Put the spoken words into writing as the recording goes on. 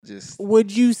Just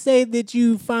Would you say that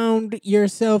you found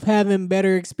yourself having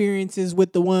better experiences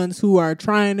with the ones who are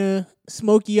trying to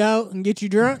smoke you out and get you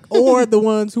drunk, or the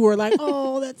ones who are like,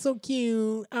 "Oh, that's so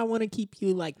cute. I want to keep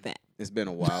you like that." it's been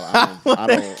a while. I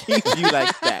don't keep you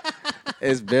like that.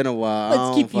 It's been a while. Let's I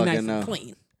don't keep you fucking nice know. and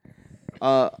clean.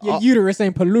 Uh, Your uterus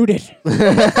ain't polluted.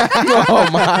 Oh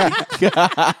my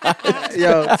god.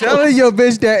 yo, telling your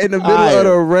bitch that in the middle of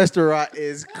the restaurant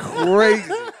is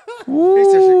crazy. He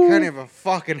said she can't even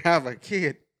fucking have a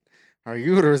kid. Her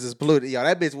uterus is polluted. Yo,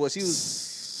 that bitch was she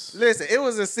was. Listen, it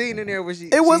was a scene in there where she.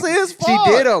 It wasn't his fault.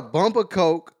 She did a bump of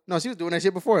coke. No, she was doing that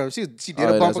shit before him. She did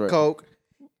a bump of coke,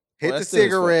 hit the that's still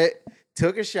his fault. cigarette,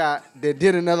 took a shot, then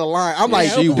did another line. I'm like,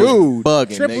 she was dude,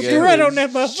 bugging, Triple nigga. threat on that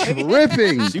motherfucker.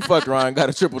 tripping. She fucked around and got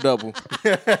a triple double.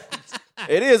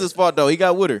 It is his fault though. He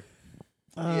got with her.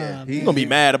 Yeah, You gonna be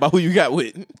mad about who you got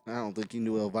with. I don't think he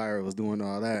knew Elvira was doing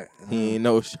all that. He ain't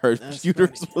know her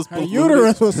uterus was Her polluted.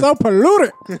 uterus was so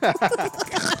polluted.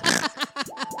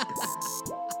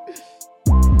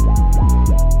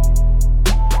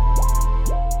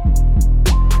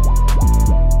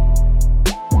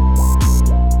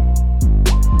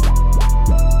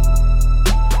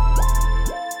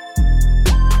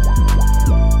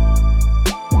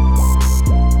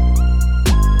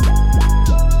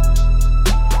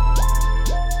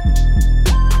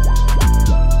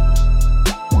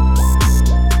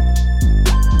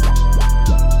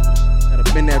 Gotta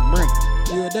bend that brim.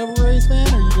 You a Devil Rays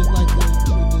fan, or you just like the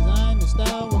design, the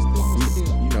style? What's the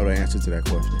deal? You know the answer to that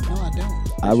question. No, I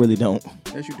don't. I really don't.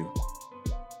 Yes, you do.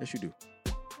 Yes, you do.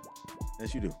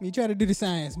 Yes, you do. You try to do the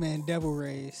science, man. Devil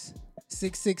Rays,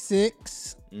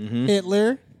 666, Mm-hmm.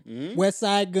 Hitler, Mhm. West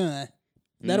Side Gun.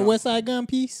 Is that a No. West Side Gun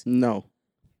piece? No.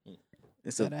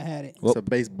 It's Thought I a had it. it's a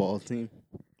baseball team.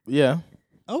 Yeah.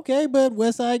 Okay, but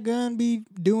West Side Gun be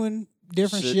doing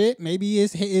different Shit. shit. Maybe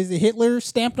is it Hitler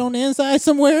stamped on the inside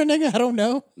somewhere, nigga? I don't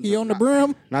know. He on the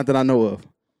brim. Not that I know of.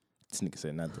 This nigga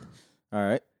said nothing. All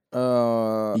right.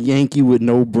 Yankee with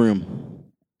no brim.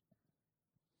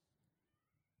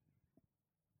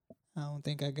 I don't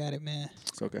think I got it, man.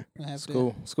 It's okay. I have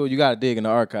School. You gotta dig in the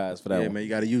archives for that Yeah, one. man, you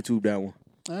got to YouTube that one.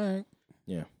 to. All right.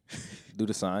 Do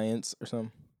the science or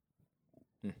something.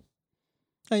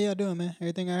 How y'all doing, man?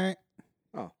 Everything all right?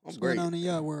 Oh, I'm What's great. going on in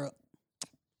your world?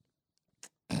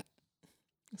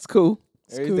 It's cool.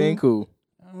 It's Everything cool.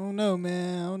 I don't know,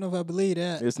 man. I don't know if I believe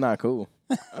that. It's not cool.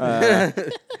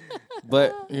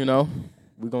 But you know,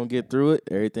 we're gonna get through it.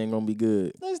 Everything gonna be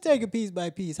good. Let's take it piece by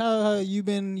piece. How you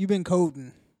been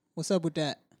coding? What's up with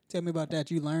that? Tell me about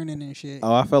that. You learning and shit.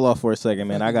 Oh, I fell off for a second,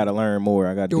 man. I gotta learn more.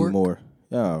 I gotta do Dork. more.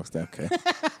 Oh, it's okay.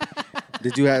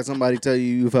 Did you have somebody tell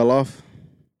you fell off?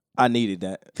 I needed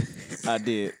that. I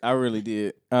did. I really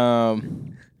did. But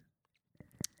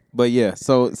yeah,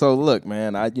 so look,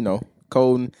 man,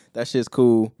 coding, that shit's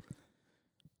cool.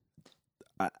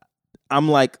 I'm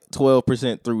like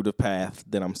 12% through the path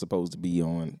that I'm supposed to be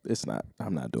on.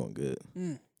 I'm not doing good.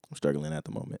 I'm struggling at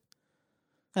the moment.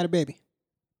 Had a baby.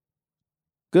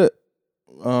 Good.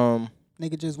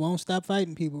 Nigga just won't stop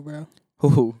fighting people, bro.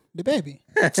 Who? The baby.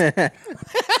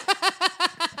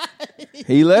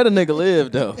 He let a nigga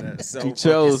live though. so He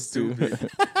chose fucking to. stupid.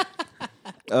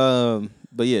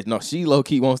 But yeah, no, she low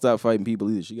key won't stop fighting people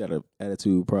either. She got an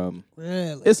attitude problem.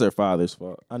 Really? It's her father's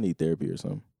fault. I need therapy or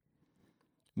something.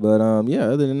 But yeah,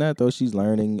 other than that though, she's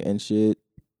learning and shit,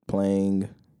 playing,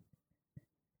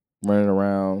 running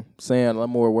around, saying a lot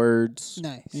more words.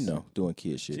 Nice. You know, doing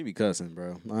kid shit. She be cussing,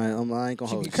 bro. I ain't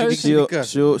gonna hold be you. cursing? She be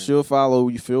cussing, man. She'll follow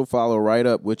you. She'll follow right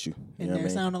up with you. You And know what I there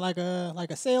mean? sounding like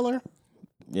a sailor.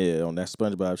 Yeah, on that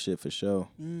SpongeBob shit for sure.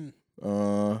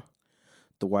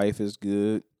 The wife is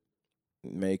good,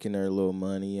 making her a little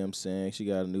money. You know what I'm saying, she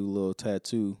got a new little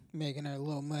tattoo. Making her a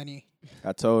little money.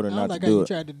 I told her I not don't like to how do you it.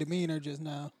 tried to demean her just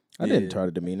now. I didn't try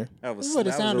to demean her. That was That's what it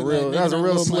a sounded real, like, that was a making her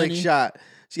real little slick money. shot.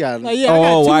 She got Like, yeah, I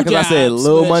got Oh, two why? 'Cause I said jobs,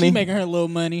 little but money? She making her little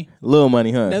money. Little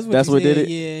money, huh? That's what, did said, it.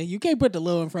 Yeah, you can't put the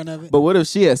little in front of it. But what if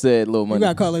she had said little You money?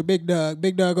 gotta call her Big Dog.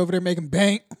 Big Dog over there making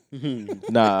bank.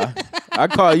 Nah, I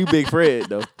call you Big Fred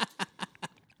though.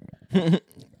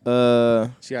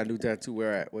 She got a new tattoo.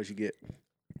 Where at? What'd she get?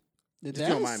 That, you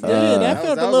don't was, mind me. yeah, that That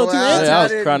felt was- a little too that was- intimate. that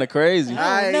was didn't- kind of crazy.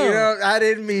 I don't know. I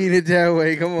didn't mean it that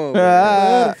way. Come on.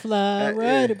 man. Butterfly That-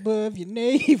 right yeah. above your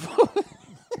navel.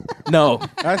 No,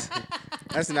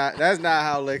 That's not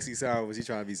how Lexi sounded when she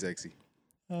trying to be sexy.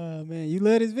 Oh man, you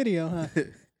love this video, huh?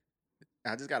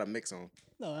 I just got a mix on.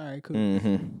 Oh, all right,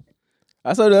 cool.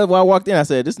 I saw that when I walked in. I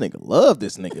said, "This nigga love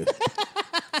this nigga."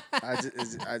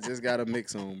 I just got a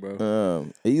mix on, bro.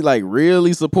 He like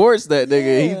really supports that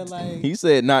nigga. Yeah, like- He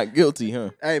said not guilty, huh?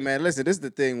 Hey man, listen, this is the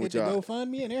thing Hit with the y'all.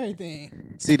 GoFundMe and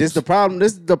everything. See, this the problem.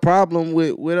 This is the problem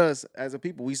with us as a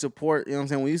people. We support, you know what I'm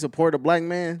saying? When you support a black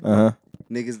man,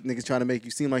 niggas trying to make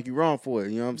you seem like you wrong for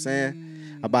it. You know what I'm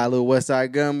saying? I buy a little West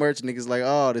Side Gun merch. Niggas like,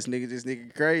 oh, this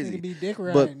nigga crazy. Nigga be dick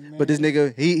riding, man. But this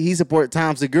nigga, he support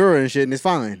Tom Segura and shit, and it's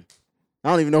fine. I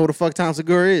don't even know who the fuck Tom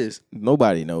Segura is.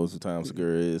 Nobody knows who Tom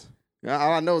Segura is.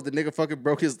 All I know is the nigga fucking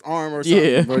broke his arm or something.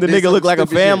 Yeah, Or the did nigga some look like a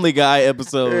stupid shit. Family Guy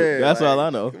episode. Yeah, That's like, all I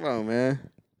know. Come on, man.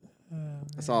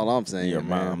 That's all I'm saying. Your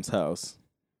man. mom's house.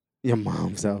 Your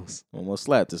mom's house. Almost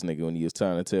slapped this nigga when he was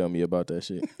trying to tell me about that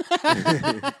shit.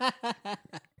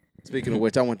 Speaking of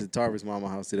which, I went to Tarver's mama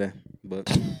house today, but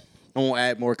I won't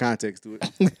add more context to it. I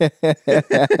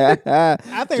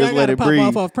think Just I let gotta it pop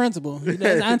breathe. off principle.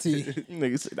 That's auntie.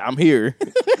 Nigga said, I'm here.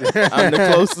 I'm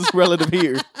the closest relative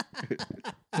here.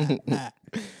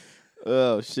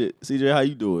 Oh shit, CJ, how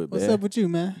you do it, What's man? up with you,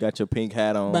 man? Got your pink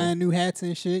hat on. Buying new hats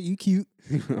and shit. You cute.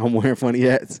 I'm wearing funny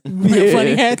hats. Wearing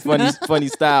funny hats. funny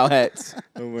style hats.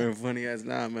 I'm wearing funny hats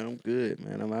now, man. I'm good,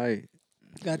 man. I'm all right.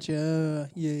 Got your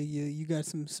you got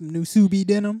some new Subi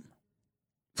denim.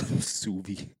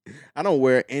 Suvi. I don't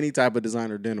wear any type of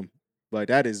designer denim. Like,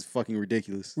 that is fucking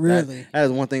ridiculous. Really? That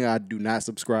is one thing I do not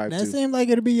subscribe That to. seemed like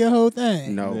it'll be your whole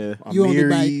thing. No. Yeah. You only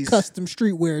buy Amiris. custom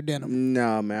streetwear denim.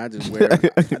 Nah, man. I just wear.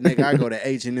 Nigga, I go to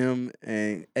H&M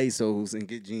and ASOS and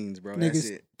get jeans, bro. That's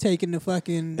Niggas it. taking the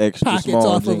fucking Extra pockets small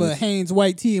off of a jeans. Hanes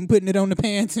white tee and putting it on the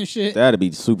pants and shit. That'd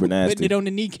be super Putting nasty. it on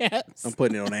the kneecaps. I'm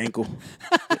putting it on the ankle.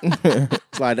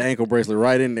 Slide the ankle bracelet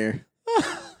right in there.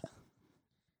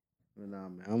 But nah,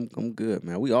 man. I'm good,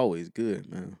 man. We always good,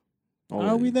 man. Are we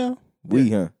Always. though?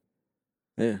 We, huh?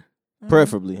 Yeah.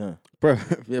 Preferably, huh?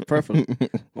 Yeah, preferably.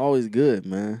 Always good,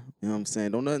 man. You know what I'm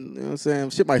saying? Don't nothing, you know what I'm saying?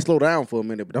 Shit might slow down for a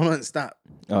minute, but don't nothing stop.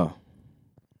 Oh.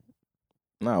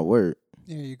 Nah, word.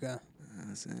 There you go. You know what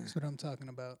I'm saying? That's what I'm talking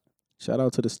about. Shout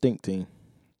out to the Stink Team.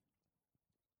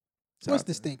 What's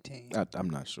the stink team? I'm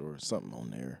not sure. Something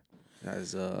on there.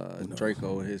 That's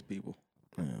Draco and his people.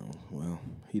 Yeah, well,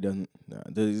 he doesn't. Nah,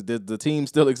 the team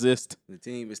still exists. The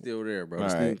team is still there, bro. All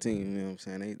The right. team, you know what I'm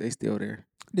saying? They still there.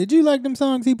 Did you like them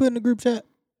songs he put in the group chat?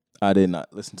 I did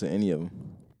not listen to any of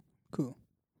them. Cool.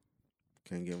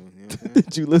 Can't give him, you know what I'm saying?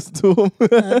 Did you listen to them?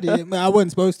 I did. But I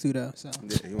wasn't supposed to though, so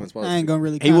Yeah, he wasn't supposed I ain't to. gonna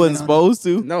really. He wasn't comment on supposed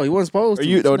to. No, he wasn't supposed Or to.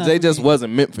 you? Or not they for just me.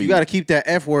 wasn't meant for You you. got to keep that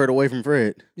F word away from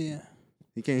Fred. it. Yeah.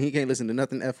 He can't listen to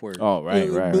nothing F word. Oh, right.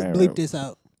 Bleep this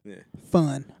out. Yeah.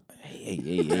 Fun.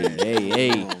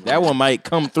 Hey. That one might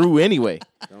come through anyway.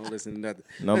 Don't listen to nothing.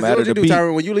 No Listen, matter what you the do, beat.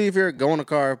 Tyron, when you leave here, go in the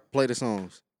car, play the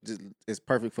songs. It's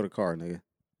perfect for the car, nigga.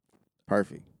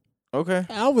 Perfect. Okay.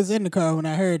 I was in the car when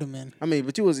I heard him, and I mean,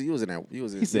 but you was in the said,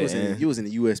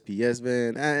 USPS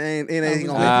van. It I ain't was gonna hit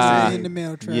the in same. the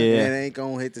mail truck. Yeah. It ain't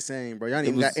gonna hit the same, bro. Y'all ain't It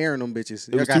even was- got air in them bitches.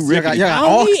 it was Y'all too got, rickety. I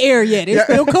don't need air yet. It's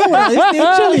still cold out. It's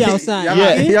still chilly outside.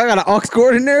 Y'all got an aux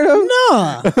cord in there though.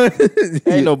 No.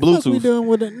 Ain't no What we Bluetooth. doing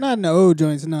with it? Not in the old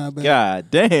joints, nah. But God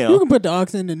you damn. can put the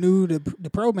aux in the new, the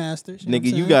Pro Masters. Nigga,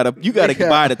 you gotta They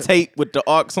buy the tape with the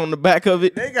aux on the back of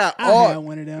it. They got I had all.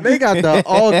 one of them. They got the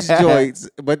aux joints,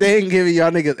 but they ain't giving y'all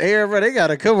niggas air, bro. They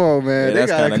gotta come on, man. Yeah, they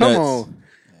that's gotta kinda come nuts. on.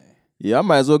 Yeah, I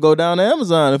might as well go down to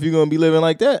Amazon if you're gonna be living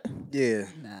like that. Yeah.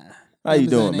 Nah. How you Amazon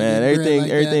doing, ain't man? getting bread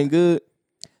like Everything good?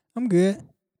 I'm good.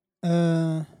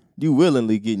 You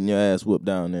willingly getting your ass whooped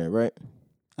down there, right?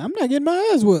 I'm not getting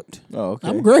my ass whooped. Oh, okay.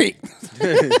 I'm great.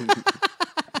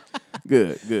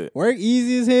 Good. Work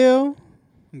easy as hell.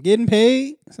 I'm getting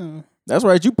paid. So That's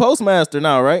right. You postmaster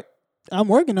now, right? I'm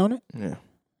working on it. Yeah.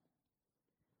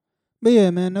 But yeah,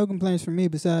 man, no complaints from me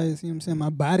besides, you know what I'm saying, my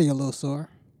body a little sore.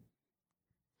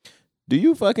 Do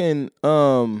you fucking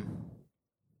you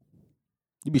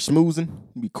be schmoozing?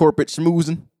 You be corporate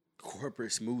schmoozing?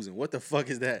 Corporate smoozing. What the fuck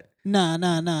is that? Nah.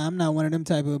 I'm not one of them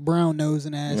type of brown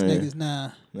nosing ass Yeah. niggas.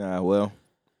 Nah. Nah, well.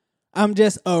 I'm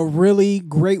just a really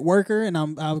great worker, and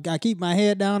I keep my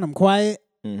head down. I'm quiet.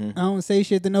 Mm-hmm. I don't say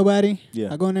shit to nobody.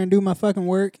 Yeah. I go in there and do my fucking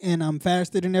work, and I'm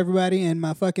faster than everybody. And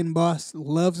my fucking boss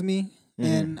loves me.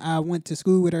 And I went to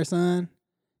school with her son,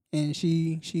 and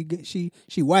she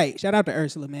white. Shout out to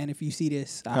Ursula, man. If you see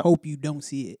this, I hope you don't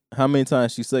see it. How many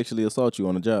times she sexually assault you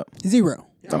on the job? 0.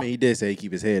 I mean, he did say he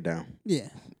keep his head down. Yeah.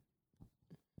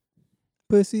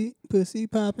 Pussy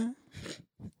popping.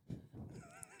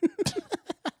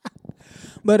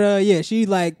 But yeah, she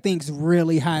like thinks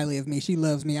really highly of me. She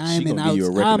loves me. She gonna give you a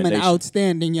I'm an recommendation.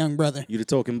 outstanding young brother. You the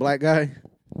token black guy?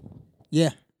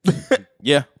 Yeah.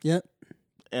 Yeah. Yep.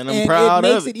 and I'm proud it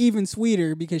of makes it. it even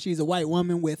sweeter because she's a white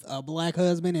woman with a black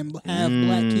husband and have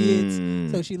black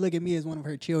kids. So she look at me as one of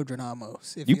her children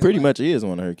almost. You pretty much is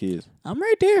one of her kids. I'm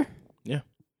right there.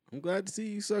 I'm glad to see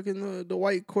you sucking the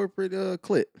white corporate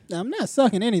clit. I'm not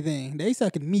sucking anything. They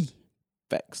sucking me.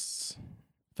 Facts.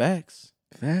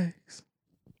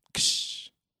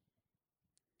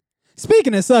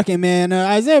 Speaking of sucking, man,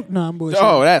 Isaiah. No, I'm bullshit.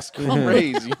 Oh, that's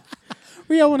crazy.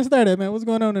 Where y'all want to start at, man? What's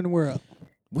going on in the world?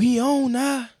 We on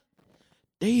now.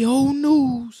 They old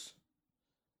news.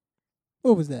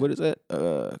 What was that? What is that?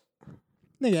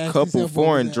 Nigga asked Couple himself, what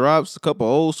foreign was that? drops, a couple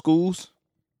old schools.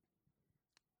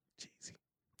 Jeezy.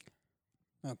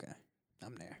 Okay,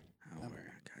 I'm there. I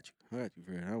got you,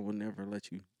 Fred. I will never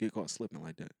let you get caught slipping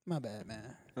like that. My bad,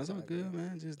 man. That's all good,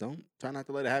 man. Just don't try not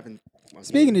to let it happen.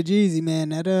 Speaking of Jeezy, man,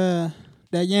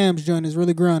 that Yams joint is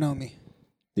really growing on me.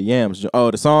 The Yams.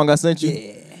 Oh, the song I sent you?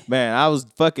 Yeah. Man, I was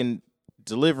fucking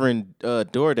delivering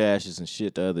DoorDashes and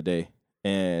shit the other day.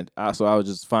 And so I was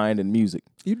just finding music.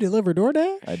 You deliver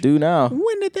DoorDash? I do now.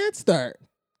 When did that start?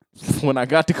 When I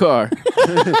got the car.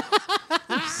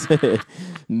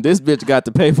 This bitch got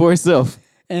to pay for itself.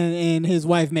 And his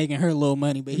wife making her little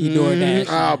money, but he DoorDash.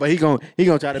 Oh, but he gonna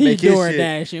try to He make his shit.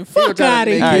 DoorDashing. Fuck try to out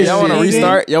of make here. All right, his y'all want to shit.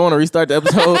 restart? Y'all want to restart the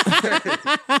episode?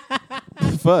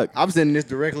 Fuck. I'm sending this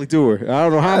directly to her. I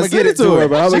don't know how I'm gonna Send get it it to to her, her.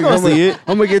 but She gonna see it.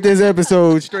 I'm gonna get this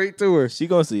episode straight to her She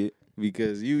gonna see it.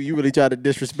 because you really tried to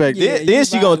disrespect Yeah, me. Then you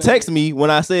she gonna violated. text me when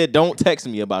I said don't text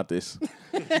me about this.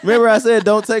 Remember I said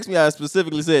don't text me. I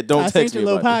specifically said don't I text sent me your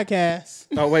little about podcast.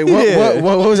 Oh wait, what, Yeah.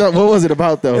 what was it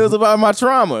about though? this. It was about my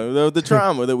trauma, the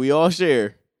trauma that we all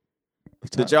share.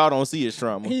 That y'all don't see as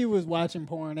trauma. He was watching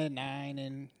porn at 9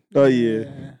 and Oh, yeah.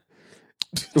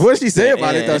 What did she say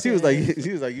about it though? She was like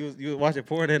you was watching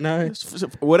porn at night.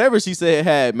 Whatever she said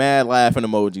had mad laughing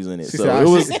emojis in it. She So said, it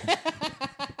 "Oh, was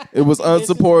it was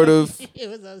unsupportive. It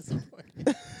was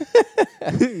unsupportive.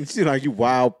 She's like you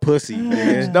wild pussy,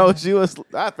 man. No, she was.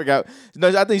 I forgot. No,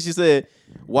 I think she said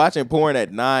watching porn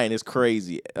at 9 is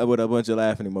crazy with a bunch of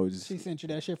laughing emojis. She sent you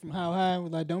that shit from How High.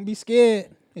 Was like, don't be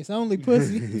scared. It's only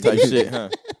pussy. Type shit, huh?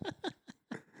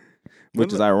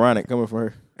 Which is ironic coming from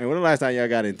her. And when the last time y'all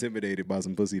got intimidated by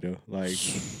some pussy though? Like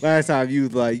last time you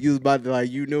was about to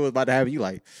you knew it was about to happen. You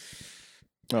like,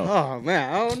 oh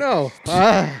man, I don't know.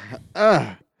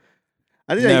 I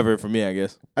think Never for me, I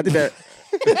guess. I think that.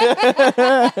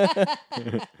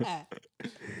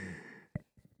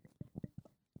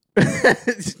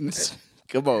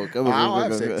 Come on. I don't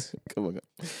have sex. Come on.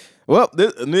 Well,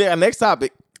 next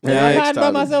topic. Am I Next hiding by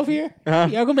topic. myself here? Huh?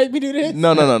 Y'all gonna make me do this?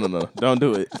 No. Don't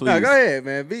do it, please. No, go ahead,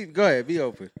 man. Go ahead. Be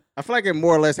open. I feel like it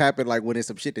more or less happened like when it's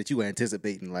some shit that you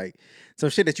anticipating, like some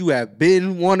shit that you have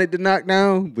been wanted to knock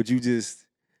down, but you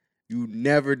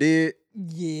never did,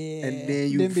 Yeah. And then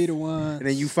you didn't be the one. and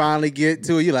then you finally get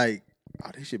to it. You're like, oh,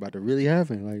 this shit about to really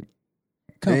happen. Like,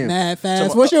 come damn. mad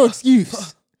fast. So, What's your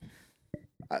excuse?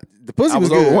 The pussy I was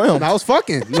was good. overwhelmed. I was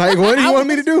fucking. Like, what do you want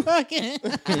me to do? Fucking.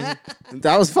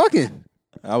 I was fucking.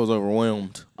 I was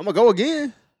overwhelmed. I'm gonna go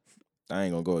again. I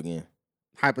ain't gonna go again.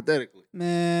 Hypothetically.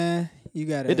 Man, you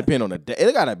gotta. It depends on the day.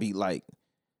 It gotta be like,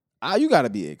 you gotta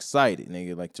be excited,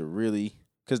 nigga, like to really,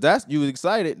 cause you was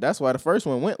excited. That's why the first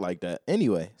one went like that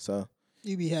anyway. So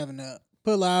You be having to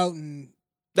pull out and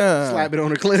Slap it on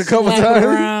the clit a couple slap it times.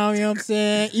 around, you know what I'm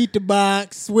saying? Eat the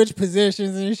box, switch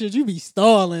positions and shit. You be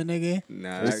stalling, nigga.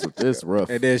 Nah, It's rough.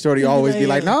 and then Shorty You be always like, be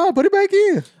like, yeah. "No, put it back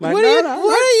in." Like, What "Nah,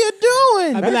 are you nah,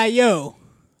 doing? I be like, yo,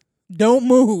 don't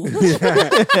move.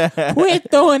 Quit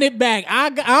throwing it back.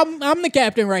 I'm the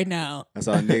captain right now. I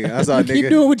saw a nigga. I saw a Keep nigga.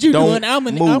 doing what you Don't doing. I'm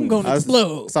move. gonna I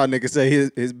explode. saw a nigga say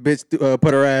his bitch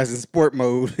put her ass in sport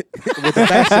mode with the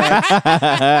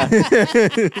back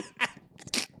shots.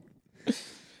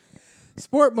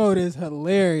 Sport mode is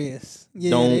hilarious.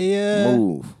 Yeah, Don't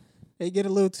move. They get a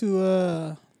little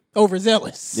too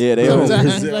overzealous. Yeah, they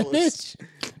sometimes. overzealous. Like, bitch,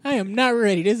 I am not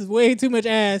ready. This is way too much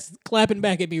ass clapping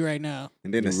back at me right now.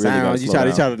 And then the You really gotta sounds, you slow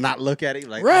try down. to not look at it.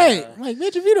 Like, Right. Like,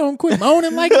 bitch, if you don't quit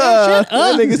moaning like that, shut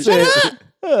up. That nigga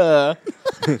Shut up.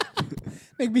 said,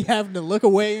 They be having to look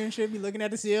away and shit, be looking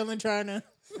at the ceiling trying to.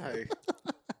 Like,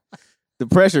 the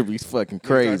pressure be fucking Start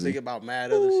crazy. thinking about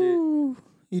mad other shit. Ooh.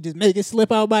 You just make it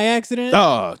slip out by accident.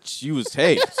 Oh,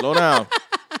 hey, slow down.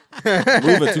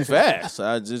 Moving too fast.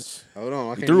 I just Hold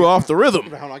on, I can't threw even, off the rhythm.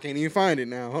 Hold on, I can't even find it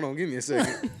now. Hold on, give me a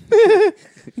second.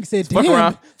 You said, Fuck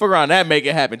damn. around that, make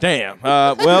it happen. Damn.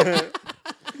 Well, Damn,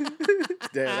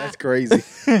 that's crazy.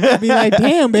 Be like,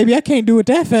 damn, baby, I can't do it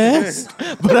that fast.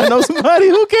 but I know somebody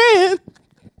who can.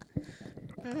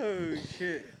 Oh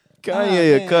shit.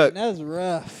 Kanye a man, cuck. That's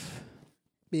rough.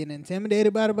 Being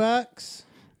intimidated by the box.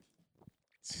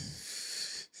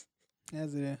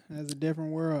 That's a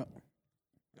different world.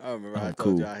 I remember I'm I told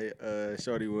cool. you I hit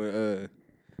Shorty when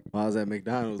I was at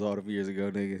McDonald's all the years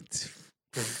ago, nigga.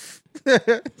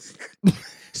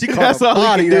 She caught That's a all he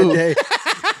body can that do. day.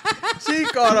 She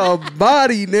caught a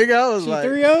body, nigga. I was She like,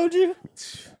 3-0'd you?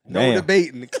 no Damn.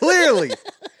 debating. Clearly,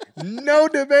 no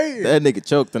debating. That nigga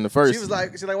choked in the first. She was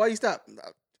like, why you stop?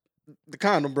 The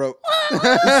condom broke. Damn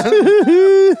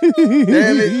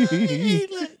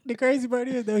it. The crazy part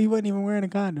is though he wasn't even wearing a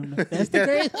condom. Though. That's the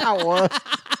crazy. I was.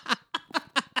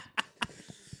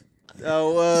 That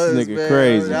was This nigga man.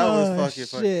 crazy. That was Oh, fucking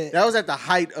funny. shit. That was at the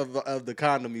height of the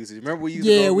condom usage. Remember we used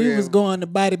to Yeah, go we was going to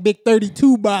buy the big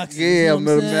 32 boxes. Yeah, you know what I'm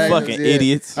man, saying? Fucking yeah.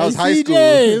 idiots. That was Hey, high CJ,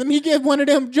 school. let me get one of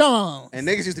them Johns. And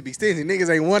niggas used to be stingy. Niggas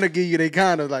ain't want to give you their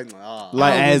condoms like,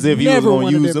 Like I as was if you was never gonna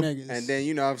one of use them them. niggas. And then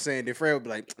you know what I'm saying, then Fred would be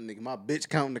like, nigga, my bitch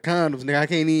counting the condoms, nigga. I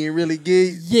can't even really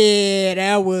get. Yeah,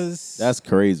 that was. That's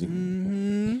crazy.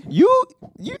 Mm-hmm.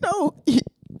 You know.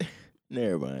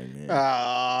 Never mind, man.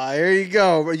 Ah, here you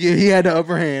go. But he had the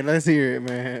upper hand. Let's hear it,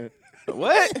 man.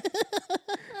 What?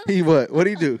 He what? What'd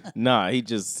he do? Nah, he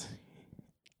just.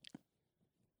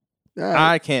 All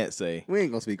right. I can't say. We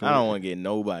ain't gonna speak on I don't it. want to get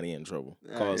nobody in trouble.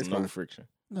 All right, Cause it's no fine. friction.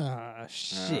 Ah,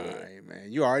 shit. All right,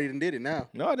 man. You already done did it now.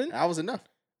 No, I didn't. That was enough.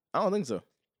 I don't think so.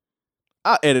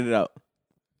 I'll edit it out.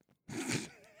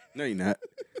 No, you're not.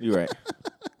 You're right.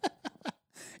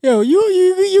 Yo,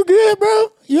 you good, bro?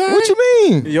 You all right? What you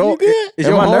mean? Yo, You good? is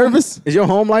Am your I home- nervous? Is your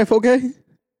home life okay?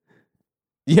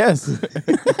 Yes.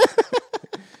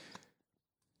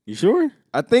 You sure?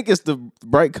 I think it's the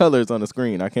bright colors on the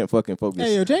screen. I can't fucking focus.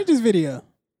 Hey, yo, change this video.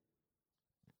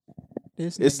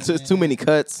 This It's nigga, just too man. many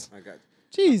cuts. I got you.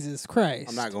 Jesus Christ.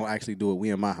 I'm not gonna actually do it. We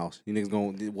in my house. You niggas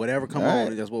gonna whatever come All on.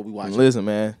 right. That's what we watching. Listen,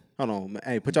 man. Hold on, man.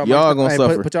 Hey, put y'all Y'all mics gonna hey,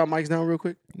 suffer. Put y'all mics down real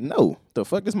quick. No. The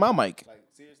fuck is my mic? Like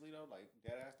seriously though, like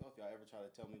dead ass stuff. Y'all ever try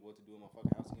to tell me what to do in my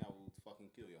fucking house? I will fucking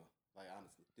kill y'all. Like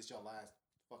honestly, this y'all last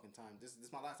fucking time. This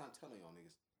my last time telling y'all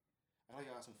niggas. I know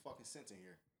y'all got some fucking sense in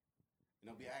here. And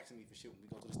don't be asking me for shit when we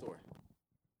go to the store.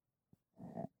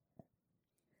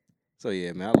 So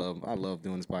yeah, man, I love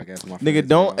doing this podcast with my friends. Nigga,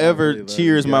 don't bro. I ever really love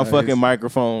cheers you my guys. fucking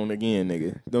microphone again,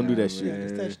 nigga. Don't do Nah, that shit. man.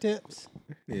 Just touch tips.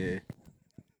 Yeah.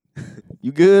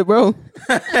 You good, bro?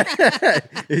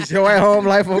 Is your at home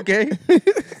life okay?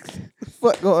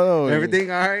 Fuck going on? Everything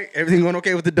all right? Everything going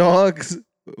okay with the dogs?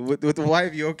 With the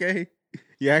wife? You okay?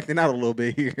 You acting out a little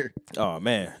bit here. Oh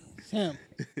man, It's him.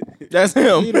 that's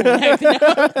him. He don't act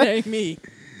out. That ain't me.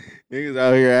 Niggas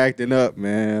out here acting up,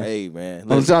 man. Hey man, I'm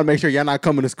listen. trying to make sure y'all not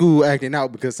coming to school acting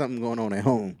out because something's going on at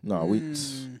home. No, we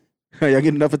Mm. Y'all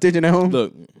getting enough attention at home?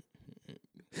 look.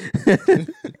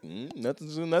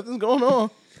 Nothing's going on.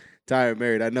 Tired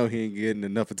married. I know he ain't getting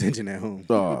enough attention at home.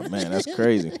 Oh man, that's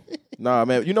crazy. Nah,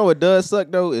 man. You know what does suck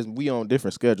though is we on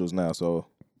different schedules now. So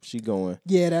she going.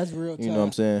 Yeah, that's real tough. You know what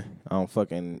I'm saying? I don't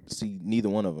fucking see neither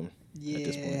one of them.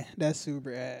 this Yeah, point. that's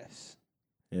super ass.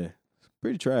 Yeah,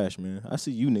 pretty trash, man. I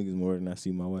see you niggas more than I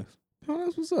see my wife. Oh,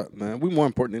 that's what's up, man. We more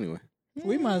important anyway.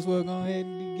 We might as well go ahead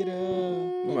and get a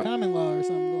What? common law or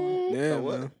something going. Yeah,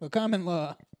 what? man. A common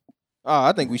law. Oh,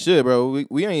 I think we should, bro.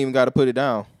 We ain't even got to put it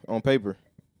down on paper.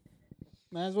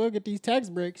 Might as well get these tax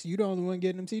breaks. You the only one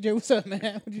getting them. CJ, what's up,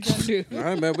 man? What you trying to do? All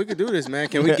right, man. We could do this, man.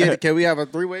 Can we have a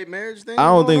 3-way marriage thing? I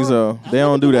don't going think on? so. They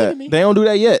don't do that. me. They don't do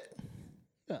that yet.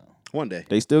 No. One day.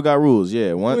 They still got rules.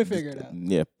 Yeah, one. We'll figure it out.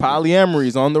 Yeah,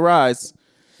 polyamory's on the rise.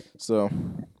 So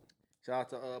Shout out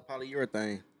to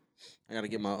polyurethane. I gotta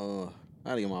get my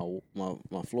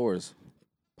floors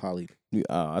poly.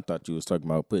 I thought you was talking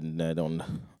about putting that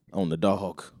on the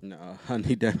dog. No, I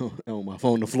need that on my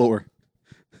phone, the floor.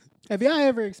 Have y'all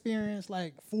ever experienced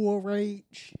like full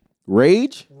rage?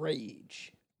 Rage?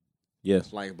 Rage.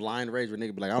 Yes. Like blind rage where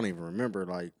nigga be like, I don't even remember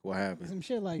like what happened. Some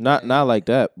shit like Not that. not like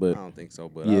that, I but don't think so,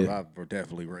 but Yeah. I've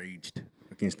definitely raged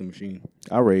against the machine.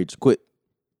 I rage. Quit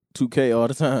 2K all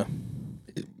the time.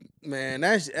 Man,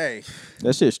 that's hey,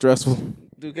 That shit stressful.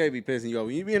 Dude can't be pissing you off.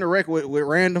 When you be in a wreck with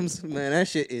randoms, man, that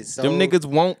shit is so Them niggas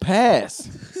won't pass.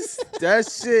 that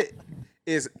shit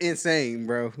is insane,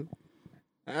 bro.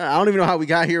 I don't even know how we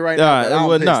got here right now.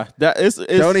 but I'm pissed. That it's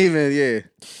Don't even, yeah.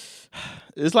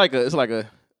 it's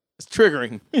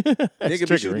triggering. Nigga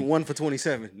be shooting 1 for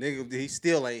 27.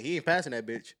 Nigga, he ain't passing that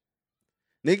bitch.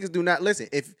 Niggas do not listen.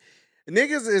 If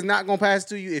niggas is not gonna pass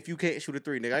to you if you can't shoot a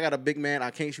 3, nigga. I got a big man. I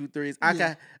can't shoot threes. I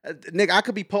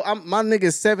could be my nigga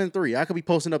is 7'3". I could be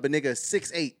posting up a nigga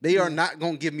 6'8". They are not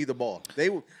gonna give me the ball.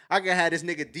 I could have this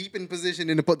nigga deep in position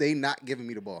in the post. They not giving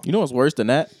me the ball. You know what's worse than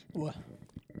that? What?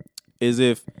 Is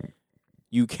if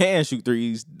you can shoot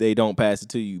threes, they don't pass it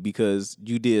to you because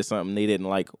you did something they didn't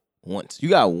like once. You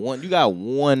got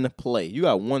one play. You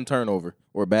got one turnover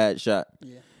or bad shot.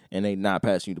 Yeah. and they not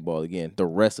passing you the ball again the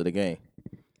rest of the game.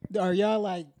 Are y'all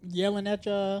like yelling at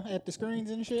y'all at the screens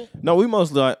and shit? No, we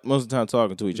most of the time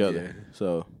talking to each other. Yeah.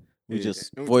 So we Yeah.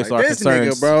 just It was voice like, our this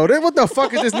concerns. nigga, bro. What the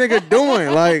fuck is this nigga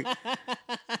doing? Like,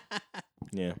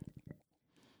 Yeah.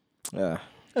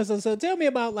 So tell me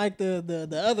about like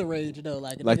the other rage though,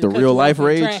 like Like nigga the cut real you life off in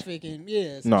rage? traffic and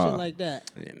some Nah. shit like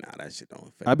that. yeah, nah, that shit don't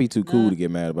affect. I'd be too cool Nah. to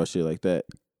get mad about shit like that.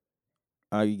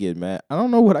 I get mad. I don't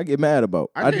know what I get mad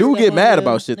about. I can't do Step get on mad your-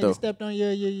 about shit nigga though. Stepped on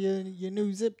your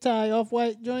new zip tie off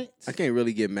white joints. I can't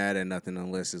really get mad at nothing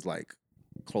unless it's like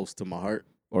close to my heart.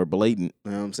 Or blatant.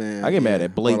 You know what I'm saying? I get mad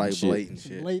at Or blatant like shit. blatant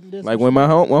shit. Blatant Like when my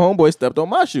homeboy stepped on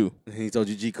my shoe. He told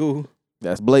you G cool.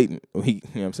 That's blatant. You know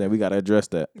what I'm saying? We gotta address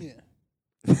that. Yeah.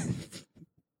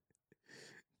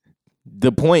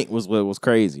 The point was what was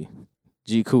crazy.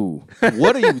 G cool.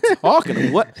 What are you talking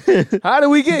about? What? How did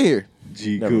we get here?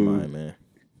 G Never cool. mind, man.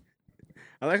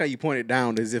 I like how you pointed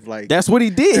down as if like That's what he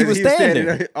did. He was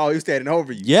standing. Oh, he was standing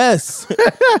over you. Yes.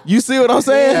 You see what I'm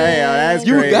saying? Yeah, that's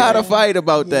you crazy. gotta fight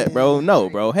about that, bro. No,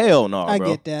 bro. Hell no, I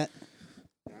bro. get that.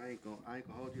 I ain't gonna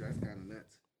hold you. That's kind of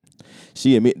nuts.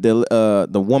 She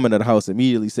the woman of the house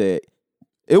immediately said,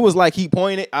 it was like he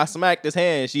pointed, I smacked his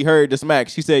hand, she heard the smack.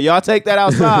 She said, y'all take that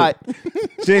outside.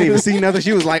 She didn't even see nothing.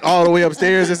 She was like all the way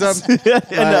upstairs or something. In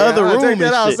the other room Take and that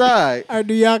shit. outside. Or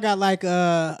do y'all got like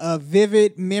a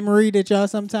vivid memory that y'all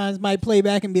sometimes might play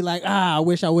back and be like, I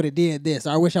wish I would have did this,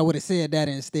 or I wish I would have said that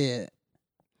instead?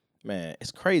 Man,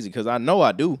 it's crazy because I know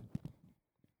I do.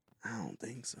 I don't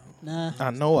think so. Nah,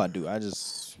 I know I do. I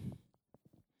just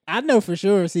I know for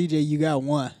sure, CJ, you got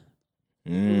one.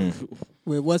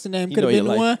 Wait, what's the name? You Could have know been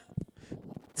the your one.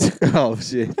 Oh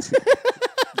shit.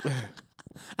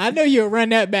 I know you'll run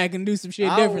that back and do some shit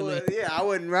differently. I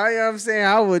wouldn't. You know what I'm saying?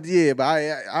 I would. Yeah, but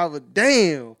I would.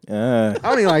 Damn. uh, I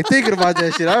don't even like thinking about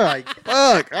that shit. I'm like,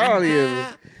 fuck. I don't even.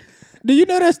 Do you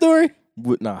know that story?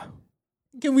 nah.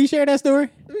 Can we share that story?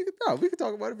 We can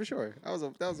talk about it for sure. That was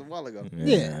a while ago.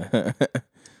 Yeah.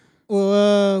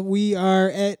 Well, we are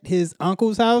at his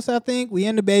uncle's house, I think. We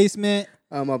in the basement.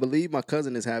 I believe my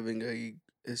cousin is having a.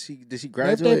 Did she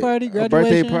graduate? Party, A birthday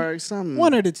graduation? party, something.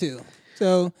 One of the two.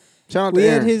 So Shout out we to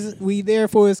at Aaron. we there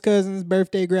for his cousin's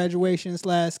birthday graduation /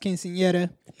 quinceañera.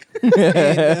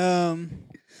 And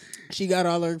she got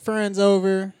all her friends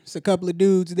over. It's a couple of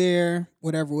dudes there.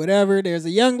 Whatever. There's a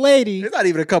young lady. It's not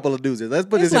even a couple of dudes. Let's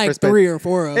put It's this in like perspective. 3 or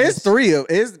 4 of It's us. 3 of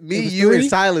it's me, It was you, 3? and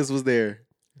Silas was there.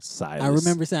 Silas. I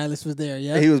remember Silas was there.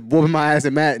 Yeah. And he was whooping my ass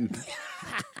and Madden.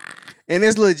 And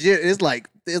it's legit. It's like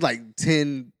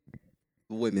 10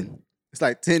 women. It's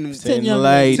like 10 10 young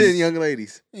ladies. 10 young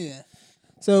ladies. Yeah.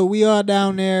 So we all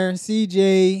down there.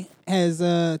 CJ has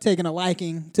taken a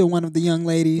liking to one of the young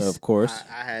ladies. Of course.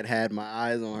 I had my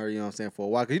eyes on her, you know what I'm saying, for a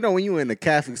while. Cause you know when you in the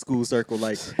Catholic school circle,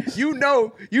 like you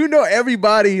know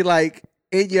everybody like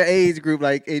in your age group,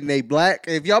 like and they black.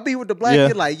 If y'all be with the black Yeah.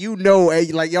 kid, like you know,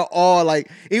 like y'all all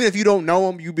like even if you don't know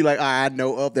them, you be like, I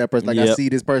know of that person. Like I Yep. see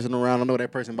this person around. I know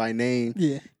that person by name.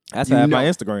 Yeah. That's You how I have my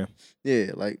know. Instagram.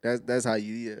 Yeah, like that's how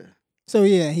you. Yeah. So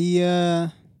yeah, he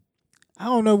I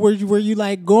don't know, were you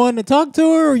like going to talk to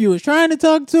her or you was trying to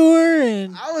talk to her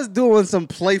and I was doing some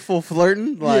playful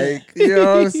flirting, like you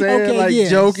know what I'm saying, Okay, like yeah.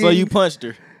 joking. So you punched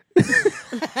her.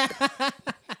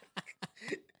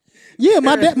 yeah,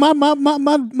 my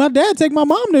dad take my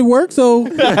mom to work, so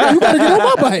you gotta get on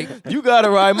my bike. You gotta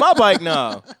ride my bike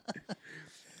now.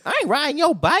 I ain't riding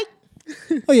your bike.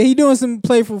 Oh yeah, he doing some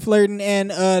playful flirting,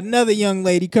 and another young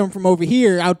lady come from over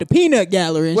here out the peanut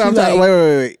gallery, and Well, she's like,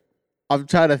 wait. I'm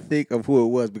trying to think of who it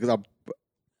was because I'm.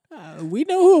 we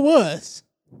know who it was.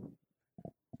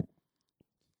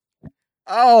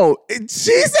 Oh, she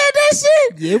said that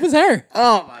shit. Yeah, it was her.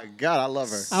 Oh my god, I love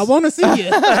her. I want to see you.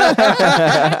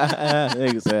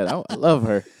 Nigga said, I love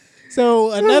her.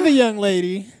 So another young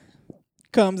lady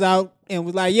comes out and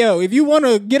was like, "Yo, if you want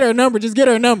to get her number, just get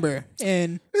her number."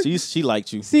 And She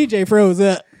liked you. CJ froze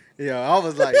up. Yeah, I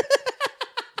was like, I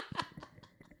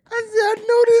said, I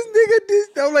know this nigga.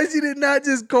 Don't like she did not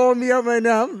just call me up right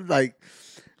now. I'm like,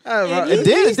 And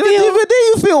Did he still-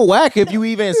 you feel whack if you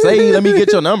even say, let me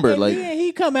get your number? And Like, then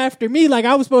he come after me like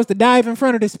I was supposed to dive in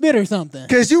front of the spit or something.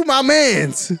 cause you my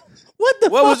man's. What the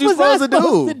what fuck was you I supposed to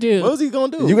supposed do? What was he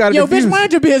gonna do? You got Yo, bitch,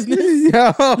 mind your business.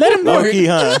 Yo, Let him Low work. key,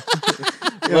 huh?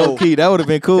 Low key, that would have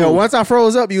been cool. yo, once I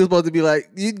froze up, you was supposed to be like,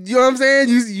 you know what I'm saying?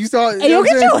 You saw. Hey, yo,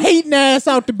 get your hating ass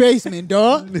out the basement,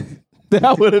 dog.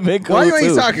 That would have been cool. Why you ain't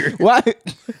too. soccer? Why?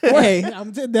 Hey,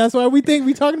 that's why we think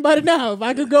we talking about it now. If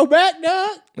I could go back, dog,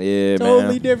 Yeah,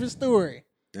 totally man. different story.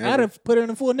 I'd have put her in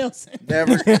a full Nelson.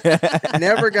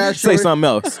 Never got Say Shorty. something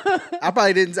else. I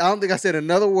probably didn't. I don't think I said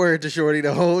another word to Shorty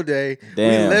the whole day.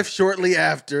 Damn. We left shortly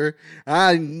after.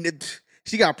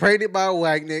 She got pregnant by a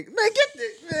whack nigga.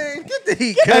 Man, get the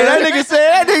heat. Hey, that nigga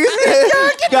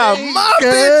said, got my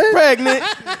bitch pregnant.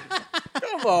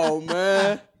 Come on,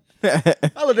 man.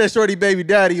 I looked at Shorty baby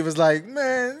daddy. He was like,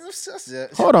 man,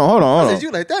 Hold on. I said,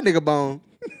 you like that nigga bone.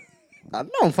 I know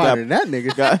I'm finer than that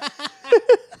nigga.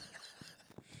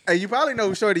 Hey, you probably know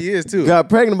who Shorty is too. Got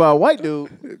pregnant by a white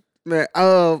dude. Man,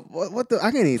 what the?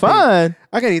 I can't even. Fine.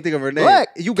 I can't even think of her name. Black.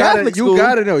 You Catholic school.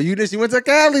 gotta know. She went to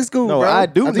Catholic school. No, bro. I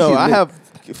do think know. she I lit. have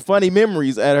funny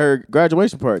memories at her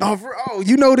graduation party. Oh,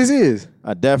 you know who this is?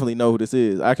 I definitely know who this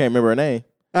is. I can't remember her name.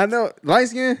 I know. Light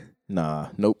skin. Nah,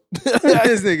 nope.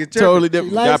 This nigga tripping. Totally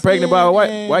different. Got pregnant by a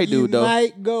white dude, though. You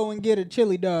might go and get a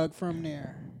chili dog from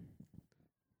there.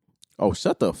 Oh,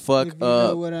 shut the fuck If you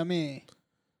know up. what I mean.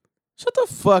 Shut the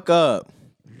fuck up.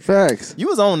 Facts. You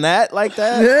was on that like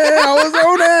that? Yeah, I was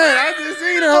on that. I just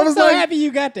seen her. I I'm was so like, happy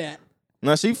you got that.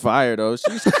 No, she fired though.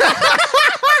 She's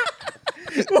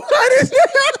what is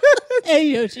that? Hey,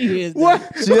 yo, she is. What?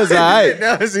 She is alright.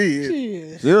 No, she is. She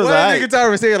is. she was Why that alright. nigga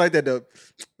Tyra say it like that though?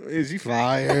 Is she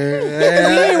fired? He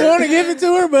didn't want to give it to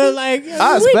her, but like,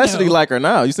 I we especially know. like her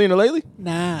now. You seen her lately?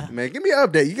 Nah. Man, give me an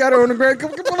update. You got her on the ground.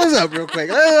 Come pull us up real quick.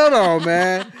 Hold on,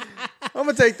 man. I'm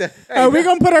gonna take that. Hey, We're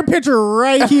gonna put our picture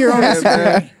right here on the yeah, screen.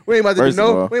 man. We ain't about to First do of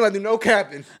no. all. We ain't about to do no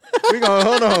capping. We gonna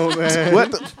hold on, man.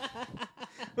 What? The?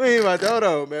 We ain't about to hold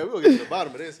on, man. We'll get to the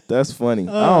bottom of this. That's funny.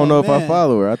 I Oh, don't know if I man.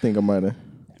 follow her. I think I might have.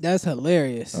 That's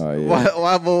hilarious. Oh yeah.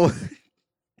 Why boy?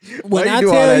 When you I do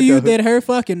all tell that, you though? that her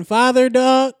fucking father,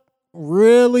 dog,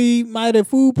 really might have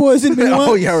food poisoned me once.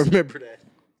 Oh yeah, I remember that.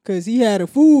 Because he had a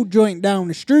food joint down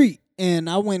the street, and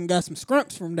I went and got some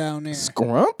scrumps from down there.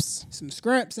 Scrumps? Some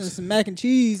scrumps and some mac and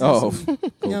cheese. And Oh. some,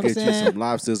 you know what I'm saying?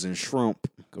 lobsters and shrimp.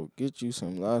 Go get you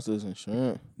some lobsters and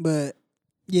shrimp. But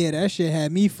yeah, that shit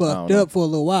had me fucked know. up for a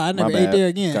little while. I My never ate bad. there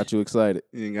again. Got you excited.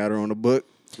 You ain't got her on the book.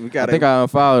 We I got think I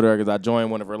unfollowed her because I joined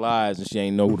one of her lives and she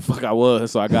ain't know who the fuck I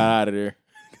was, so I got out of there.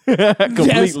 That's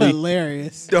Completely.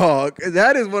 hilarious. dog.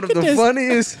 That is one of the this.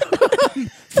 funniest.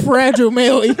 Fragile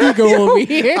male ego over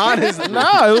here. Honestly, No,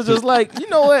 it was just like, you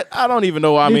know what? I don't even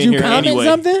know why I'm Did in you here comment anyway.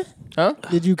 something? Huh?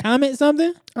 Did you comment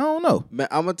something? I don't know. man,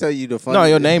 I'm gonna tell you the funny. No,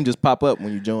 your name just pop up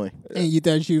when you join. And you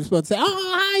thought she was supposed to say, "Oh,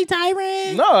 hi,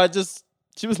 Tyron." No,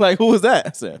 she was like, who was that?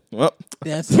 I said, well,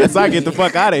 That's guess I get the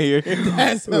fuck out of here.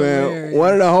 That's Man, hilarious.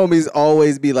 one of the homies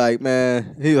always be like,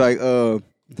 man, he like,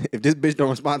 if this bitch don't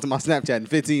respond to my Snapchat in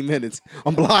 15 minutes,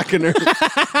 I'm blocking her.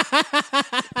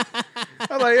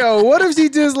 I'm like, yo, what if she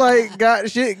just like got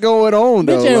shit going on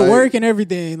though? Bitch at Like, work and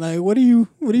everything. Like, what do you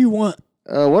want?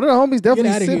 one of the homies outta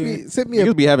definitely here. sent me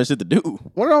Niggas be having shit to do.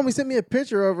 one of the homies sent me a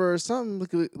picture of her or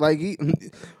something. Like he,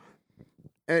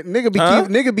 and nigga be Huh?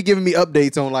 nigga be giving me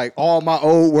updates on like all my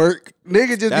old work.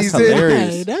 Nigga just That's be saying,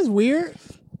 hilarious. Hey, that's weird.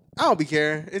 I don't be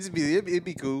caring. It'd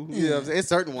be cool. You know what I'm saying? It's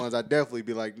certain ones I definitely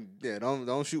be like, yeah,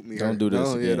 don't shoot me. Don't her. do this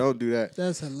Yeah, again. don't do that.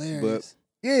 That's hilarious.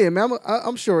 Yeah, man,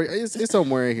 I'm sure it's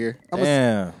somewhere in here.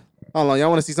 Damn. Hold on, y'all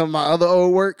want to see some of my other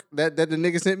old work that the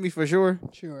nigga sent me for sure?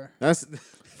 Sure. That's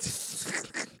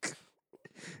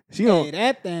she Hey, on.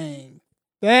 that thing.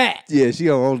 That. Yeah, she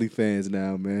on OnlyFans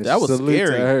now, man. That was Salute to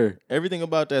scary. her. Everything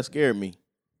about that scared me.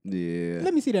 Yeah,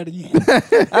 Let me see that again.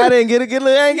 I didn't get a good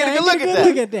look. I ain't get a good look at that.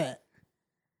 Look at that.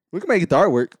 we can make it the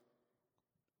artwork.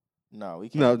 No, we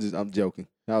can't. No, I'm joking.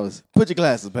 That was. Put your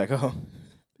glasses back on.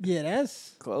 Yeah,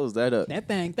 that's Close that up. that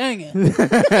thing thinging.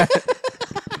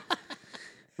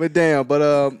 But damn,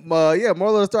 yeah,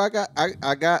 moral of the story,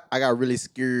 I got really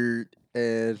scared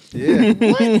and yeah.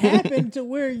 What happened to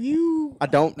where you I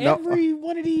don't know. every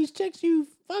one of these chicks you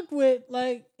fucked with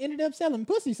like ended up selling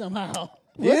pussy somehow?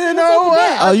 Yeah, What's no, up with what?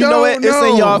 that? Oh, you know what? don't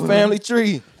It's in y'all know. family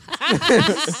tree.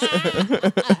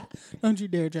 Don't you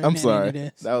dare drag I'm Nanny sorry. into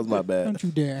this. That was my bad. Don't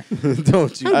you dare.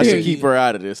 Don't you? How I dare should keep you. her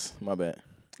out of this. My bad.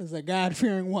 It's a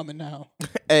God-fearing woman now.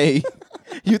 Hey,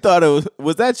 you thought it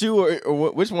was that you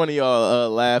or which one of y'all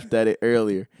laughed at it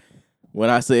earlier when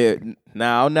I said,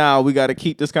 now we got to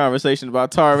keep this conversation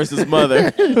about Tarvis's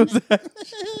mother.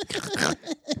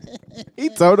 He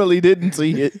totally didn't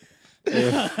see it.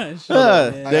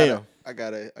 Damn. I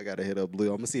gotta hit up Blue.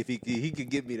 I'm gonna see if he could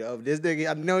get me the this nigga.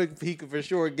 I know he could for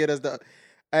sure get us the.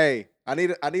 Hey, I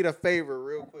need a favor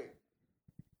real quick.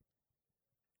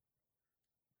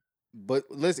 But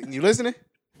listen, you listening?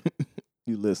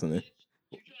 You listening?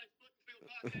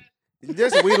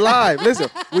 Listen, we live. Listen,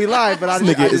 we live. But I This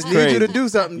nigga just is need you to crazy. do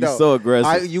something You though. so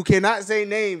aggressive. You cannot say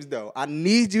names though. I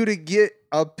need you to get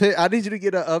I need you to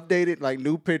get an updated like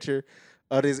new picture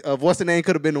of this of what's the name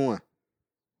could have been the one.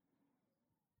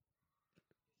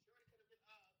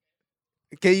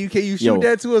 Can you shoot Yo.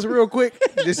 that to us real quick?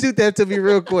 Just shoot that to me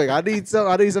real quick. I need some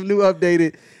new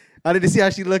updated. I need to see how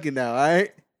she looking now. All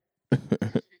right.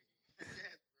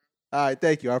 All right.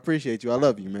 Thank you. I appreciate you. I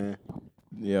love you, man.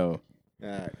 Yo. All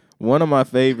right. One of my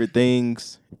favorite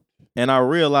things, and I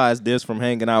realized this from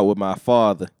hanging out with my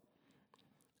father,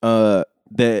 that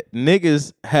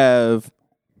niggas have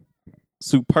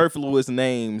superlative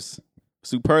names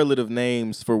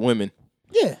for women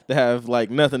Yeah, that have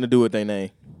like nothing to do with their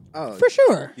name. Oh, for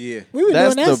sure. yeah. We were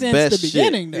That's doing that the since best the shit.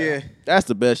 beginning, though. Yeah. That's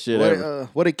the best shit ever.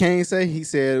 What did Kane say? He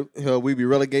said we be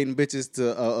relegating bitches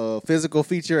to a physical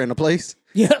feature and a place.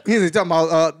 Yep. He's talking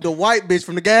about the white bitch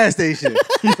from the gas station.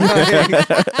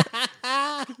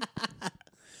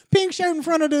 Pink shirt in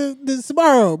front of the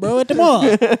Sbarro, bro, at the mall.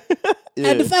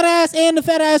 And the fat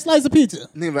ass slice of pizza.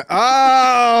 Nigga like,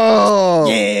 oh.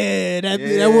 Yeah,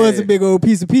 that was a big old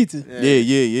piece of pizza.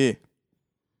 Yeah.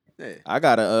 Yeah. I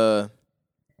got the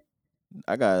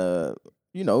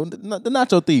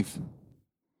nacho thief.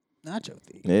 Nacho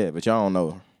thief. Yeah, but y'all don't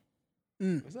know her.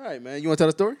 It's all right, man. You want to tell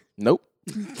the story? Nope.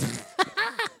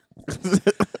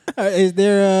 Is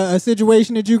there a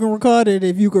situation that you can recall that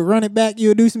if you could run it back,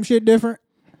 you'll do some shit different?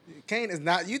 Kane is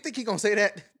not. You think he gonna say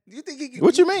that? You think he?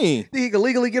 What you mean? Think he can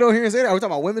legally get on here and say that? Are we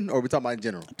talking about women or are we talking about in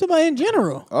general? I'm talking about in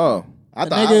general. Oh, I A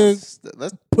thought nigga-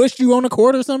 let's Pushed you on the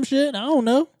court or some shit? I don't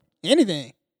know.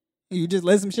 Anything. You just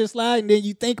let some shit slide and then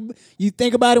you think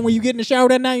about it when you get in the shower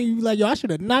that night and you be like, yo, I should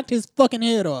have knocked his fucking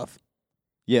head off.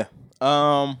 yeah.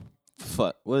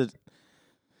 Fuck. What?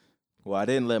 Well, I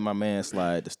didn't let my man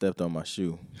slide that stepped on my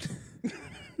shoe.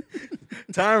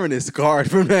 Tyron is scarred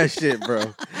from that shit,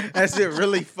 bro. That shit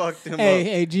really fucked him up.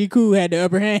 Hey, G Cool had the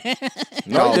upper hand.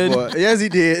 No, he didn't. boy. Yes, he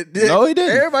did. No, he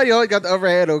didn't. Everybody always got the upper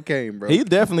hand on Kane, bro. He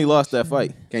definitely lost that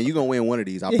fight. Kane, you gonna win one of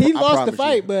these. I He I lost the promise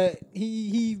fight, you. but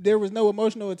he there was no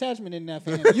emotional attachment in that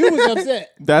for him. You was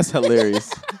upset. That's hilarious.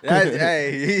 That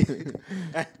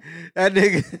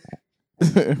nigga.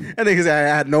 That nigga said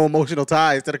I had no emotional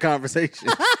ties to the conversation.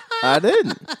 I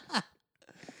didn't.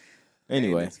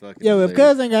 Anyway, It's fucking Yo, if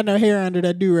hilarious. Cuz ain't got no hair under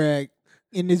that do-rag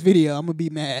in this video, I'm gonna be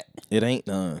mad. it ain't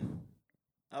none.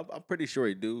 I'm pretty sure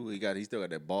he do. He still got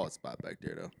that bald spot back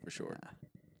there though, for sure.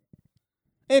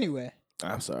 Anyway,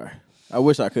 I'm sorry. I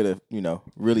wish I could have,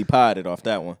 really potted off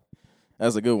that one.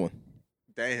 That's a good one.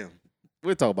 Damn.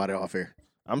 We'll talk about it off here.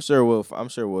 I'm sure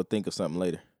we'll think of something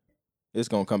later. It's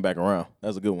gonna come back around.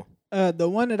 That's a good one. the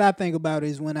one that I think about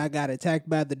is when I got attacked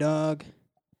by the dog,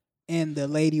 and the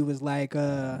lady was like,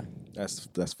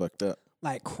 That's fucked up.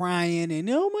 like crying and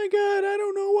oh my god, I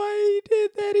don't know why he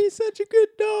did that. He's such a good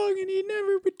dog and he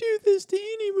never would do this to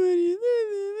anybody.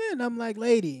 And I'm like,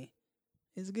 lady,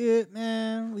 it's good,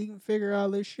 man. We can figure all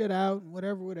this shit out,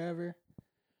 whatever.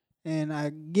 And I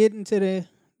get into the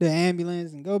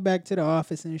ambulance and go back to the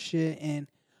office and shit. And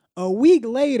a week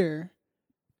later,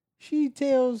 she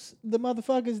tells the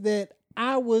motherfuckers that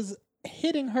I was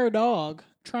hitting her dog,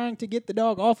 trying to get the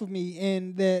dog off of me,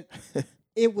 and that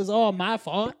it was all my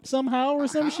fault somehow or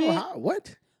some shit.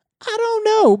 What? I don't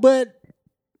know, but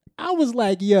I was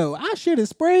like, yo, I should have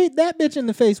sprayed that bitch in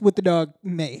the face with the dog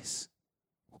mace.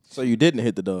 So you didn't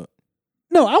hit the dog.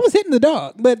 No, I was hitting the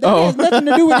dog, but that has nothing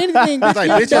to do with anything. It's like,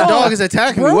 bitch, your dog is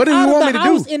attacking me. broke What do you out of want the me to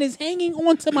house do? and is hanging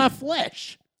onto my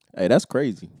flesh. Hey, that's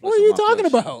crazy. What are you my talking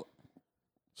flesh? about?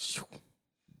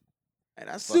 Hey,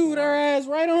 that's Sued her ass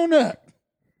right on up.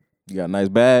 You got a nice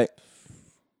bag.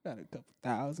 Got a couple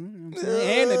thousand. You know what I'm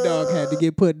saying? And the dog had to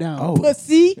get put down. Oh.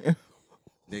 Pussy.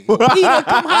 Peter,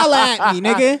 come holla at me,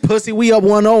 nigga. Pussy, we up 1-0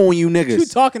 on you What you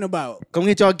niggas. talking about? Come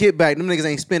get y'all get back. Them niggas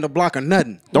ain't spin the block or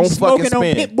nothing. Don't You fucking smoking on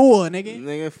spin. pit bull, nigga.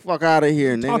 Nigga, fuck out of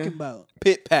here, nigga. Talking about.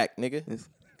 Pit pack, nigga.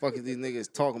 Fuck is these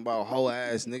niggas talking about hoe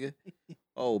ass nigga.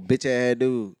 Oh, bitch ass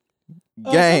dude.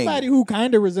 Gang. Somebody who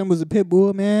kind of resembles a pit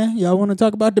bull, man. Y'all want to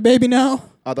talk about the baby now?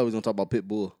 I thought we was gonna talk about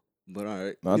Pitbull, but all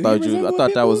right. I Do thought you resemble a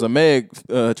that pit was bull? a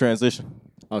Meg transition.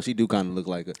 Oh, she do kind of look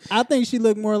like a. I think she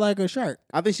looked more like a shark.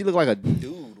 I think she looked like a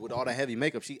dude with all the heavy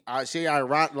makeup. She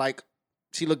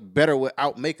looked better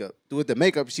without makeup. With the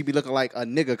makeup, she be looking like a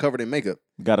nigga covered in makeup.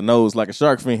 Got a nose like a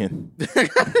shark fin.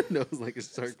 Nose like a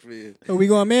shark fin. Are we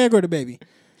going Meg or the baby?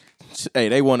 Hey,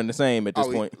 they one and the same at this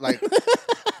point. Like,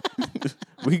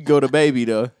 We can go to baby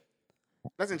though.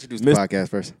 let's introduce the Miss- podcast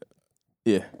first.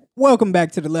 Yeah. Welcome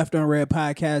back to the Left on Red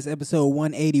podcast, episode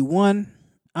 181.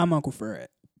 I'm Uncle Fred.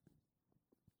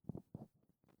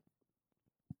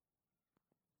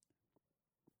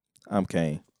 I'm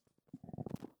Kane.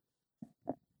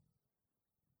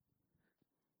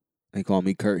 They call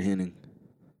me Kurt Henning.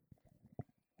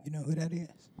 You know who that is?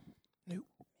 Nope.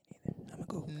 I'm going to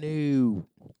go. No. You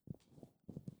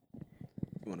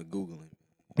want to Google him?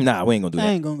 Nah, we ain't gonna do I that.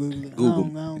 ain't gonna Google it. Google.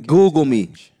 I don't care Google too me,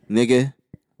 much. nigga.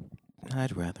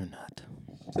 I'd rather not.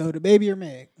 So the baby or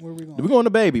Meg? Where we going? We're going to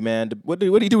baby, man. What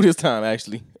did he do this time,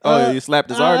 actually? Oh, he slapped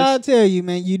his I'll artist? tell you,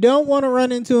 man. You don't want to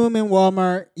run into him in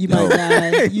Walmart. You might No.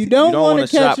 die. You don't don't want wanna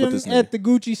to catch shop with him this nigga. at the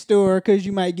Gucci store because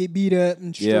you might get beat up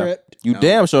and Yeah. stripped. You No.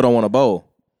 damn sure don't want a bowl.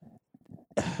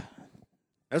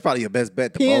 That's probably your best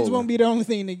bet. Pins won't be the only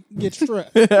thing to get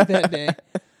struck that day.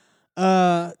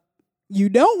 You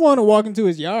don't want to walk into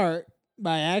his yard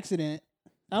by accident.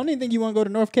 I don't even think you want to go to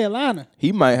North Carolina.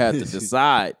 He might have to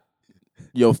decide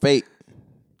your fate.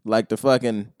 Like the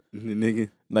fucking, nigga.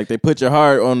 like they put your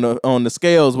heart on the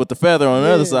scales with the feather on the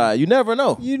other Yeah. side. You never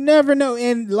know. You never know.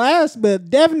 And last but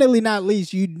definitely not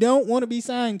least, you don't want to be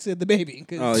signed to the baby.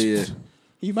 'Cause Oh yeah.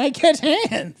 you might catch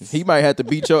hands. He might have to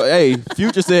beat your. Hey,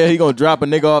 Future said he gonna drop a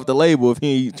nigga off the label if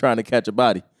he ain't trying to catch a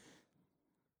body.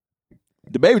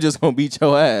 The baby just gonna beat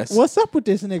your ass. What's up with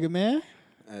this nigga, man?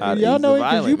 Uh, Y'all he's know a it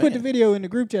because violent you put the man. video in the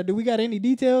group chat. Do we got any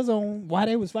details on why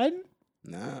they was fighting?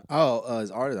 Nah. Oh, his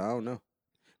artist. I don't know,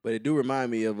 but it do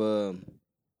remind me of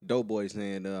Dope Boy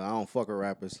saying, "I don't fuck with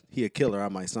rappers. He a killer. I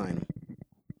might sign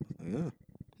him."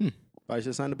 Yeah. Probably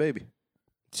should sign the baby.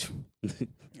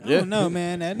 I don't know,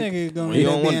 man. That nigga is gonna He end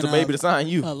don't up want being the baby to sign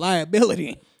you. a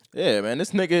liability. Yeah, man.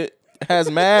 This nigga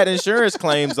has mad insurance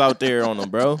claims out there on him,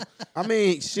 bro. I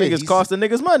mean, shit. Niggas costing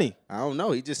niggas money. I don't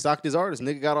know. He just socked his artist.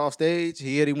 Nigga got off stage.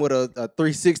 He hit him with a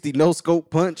 360 no scope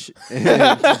punch.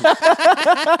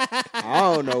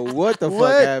 I don't know what the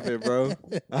What? fuck happened, bro.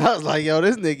 I was like, yo,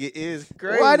 this nigga is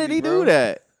crazy. Why did he bro. do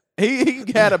that? He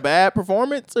had a bad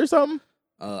performance or something?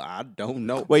 I don't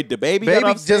know. Wait, the baby, Baby got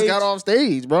off just stage? got off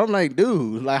stage, bro. I'm like,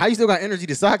 dude, like, how you still got energy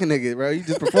to sock a nigga, bro? You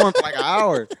just performed for like an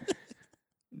hour.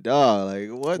 Dog, like,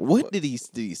 what? What did he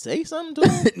say something to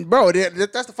him? Bro,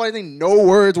 that's the funny thing. No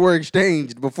words were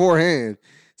exchanged beforehand.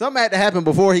 Something had to happen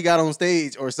before he got on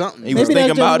stage or something. He was Maybe that's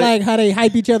thinking just about it. like how they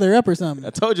hype each other up or something.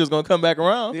 I told you it was gonna come back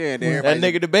around. Yeah, That everybody-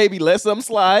 nigga, the baby, let something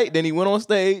slide. Then he went on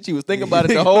stage. He was thinking about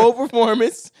it the whole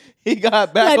performance. He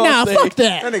got back Like, on nah, stage. fuck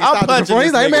that. That nigga I'm stopped the punching performance.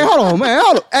 He's this like, man, nigga. hold on, man,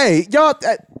 hold on. Hey, y'all.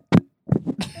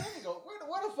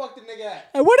 Where the fuck the nigga at?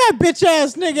 Hey, where that bitch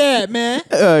ass nigga at, man?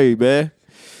 Hey, man.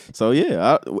 So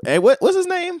yeah, hey, what's his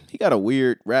name? He got a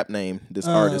weird rap name. This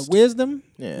artist. Wisdom,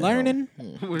 Yeah, learning,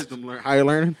 Wisdom learn. Higher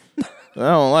learning. I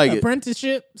don't like it.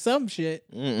 apprenticeship, some shit.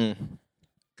 Mm-mm.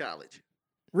 College.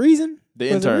 Reason? The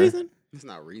Was it intern. Reason? It's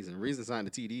not Reason. Reason signed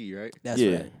the TD, right? That's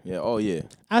Yeah, right. yeah. Oh yeah.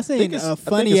 I seen it's- I a think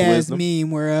funny it's ass Wisdom.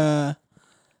 meme where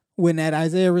when that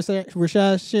Isaiah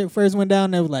Rashad shit first went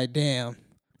down, they was like, damn,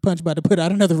 Punch about to put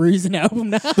out another Reason album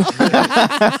now.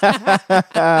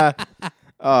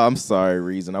 Oh, I'm sorry,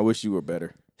 Reason. I wish you were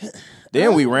better.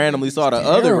 Then we randomly saw the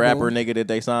other terrible. rapper nigga that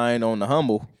they signed on the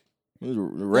Humble. It was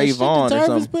Ray That shit Vaughn that or Tarvis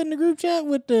something. put in the group chat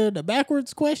with the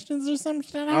backwards questions or some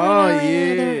shit. Oh,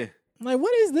 yeah. I'm like,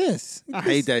 what is this? I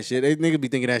hate that shit. They niggas be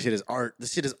thinking that shit is art.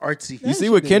 This shit is artsy. You see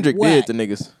shit what is Kendrick whack. did to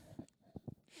niggas?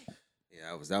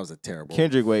 Yeah, that was a terrible.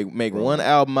 Kendrick make Bro. one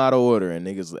album out of order and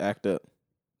niggas act up.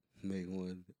 Make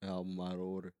one album out of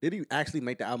order. Did he actually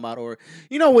make the album out of order?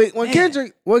 You know, when Man.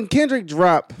 Kendrick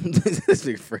dropped this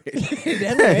nigga Fred.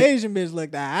 That little Asian bitch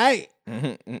looked alright.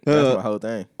 That's my whole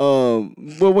thing.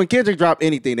 But when Kendrick drop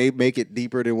anything, they make it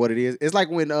deeper than what it is. It's like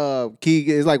when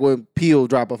it's like when Peele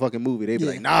drop a fucking movie. They be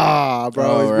Yeah. like, nah, bro,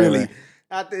 Oh, it's right, really.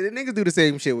 right. The niggas do the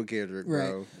same shit with Kendrick,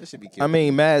 bro. Right. That should be. I Kendrick.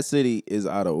 mean, Mad City is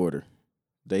out of order.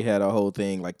 They had a whole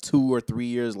thing like 2 or 3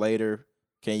 years later.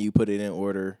 Can you put it in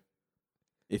order?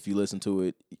 If you listen to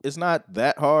it, it's not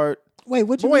that hard. Wait,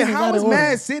 what you But wait, mean? how out is of order?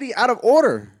 Mad City out of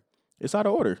order? It's out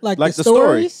of order. Like the the story.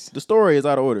 stories? The story is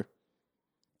out of order.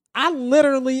 I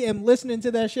literally am listening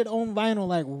to that shit on vinyl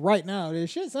like right now. This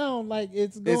shit sound like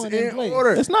it's going It's in in place.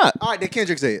 order. It's not. All right, then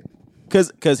Kendrick say it.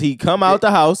 Cause he come out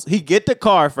the house, he get the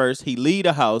car first, he leave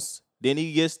the house, then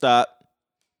he get stopped.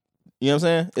 You know what I'm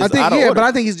saying? It's I think out of yeah, order. but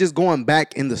I think he's just going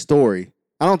back in the story.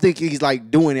 I don't think he's like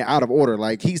doing it out of order.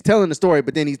 Like he's telling the story,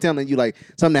 but then he's telling you like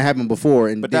something that happened before.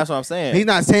 And But that's what I'm saying. he's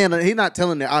not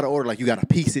telling it out of order. Like you got to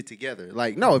piece it together.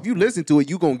 Like no, if you listen to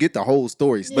it, you gonna get the whole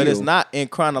story. Still. But it's not in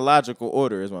chronological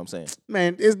order, is what I'm saying.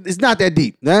 Man, it's not that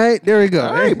deep. All right, there we go.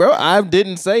 All right, bro. I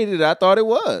didn't say that I thought it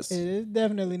was. It is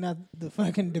definitely not the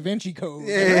fucking Da Vinci Code.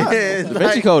 Yeah, The it's Vinci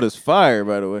like- Code is fire,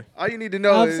 by the way. all you need to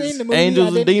know I've is seen the movie. Angels I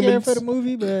and didn't care Demons. for the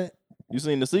movie, but You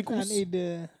seen the I sequels? need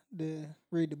to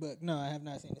read the book. No, I have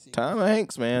not seen the sequel. Tom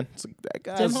Hanks, man. That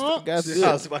guy's, Tim Hawks? that guy's I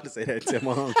good. was about to say that, Tim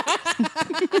Hong.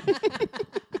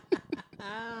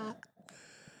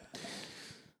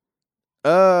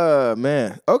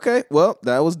 Man. Okay. Well,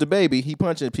 that was the baby. He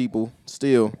punching people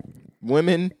still.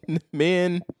 Women,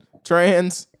 men,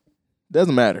 trans.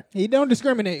 Doesn't matter. He don't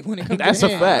discriminate when it comes That's to a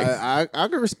hands. fact. I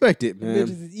can respect it, man.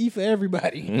 Bitches is E for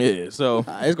everybody. Yeah, so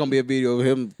It's gonna be a video of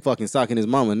him fucking socking his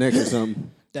mama next or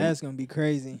something. That's gonna be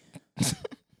crazy.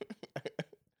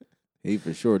 He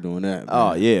for sure doing that.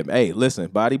 oh yeah. Hey, listen,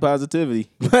 body positivity.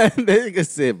 That nigga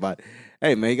said, but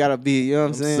hey man, you gotta be. You know what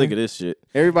I'm saying? Sick of this shit.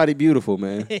 Everybody beautiful,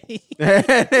 man.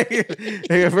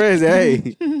 Nigga friends,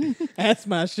 hey, That's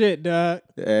my shit, dog.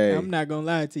 hey. I'm not gonna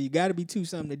lie to you. Got to be 2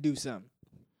 something to do something.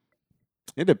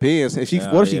 It depends. If she,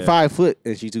 Yeah, what if she yeah. 5 foot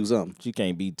and she 2 something? She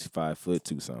can't be 5 foot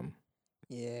 2 something.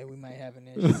 Yeah, we might have an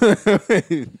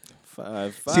issue.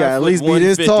 Five She gotta at least be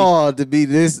this 150. tall to be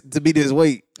this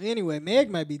weight. Anyway, Meg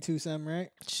might be 2 something, right?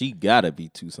 She gotta be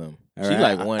 2 something. All She right.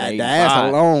 like The 185. ass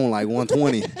alone, like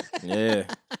 120. Yeah.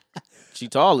 She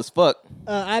tall as fuck.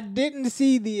 I didn't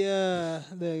see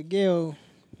the Gail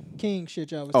King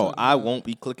shit y'all was Oh, talking I about. won't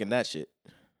be clicking that shit.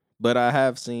 But I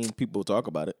have seen people talk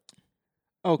about it.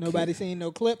 Okay. Nobody seen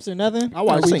no clips or nothing? I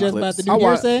watched Are we some just clips. about to do I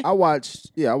hearsay?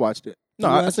 watched. Yeah, I watched it. No,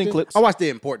 You I watched seen it? clips. I watched the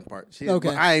important part.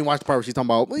 Okay. I ain't watched the part where she's talking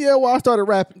about, well, yeah, well, I started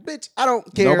rapping. Bitch, I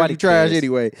don't care. Nobody You trash cares.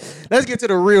 anyway. Let's get to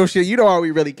the real shit. You know how we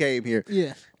really came here.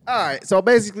 Yeah. All right. So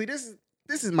basically, this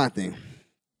is my thing.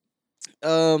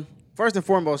 First and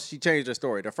foremost, she changed her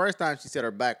story. The first time she said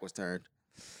her back was turned.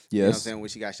 You know what I'm Yes. saying? When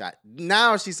she got shot.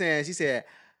 Now she said,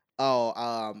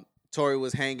 Tori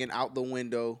was hanging out the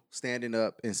window, standing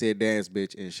up, and said, dance,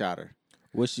 bitch, and shot her.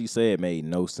 What she said made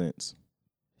no sense.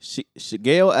 She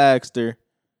Gail asked her,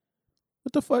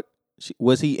 what the fuck?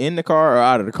 Was he in the car or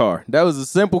out of the car? That was a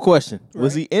simple question.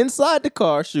 Was he inside the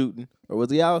car shooting or was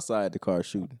he outside the car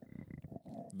shooting?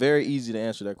 Very easy to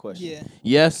answer that question. Yeah.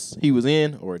 Yes, he was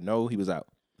in, or no, he was out.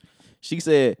 She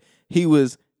said he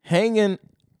was hanging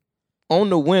on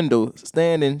the window,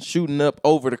 standing, shooting up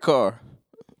over the car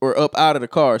or up out of the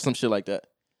car, some shit like that.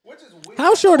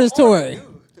 How short is Tori?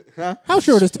 Huh? How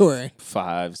short is Tori?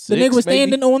 5'6". The nigga was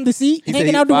standing on the seat, He said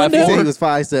hanging he- out the five He said window, he was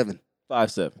 5'7".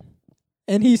 5'7".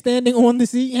 and he's standing on the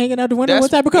seat, hanging out the window. What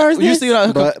type of car is You this? see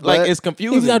how But- like but- it's He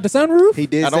confusing. was out the sunroof. He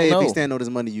did I don't say if he know. stand on his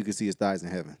money, you can see his thighs in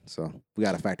heaven. So we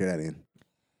got to factor that in.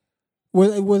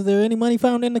 Was there any money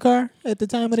found in the car at the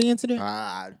time of the incident?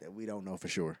 We don't know for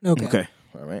sure. Okay. Okay.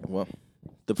 All right. Well,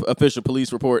 the official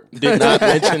police report did not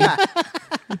mention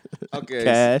Okay.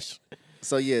 cash.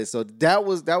 So yeah, so that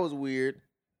was weird.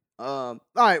 All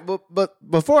right, but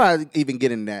before I even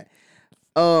get into that,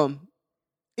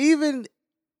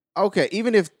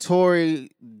 even if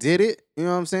Tori did it, you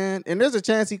know what I'm saying? And there's a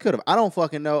chance he could have. I don't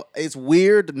fucking know. It's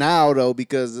weird now though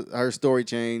because her story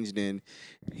changed and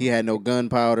he had no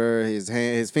gunpowder.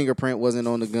 His fingerprint wasn't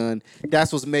on the gun.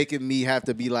 That's what's making me have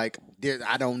to be like,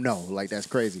 I don't know. Like that's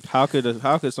crazy. How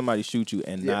could somebody shoot you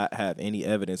and not have any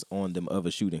evidence on them of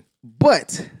a shooting?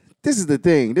 But this is the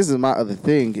thing. This is my other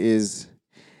thing is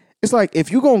it's like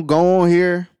if you're going to go on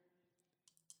here,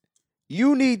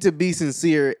 you need to be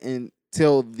sincere and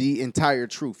tell the entire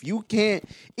truth. You can't,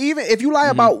 even if you lie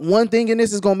about one thing in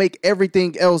this, is going to make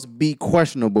everything else be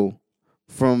questionable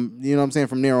from, you know what I'm saying,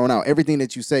 from there on out. Everything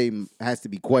that you say has to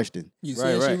be questioned. You Right,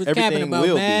 said she right. was Everything capping about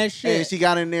will be. mad shit. And she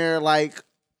got in there like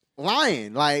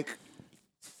lying, like,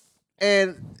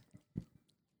 and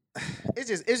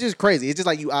it's just crazy. It's just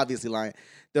like you obviously lying.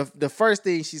 The first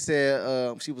thing she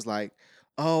said, she was like,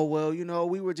 "Oh well, you know,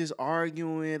 we were just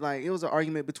arguing. Like it was an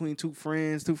argument between two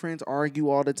friends. Two friends argue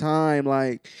all the time.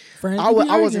 Like Friends I be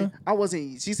wasn't.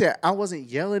 arguing. She said I wasn't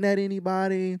yelling at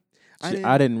anybody.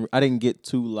 I didn't get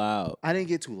too loud. I didn't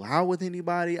get too loud with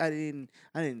anybody. I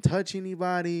didn't touch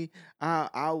anybody.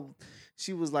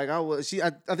 She was like,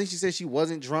 I think she said she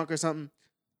wasn't drunk or something.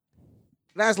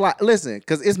 That's like, listen,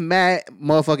 because it's mad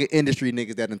motherfucking industry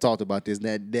niggas that done talked about this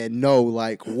that know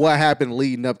like what happened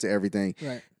leading up to everything.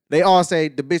 Right. They all say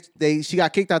the bitch she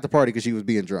got kicked out the party because she was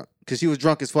being drunk, because she was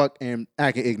drunk as fuck and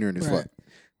acting ignorant as Right. fuck.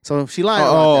 So she lying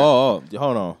about that.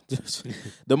 Hold on.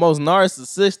 The most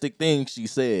narcissistic thing she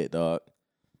said, dog.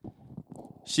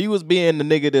 She was being the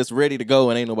nigga that's ready to go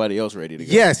and ain't nobody else ready to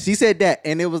go. Yes, she said that,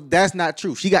 and that's not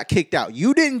true. She got kicked out.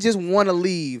 You didn't just want to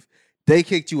leave; they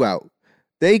kicked you out.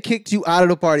 They kicked you out of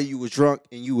the party. You was drunk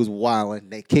and you was wilding.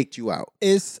 They kicked you out.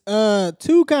 It's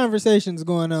two conversations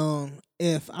going on.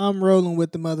 If I'm rolling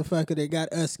with the motherfucker that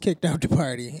got us kicked out the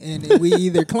party, and we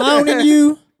either clowning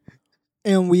you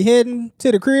and we heading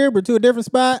to the crib or to a different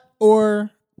spot,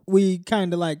 or we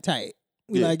kind of like tight.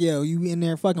 We Yeah. like, yo, you in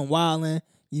there fucking wilding.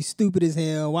 You stupid as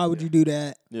hell. Why would you do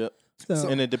that? Yep. So,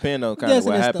 And it depends on kind of guessing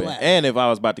what it's the happened. latter. And if I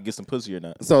was about to get some pussy or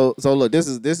not. So look, this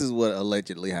is what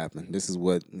allegedly happened. This is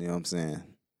what, you know what I'm saying.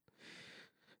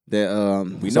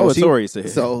 That We know what Tori said.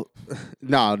 So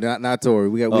no, not Tori.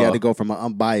 We had to go from an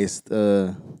unbiased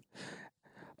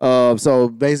So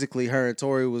basically, her and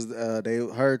Tori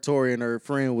Tori and her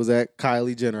friend was at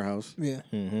Kylie Jenner house. Yeah.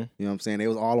 Mm-hmm. You know what I'm saying? They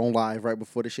was all on live right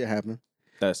before the shit happened.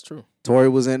 That's true. Tori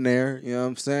was in there. You know what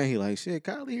I'm saying? He like, shit,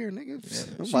 Kylie here,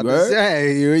 nigga. I'm She about to heard?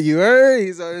 say, you heard?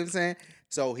 You know what I'm saying?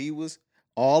 So he was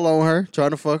all on her, trying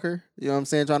to fuck her. You know what I'm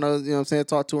saying? Trying to, you know what I'm saying,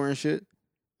 talk to her and shit.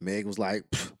 Meg was like,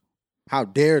 how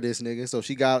dare this nigga? So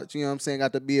she got, you know what I'm saying,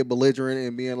 got to be a belligerent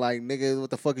and being like, nigga,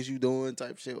 what the fuck is you doing?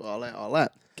 Type shit, all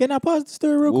that. Can I pause the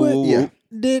story real quick? Ooh. Yeah.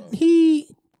 Did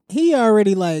he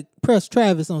already like pressed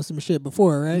Travis on some shit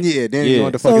before, right? Yeah, then Yeah. you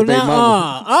want to So fucking think now,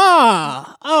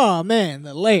 mama. oh man,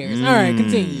 the layers. All right,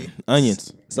 continue.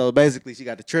 Onions. So basically, she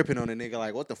got the tripping on the nigga.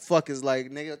 Like, what the fuck is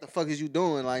like, nigga? What the fuck is you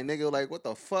doing? Like, nigga, like, what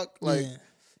the fuck? Like, Yeah.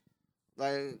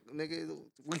 like, nigga,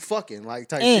 we fucking like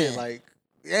type Eh. shit. Like,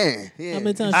 yeah. How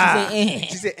many times she say eh?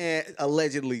 She said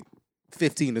allegedly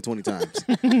 15 to 20 times.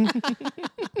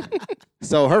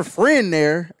 So her friend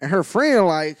there, and her friend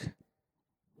like,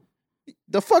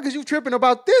 the fuck is you tripping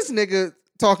about this nigga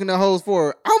talking to hoes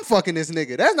for? I'm fucking this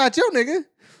nigga. That's not your nigga.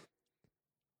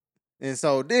 And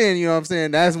so then, you know what I'm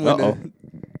saying? That's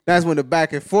when the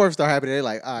back and forth start happening. They're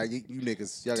like, you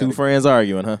niggas, y'all Two gotta, friends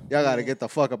arguing, huh? y'all gotta get the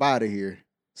fuck up out of here.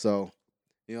 So,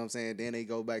 you know what I'm saying? Then they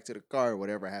go back to the car,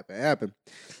 whatever happened.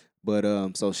 But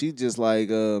so she just like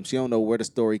she don't know where the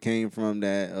story came from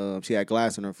that she had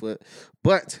glass in her foot.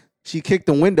 But she kicked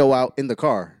the window out in the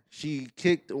car. She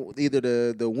kicked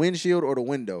either the windshield or the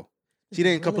window. She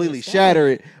didn't completely shatter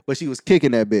it, but she was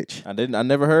kicking that bitch. I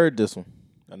never heard this one.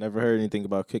 I never heard anything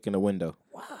about kicking a window.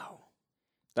 Wow.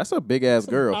 That's a big ass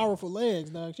Some girl. powerful legs,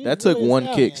 dog. She's That took really a one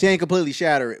stallion. kick. She ain't completely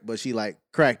shatter it, but she like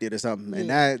cracked it or something. And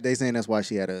Yeah. that they saying that's why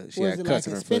she had Was cuts it in like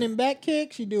her a foot. spinning back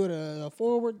kick? She do it a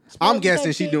forward. I'm spin guessing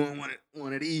type she kick? doing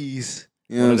one of these.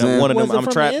 You know what I'm One of them- saying? one of Was them it I'm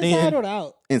from trapped the inside in. or the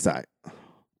out? Inside.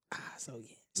 So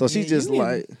yeah. So she Yeah, just you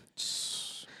like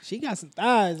She got some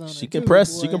thighs on her. She can too,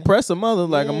 press. She boy. can press a mother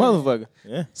like a Yeah. motherfucker.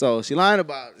 Yeah. so she lied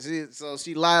about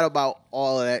she lied about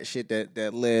all of that shit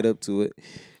that led up to it.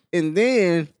 And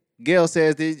then Gail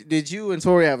says, did you and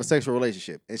Tori have a sexual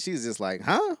relationship? And she's just like,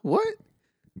 huh? What?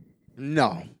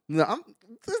 No. I'm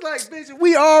just like, bitch,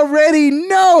 we already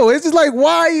know. It's just like,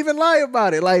 why even lie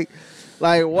about it? Like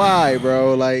why,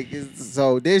 bro? Like,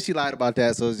 so then she lied about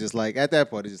that. So it's just like, at that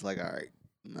point, it's just like, all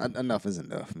right, enough is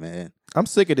enough, man. I'm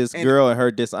sick of this And- girl and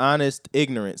her dishonest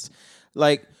ignorance.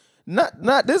 Like,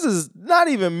 not this is not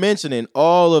even mentioning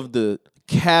all of the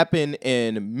capping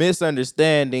and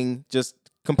misunderstanding, just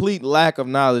complete lack of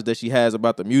knowledge that she has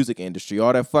about the music industry.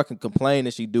 All that fucking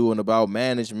complaining she doing about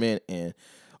management and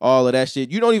all of that shit.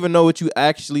 You don't even know what you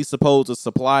actually supposed to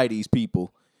supply these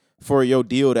people for your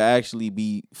deal to actually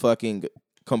be fucking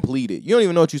completed. You don't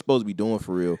even know what you're supposed to be doing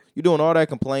for real. You're doing all that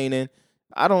complaining.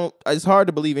 It's hard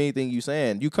to believe anything you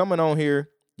saying. You coming on here,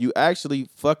 you actually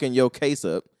fucking your case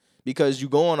up because you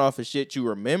going off of shit you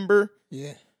remember.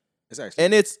 Yeah. It's actually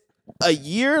And it's a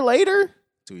year later,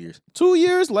 2 years. 2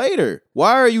 years later.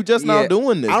 Why are you just now Yeah,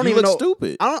 doing this? I don't You even look know.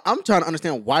 stupid. I'm trying to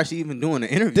understand why she even doing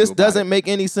the interview. This about doesn't it. make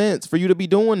any sense for you to be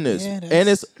doing this. Yeah, And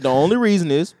it's that's- the only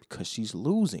reason is because she's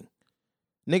losing.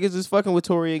 Niggas is fucking with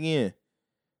Tori again.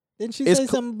 Didn't she It's say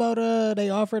co- something about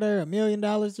they offered her $1 million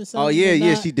or something? Oh yeah, and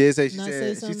yeah, not- she did say. She not say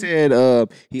said. She something? said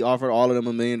he offered all of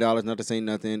them $1 million, not to say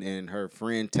nothing, and her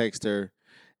friend texted her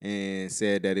and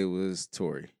said that it was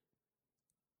Tori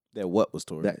That what was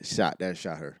Tori? that shot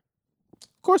her.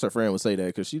 Of course her friend would say that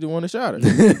because she the one that shot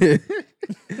her.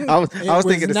 I was It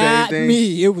thinking the same not thing.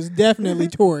 me. It was definitely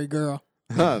Tori, girl.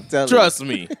 I'm telling Trust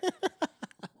me.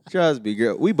 trust me,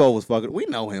 girl. We both was fucking. We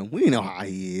know him. We know how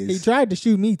he He is. tried to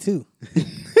shoot me too.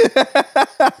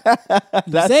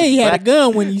 That's Say he had a exact-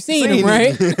 gun when you seen him,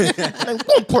 right? Like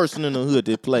one person in the hood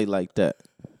that play like that.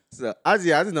 So I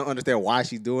just don't understand why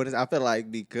she's doing this. I feel like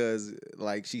because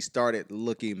like she started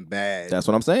looking bad. That's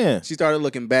what I'm saying. She started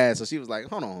looking bad, so she was like,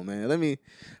 "Hold on, man, let me."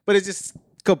 But it's just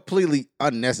completely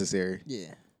unnecessary.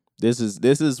 Yeah. This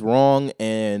is wrong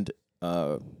and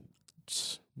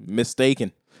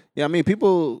mistaken Yeah, I mean,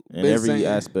 people in been every saying,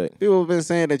 aspect. People have been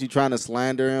saying that you're trying to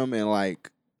slander him, and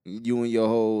like you and your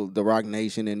whole The Rock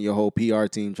Nation and your whole PR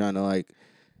team trying to like,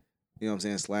 you know what I'm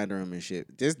saying, slander him and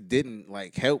shit. This didn't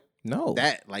like help No.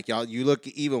 that. Like y'all, you look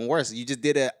even worse. You just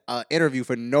did a interview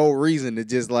for no reason to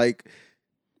just like.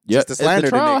 Yeah, to slander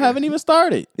the the trial nigga. haven't even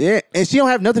started. Yeah, and she don't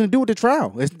have nothing to do with the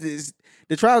trial. It's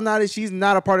the trial's not. She's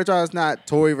not a part of the trial. It's not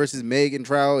Tori versus Megan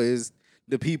trial. Is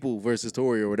the people versus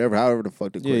Tori or whatever. However the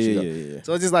fuck the Yeah, question yeah, go. yeah.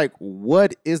 So it's just like,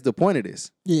 what is the point of this?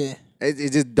 Yeah.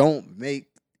 It just don't make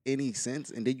any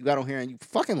sense. And then you got on here and you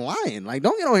fucking lying. Like,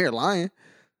 don't get on here lying.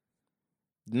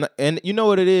 And you know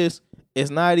what it is? It's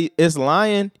not. It's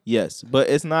lying, yes, but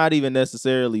it's not even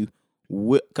necessarily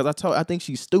because I think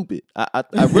she's stupid. I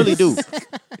really do.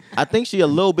 I think she a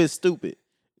little bit stupid,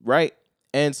 right?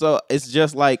 And so it's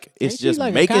just like Ain't she just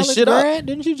like a making college shit up. grad?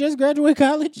 Didn't she just graduate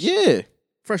college? Yeah,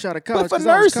 Fresh out of college. for 'cause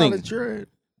I was nursing. college dread.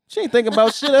 she ain't thinking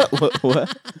about shit up.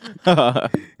 What?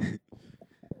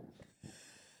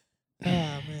 Oh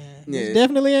man, Yeah.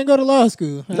 definitely ain't go to law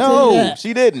school. I'll tell you No, that.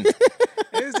 she didn't.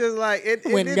 It's just like it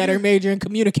Went and got her major in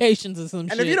communications or some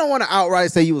shit. And if you don't want to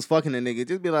outright say you was fucking a nigga,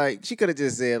 just be like, she could have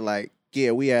just said like,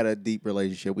 yeah, we had a deep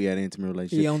relationship, we had an intimate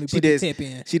relationship. he only she put did. the tip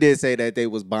in. She did say that they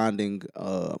was bonding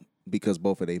because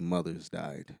both of their mothers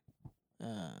died.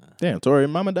 Damn, Tori,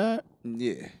 mama died.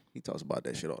 Yeah, he talks about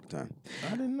that shit all the time.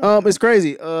 I didn't know. It's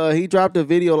crazy. He dropped a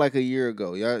video like a year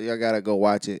ago. Y'all gotta go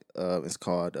watch it. It's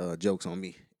called "Jokes on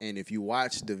Me." And if you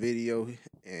watch the video,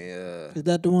 Is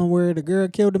that the one where the girl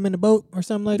killed him in the boat or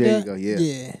something like there that? you go. Yeah,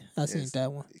 Yeah, I seen Yes.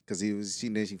 that one. because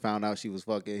she found out she was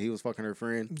fucking. He was fucking her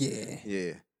friend. Yeah,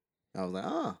 Yeah, I was like,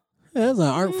 oh, that's an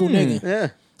artful nigga. yeah.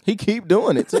 He keep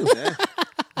doing it too. Yeah.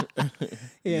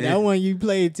 Yeah, that one you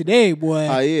played today, boy.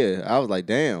 Oh yeah, I was like,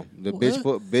 damn, the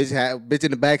bitch in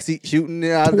the back seat shooting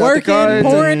out the car. Twerking,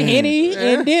 pouring Mm. Henny,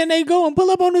 and then they go and pull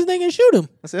up on this nigga and shoot him.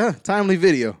 I said, timely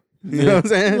video. You know what I'm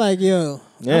saying? Like, yo,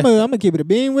 Yeah. I'm gonna keep it a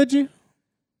bean with you.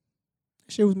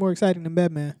 Shit was more exciting than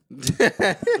Batman.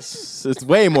 It's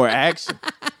way more action.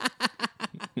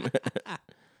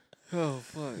 Oh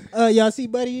fuck. Y'all see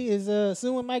Buddy is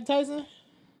suing Mike Tyson?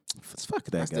 Fuck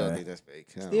I that still guy. think that's fake.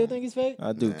 Still think it's fake?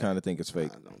 I do Nah. kind of think it's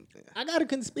fake. I don't think. I got a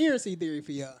conspiracy theory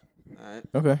for y'all. All right.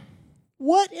 Okay.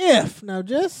 What if? Now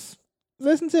just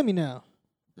listen to me now.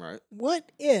 Right. What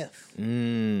if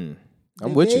I'm the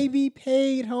with you. baby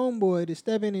paid homeboy to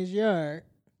step in his yard?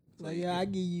 Like, yeah, I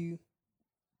give you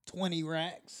 20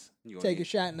 racks. You gonna Take a need-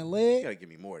 shot in the You leg. gotta give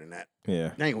me more than that.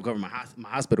 Yeah. That ain't gonna cover my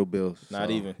hospital bills. Not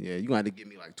even. Yeah, you gonna have to give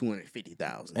me like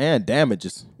 250,000. And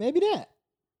damages. Maybe that.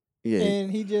 Yeah.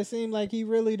 And he just seemed like he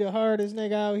really the hardest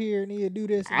nigga out here, and he'd do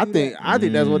this. And I do think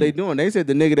that. that's what they doing. They said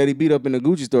the nigga that he beat up in the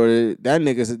Gucci store, that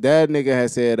nigga had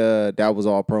said that was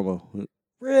all promo.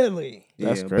 Really.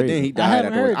 That's But then crazy. he I died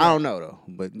haven't afterwards. heard I that. don't know though.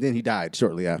 But then he died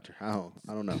shortly after. I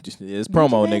don't know. It's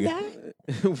promo, Man nigga. died?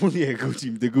 Yeah,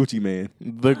 Gucci, the Gucci man.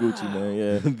 The Gucci man,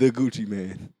 yeah. The Gucci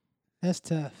man. That's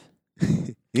tough.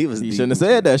 He was. You the shouldn't have Gucci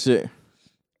said man. that shit.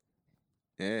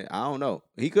 Yeah, I don't know.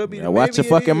 He could be. Yeah, watch your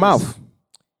maybe it fucking is. mouth.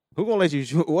 Who gonna let you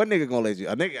shoot? What nigga gonna let you?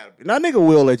 A nigga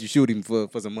will let you shoot him for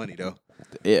some money though.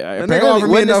 Yeah, A nigga apparently offered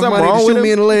me wasn't there enough something money to wrong shoot with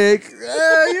me in him. the leg.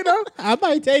 You know, I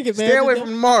might take it, man. stay away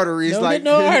from the arteries. Don't Like get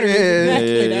no arteries. Yeah.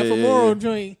 Exactly. Yeah, That yeah, femoral yeah.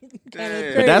 joint.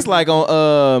 Kinda But that's crazy. like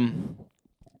on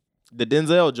the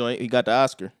Denzel joint. He got the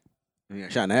Oscar. Yeah,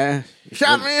 shot in the ass.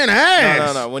 Shot me in the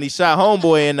ass. No. When he shot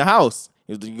homeboy in the house,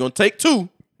 he was, you gonna take two.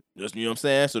 Just, you know what I'm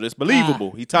saying? So that's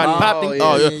believable. He popped him. yeah,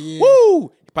 Oh, yeah. yeah.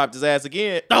 Woo! He popped his ass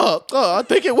again. I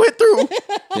think it went through.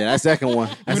 Yeah, that second one.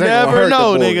 That You second one never hurt the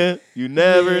know, boy. nigga. You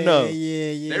never Yeah, know.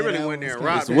 Yeah. They really that went there was and kinda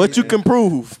robbed It's him. what you crazy. can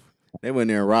prove. They went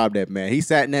there and robbed that man. He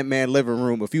sat in that man's living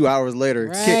room a few hours later,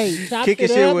 Right. Chopped kicking it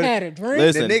shit up, with. had a drink.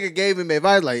 Listen. The nigga gave him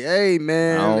advice like, "Hey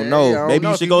man, I don't hey, know. Maybe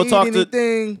you if should go need talk to-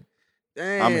 anything.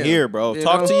 Damn. I'm here, bro. You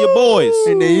Talk know? to your boys.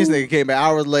 And then this nigga came back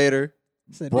hours later,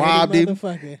 It's a dirty robbed him.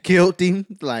 motherfucker. killed him.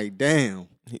 Like, damn.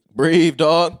 Breathe,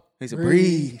 dog. He said,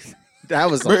 Breathe. breathe. That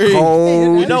was some Breathe.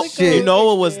 cold You You know, shit. you know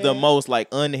what was the Yeah. most like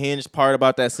unhinged part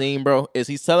about that scene, bro? Is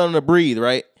he's telling him to breathe,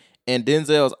 right? And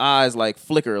Denzel's eyes like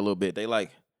flicker a little bit. They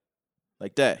like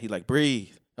that. He like breathe.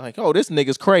 I'm like, oh, this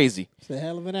nigga's crazy. It's a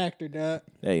hell of an actor, dog.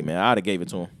 Hey man, I'd have gave it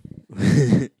to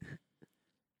him.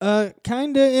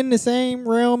 Kinda in the same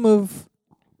realm of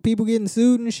people getting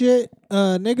sued and shit.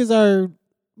 Niggas are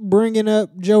bringing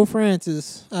up Joe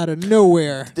Francis out of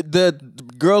nowhere. The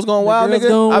girls going wild, Girls nigga.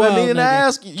 Gone I've been Wild, meaning to nigga.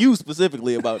 ask you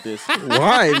specifically about this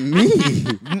Why me?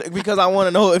 because I want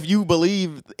to know if you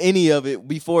believe any of it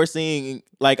before seeing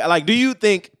like. Do you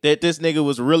think that this nigga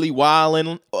was really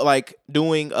wilding, like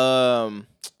doing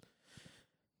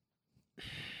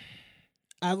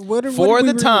What for did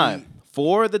the we time? read?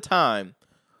 For the time,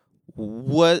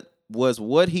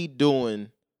 what he doing?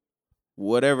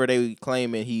 Whatever they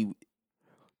claiming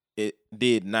it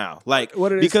did now, like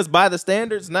What it is- because by the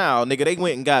standards now, nigga, they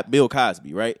went and got Bill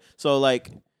Cosby, right? So like,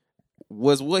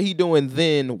 was what he doing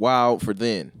then wild for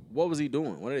then? What was he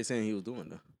doing? What are they saying he was doing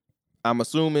though? I'm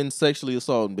assuming sexually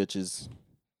assaulting bitches,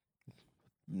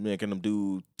 making them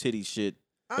do titty shit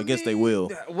against their will.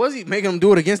 Was he making them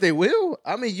do it against their will?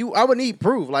 I mean, I would need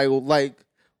proof. Like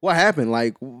what happened?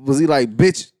 Like, was he like,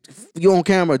 bitch, you on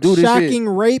camera, do this shit? Shocking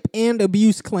rape and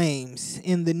abuse claims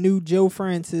in the new Joe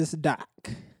Francis doc.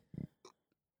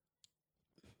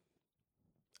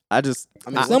 I just, I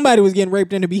mean, Somebody was getting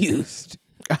raped and abused.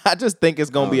 I just think it's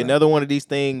gonna be another one of these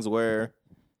things where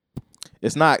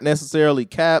it's not necessarily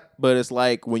cap, but it's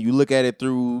like when you look at it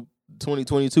through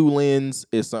 2022 lens,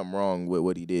 it's something wrong with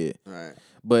what he did. Right.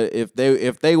 But if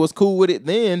they was cool with it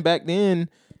then, back then,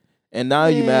 and now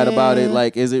you mad about it,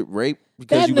 like, is it rape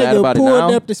because that you mad about it nigga now?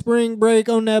 pulled up to spring break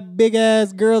on that big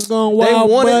ass Girls Gone Wild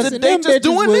wanted bus, to- and they them just bitches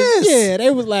doing was, this. Yeah, they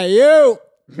was like, yo,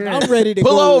 I'm ready to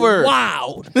Pull go over.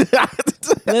 wild.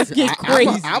 Let's get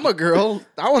crazy. I'm a girl.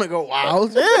 I want to go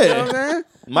wild. Yeah. You know what I'm saying?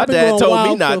 My I've been dad going told me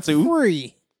wild not for to.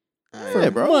 free Yeah,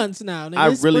 for bro. months now. Nigga, I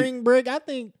this really- spring break, I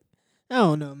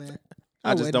don't know, man.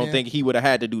 I just wasn't don't there. think he would have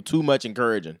had to do too much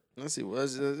encouraging. Let's see.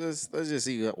 Let's just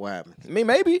see what happens. I mean,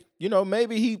 maybe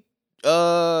he,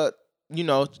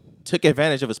 took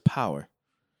advantage of his power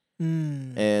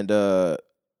and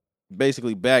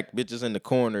basically backed bitches in the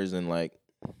corners and like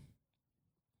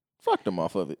fucked them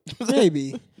off of it.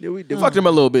 Maybe. Fucked him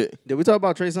a little bit. Did we talk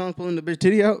about Trey Songz pulling the bitch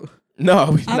titty out?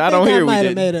 No, not on here. I We might have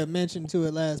didn't. made a mention to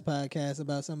it last podcast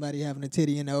about somebody having a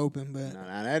titty in the open, but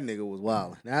Nah, that nigga was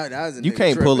wild. That was a You nigga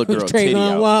can't pull a tripping. girl was Trey titty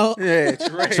gone out. wild? Yeah,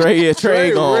 Trey.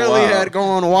 Trey gone really wild. had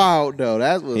gone wild though.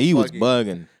 That was He was fucking-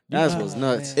 bugging. That was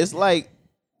nuts. man. It's like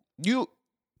you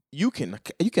can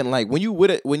like when you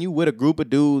with a group of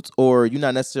dudes, or you're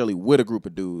not necessarily with a group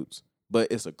of dudes, but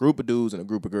it's a group of dudes and a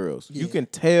group of girls. You Yeah. can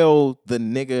tell the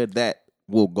nigga that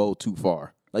will go too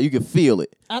far. Like you can feel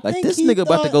it. I Like think this he nigga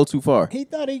about to thought- go too far. He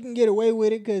thought he can get away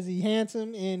with it because he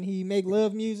handsome and he make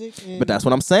love music. And, But that's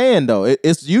what I'm saying though.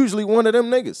 It's usually one of them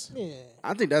niggas. yeah.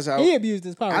 I think that's how. He abused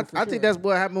his power. I for think sure. that's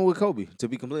what happened with Kobe. To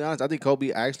be completely honest, I think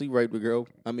Kobe actually raped a girl.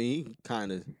 I mean,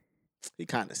 he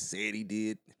kind of said he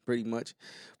did pretty much.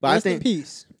 But Rest in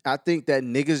peace. I think that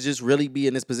niggas just really be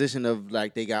in this position of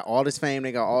like they got all this fame,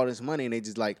 they got all this money, and they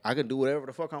just like I can do whatever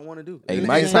the fuck I want to do. Hey, And-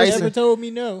 Mike and- Tyson- never told me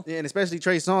no. Yeah, and especially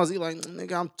Trey Songz, he like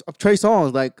nigga, I'm Trey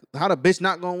Songz. Like how the bitch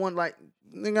not gonna want like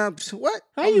nigga what?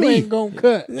 How I'm you me. ain't gonna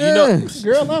cut? Yeah.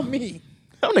 Girl, I'm me.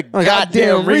 I'm the goddamn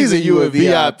goddamn reason reason you a you a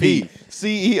VIP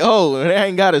CEO and I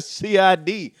ain't got a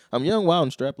CID. I'm young, wild,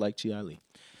 and strapped like Chi Ali.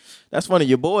 That's funny.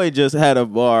 Your boy just had a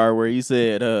bar where he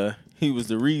said he was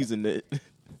the reason that.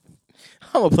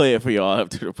 I'm gonna play it for y'all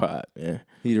after the pod, man.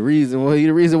 He the reason. Well, he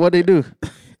the reason what they do.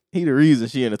 He the reason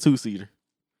she in a 2-seater.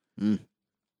 Who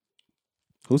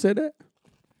said that?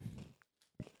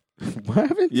 What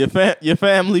happened? Your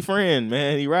family friend,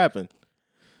 man. He rapping.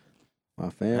 My I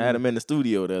family. had him in the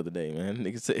studio the other day, man.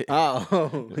 Nigga said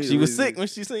Oh, he she the was reason. sick when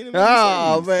she seen him.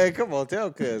 Oh man, come on,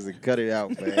 tell Cuz to cut it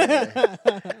out, man.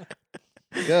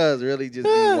 Cuz really just be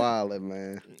wildin',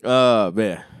 man.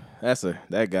 Man,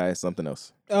 that guy is something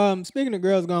else. Speaking of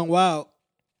Girls Gone Wild,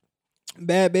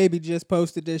 Bad Baby just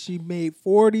posted that she made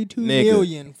 $42 Nigga.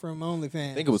 million from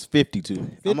OnlyFans. I think it was 52.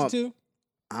 52.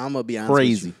 I'm gonna be honest.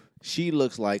 Crazy. With you. She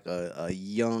looks like a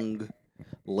young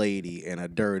lady and a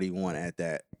dirty one at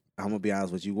that. I'm gonna be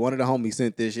honest with you. One of the homies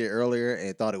sent this shit earlier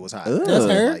and thought it was hot. Ugh. That's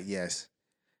her? Like, yes,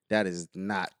 that is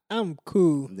not. I'm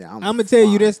cool. Yeah, I'm gonna tell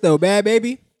you fine. this though, Bad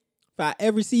Baby. If I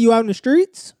ever see you out in the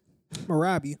streets, I'm gonna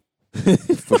rob you.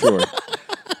 For sure.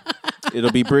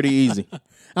 It'll be pretty easy.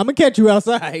 I'm gonna catch you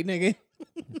outside, nigga.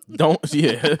 Don't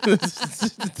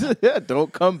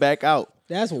don't come back out.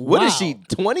 That's wild. What is she,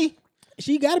 20?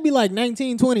 She got to be like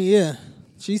 19, 20, yeah.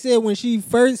 She said when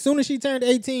soon as she turned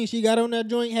 18, she got on that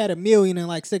joint, had $1 million in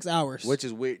like 6 hours. Which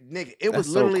is weird, nigga. It was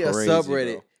That's so literally crazy, a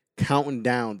subreddit bro. counting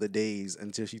down the days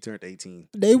until she turned 18.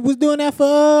 They was doing that for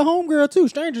Homegirl too,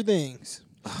 Stranger Things.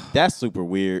 That's super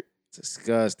weird. It's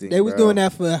disgusting. They was bro. doing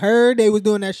that for her. They was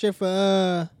doing that shit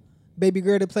for baby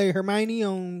girl to play Hermione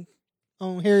on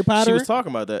Harry Potter. She was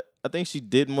talking about that. I think she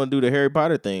didn't want to do the Harry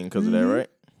Potter thing because of that, right?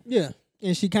 Yeah.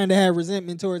 And she kind of had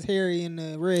resentment towards Harry and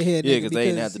the redhead. Yeah, nigga 'cause they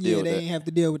didn't have to deal with they that. ain't have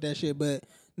to deal with that shit. But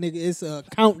nigga, it's a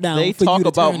countdown. They for talk you to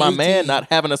about turn my 18. man not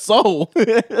having a soul.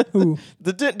 Who?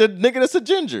 The nigga that's a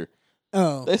ginger.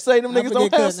 Oh, They say them I niggas forget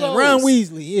don't have cousin. souls. Ron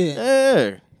Weasley, yeah. Yeah.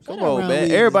 Come Shout out on, Ron man.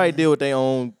 Weasley, Everybody man. deal with their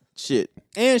own shit.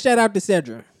 And shout out to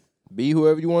Cedra. Be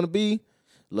whoever you want to be.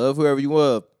 Love whoever you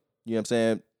love. You know what I'm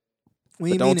saying? We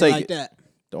But ain't don't mean it take like it. that.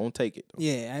 Don't take it.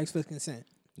 Yeah, ask for consent.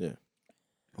 Yeah.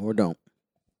 Or don't.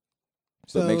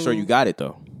 But make sure you So- got it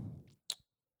though.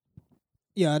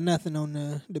 Yeah, nothing on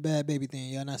the Bad Baby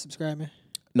thing. Y'all not subscribing?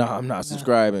 No, I'm not Nah.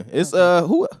 subscribing. It's Okay.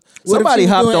 who What if somebody she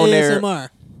was hopped doing on there. ASMR?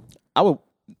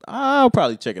 I'll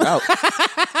probably check it out.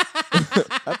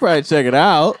 I'll probably check it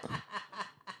out.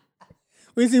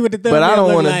 We see what the But I thumbnail don't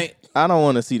look want to like. I don't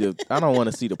want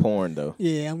to see the porn though.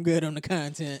 Yeah, I'm good on the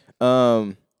content.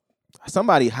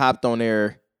 Somebody hopped on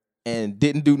there and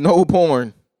didn't do no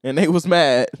porn and they was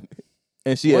mad.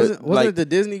 and she wasn't like it the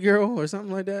Disney girl or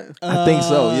something like that? I think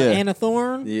so, yeah. Anna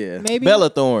Thorne? Yeah. Maybe? Bella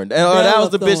Thorne. That was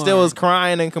the bitch that Thorne. was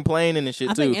crying and complaining and shit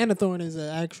I too. think Anna Thorne is an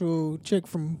actual chick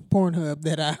from Pornhub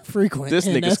that I frequent. This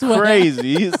and nigga's that's what-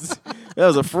 crazy. That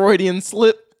was a Freudian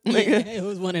slip, Yeah, nigga. it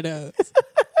was one of those.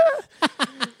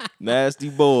 Nasty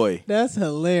boy. That's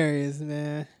hilarious,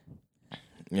 man.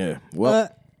 Yeah. Well, Uh,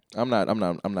 I'm not on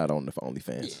the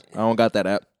OnlyFans. I don't got that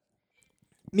app.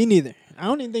 me neither. I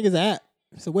don't even think it's an app.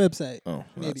 It's a website. Oh,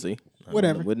 Maybe. let's see.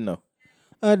 Whatever. Wouldn't know.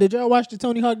 Did y'all watch the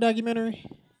Tony Hawk documentary?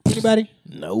 Anybody?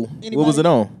 No. Anybody? What was it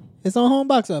on? It's on Home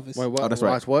Box Office. Wait, what? Oh, that's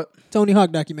right. Watch what? Tony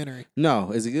Hawk documentary.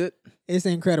 No, is it good? It's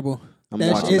incredible. I'm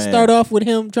That watching. it Man. start off with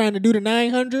him trying to do the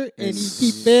 900, and he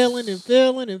keep failing and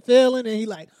failing and failing, and he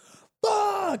like,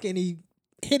 fuck, and he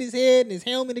hit his head and his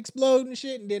helmet explode and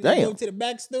shit, and then they go Damn. to the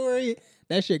backstory.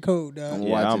 That shit cold, dog. Watch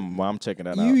Yeah, it. I'm checking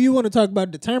that You out. you want to talk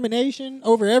about determination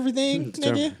over everything,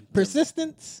 nigga? Determin-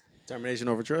 Persistence. Termination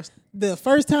over trust. The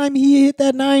first time he hit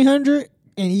that 900,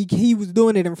 and he was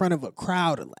doing it in front of a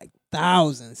crowd of like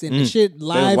thousands, and the shit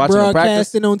live watching him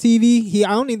broadcasting on TV. I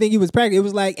don't even think he was practicing. It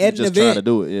was like at an Just trying event. to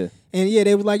do it, yeah. And yeah,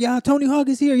 they was like, "Y'all, Tony Hawk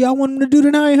is here. Y'all want him to do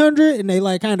the 900?" And they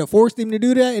like kind of forced him to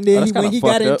do that. And then that's when kinda he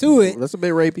got fucked up. into it, That's a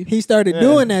bit rapey. he started Yeah.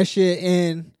 doing that shit.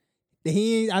 And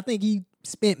I think he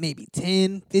spent maybe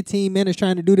 10, 15 minutes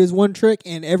trying to do this one trick,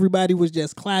 and everybody was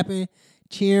just clapping,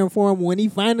 cheering for him. When he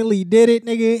finally did it,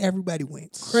 nigga, everybody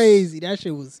went crazy. That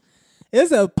shit was.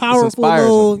 It's a powerful inspires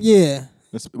little, yeah,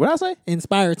 What did I say?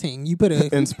 inspire thing. You put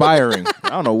a, Inspiring. I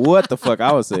don't know what the fuck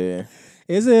I was saying.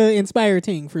 it's a inspire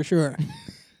thing for sure.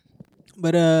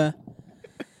 But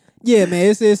yeah,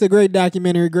 man, it's a great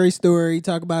documentary, great story.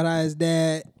 Talk about how his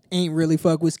dad ain't really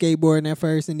fuck with skateboarding at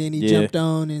first, and then he Yeah. jumped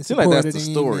on and Seem like supported that's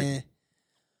the him. story. And,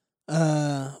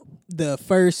 the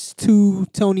first 2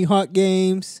 Tony Hawk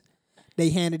games, they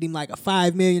handed him like a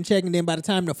 $5 million check, and then by the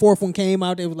time the 4th one came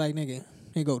out, they was like, "Nigga,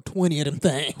 here go 20 of them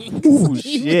things." Ooh,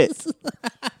 shit.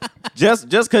 Just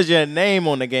because your name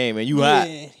on the game and you hot.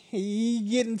 Yeah, he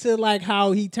get into like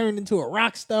how he turned into a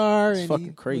rock star and fucking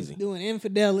he crazy. was doing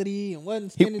infidelity and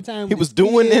wasn't spending time. he with was his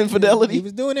doing kids. infidelity? He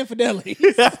was doing infidelity.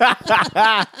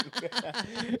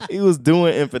 He was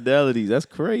doing infidelities. That's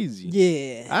crazy.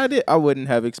 Yeah, I wouldn't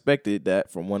have expected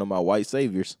that from one of my white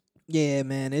saviors. yeah,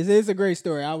 man, it's a great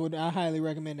story. I highly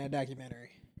recommend that documentary.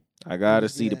 I gotta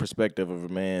see the Yeah. perspective of a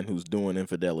man who's doing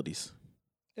infidelities.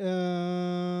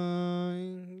 Yeah,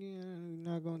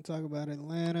 not gonna talk about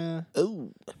Atlanta.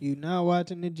 Oh, You not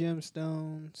watching the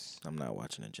Gemstones. I'm not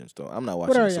watching the Gemstone. I'm not What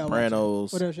watching are the y'all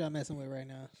Sopranos. What else y'all messing with right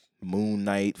now? Moon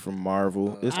Knight from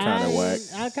Marvel. It's kind of whack.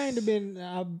 I kind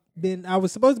of I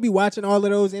was supposed to be watching all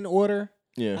of those in order.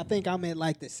 Yeah, I think I'm at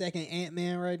like the second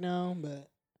Ant-Man right now, but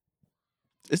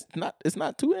it's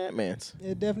not two Ant-Mans.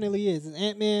 it definitely is. It's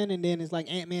Ant-Man, and then it's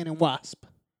like Ant-Man and Wasp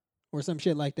or some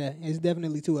shit like that. It's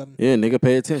definitely 2 of them. Yeah, nigga,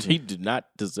 pay attention. He did not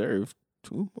deserve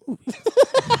 2 movies.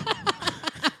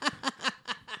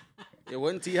 It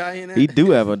wasn't T.I. in that? He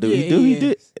do have a dude. Yeah, He do. he He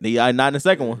did. He not in the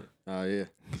second one. Oh, yeah.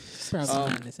 Probably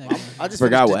not in the second one. I just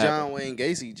Forgot finished what the John Wayne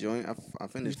Gacy joint. I You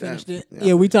finished finished that. it?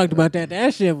 Yeah, we talked about that.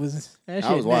 That shit was That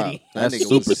was wild. nutty. That That's nigga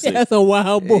super was sick. That's a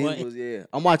wild Yeah, boy. he was, yeah.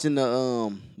 I'm watching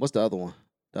the what's the other one?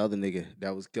 The other nigga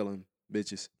that was killing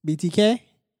bitches. BTK.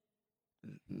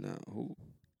 No, who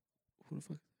the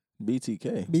fuck?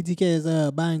 BTK. BTK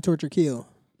is buying, torture, kill.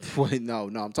 Wait, no,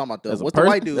 I'm talking about the That's a what's the person?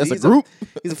 white dude? That's a He's group.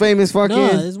 He's a famous fucking. No,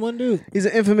 it's one dude. He's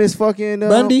an infamous fucking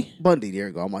Bundy? Bundy. There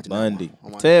you go. I'm watching Bundy. That one.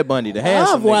 I'm watching- Ted Bundy, the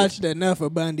handsome I've nigga. watched enough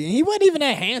of Bundy, and he wasn't even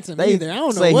that handsome They either. I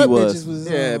don't know say he what was. bitches was.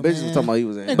 Yeah, on, bitches was man. talking about he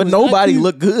was in. Nigga But was nobody IQ.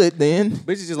 looked good then.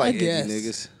 Bitches just like I edgy guess.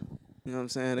 niggas. You know what I'm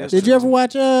saying? That's Did you ever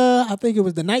watch? I think it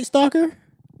was The Night Stalker.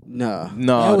 Nah.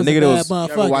 No, That was nigga, a that bad was You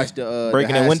ever motherfucker. watched the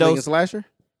Breaking the in Hash Windows? Slinging Slasher?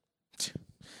 It's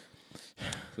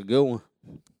a good one.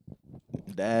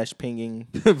 dash pinging.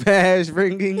 Bash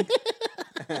ringing.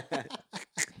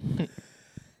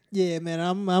 Yeah, man,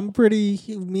 I'm pretty.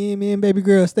 Me and baby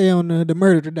girl stay on the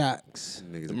murder docs.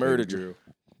 The murderer.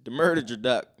 The murderer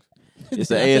duck. It's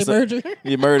Did an I say ASMR. murder?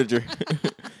 You murderer.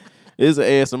 It's an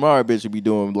ASMR bitch who be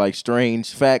doing like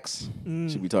strange facts.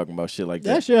 She be talking about shit like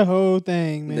that. That's your whole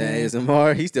thing, man. That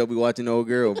ASMR, he still be watching old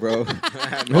girl, bro.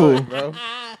 I know Who? it, bro.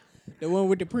 The one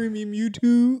with the premium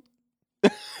YouTube.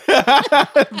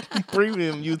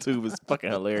 Premium YouTube is fucking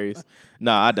hilarious.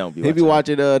 Nah, I don't be He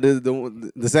watching. be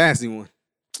watching the sassy one.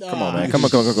 Come on, man. Ah, Come on.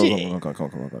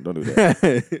 shit. Don't do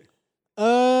that.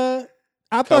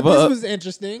 I thought Cover this up. was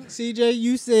interesting. CJ,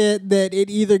 you said that it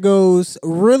either goes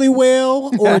really well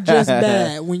or just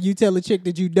bad when you tell a chick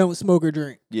that you don't smoke or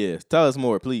drink. Yeah, tell us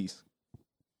more, please.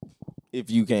 If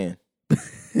you can.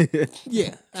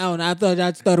 Yeah, I don't know. I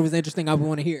just thought it was interesting. I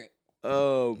want to hear it.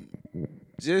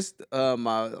 just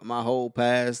my whole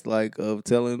past like of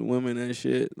telling women and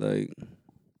shit like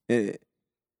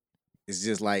it's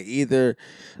just like either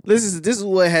this is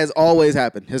what has always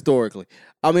happened historically.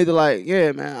 I'm either like,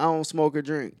 yeah, man, I don't smoke or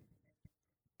drink,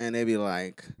 and they be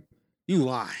like, you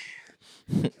lying.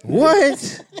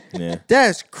 What? Yeah.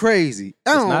 That's crazy.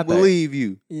 I don't not that. believe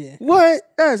you. Yeah. What?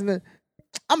 That's not.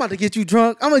 I'm about to get you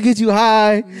drunk. I'm gonna get you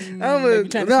high. They be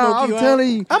trying to smoke I'm you out. telling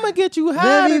you. I'm gonna get you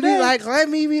high Let me today. be like,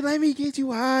 let me get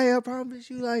you high. I promise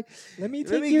you. Like, Let me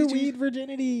Let take me your get you- weed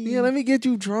virginity. yeah, let me get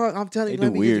you drunk. I'm telling They you. do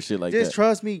let me weird get you, shit like just that.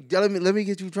 trust me. Let me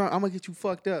get you drunk. I'm gonna get you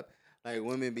fucked up. Like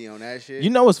women be on that shit. You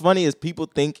know what's funny is people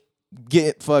think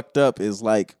get fucked up is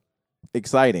like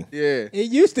exciting. Yeah.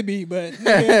 It used to be, but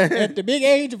nigga, at the big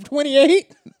age of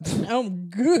 28, I'm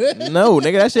good. No,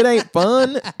 nigga, that shit ain't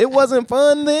fun. It wasn't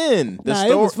fun then. The Nah,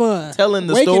 it was fun. Telling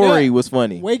the Waking story up- was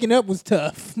funny. Waking up was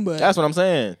tough, but That's what I'm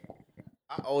saying.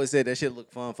 I always said that shit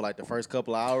looked fun for like the first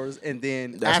couple of hours, and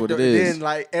then That's what after, it is. Then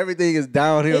like everything is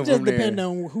downhill it just from there. depends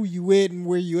on who you with and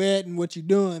where you at and what you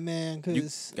doing, man. You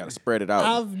Because gotta spread it out.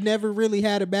 I've never really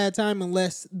had a bad time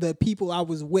unless the people I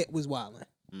was with was wilding.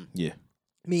 Yeah.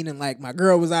 Meaning like my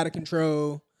girl was out of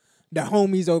control, the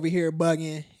homies over here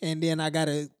bugging, and then I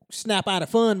gotta snap out of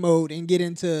fun mode and get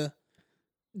into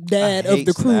dad I of hate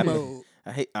the crew snapping. mode.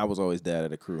 I was always dad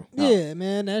of the crew. Yeah,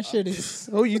 man, that shit is.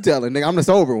 Who you telling, nigga? I'm the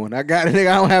sober one. I got it,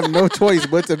 nigga. I don't have no choice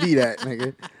but to be that,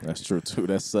 nigga. That's true too.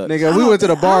 That sucks. Nigga, we went to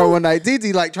the bar one night.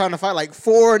 TT like trying to fight like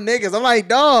 4 niggas. I'm like,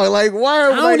 dog, like why?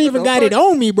 Are I don't even got it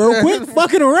on me, bro. Quit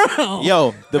fucking around.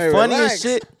 Yo, the Hey, funniest relax.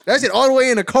 shit. That shit all the way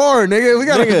in the car, nigga. We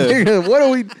got Nigga. nigga. What are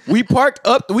we? We parked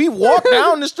up. We walked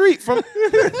down the street from.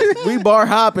 We bar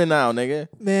hopping now, nigga.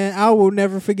 Man, I will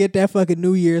never forget that fucking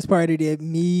New Year's party that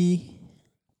me.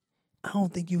 I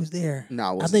don't think you was there. Nah, I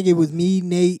I wasn't. think it was me,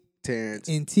 Nate, Terrence.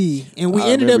 and T, and we I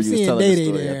ended remember up you was seeing telling the Day Day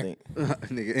story, I there. think.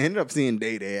 Nigga ended up seeing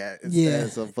Day Day at Yeah.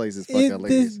 some places. Fucking The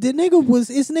hilarious. nigga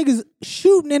was it's niggas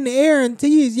shooting in the air and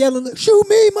T is yelling, "Shoot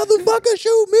me, motherfucker!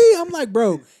 Shoot me!" I'm like,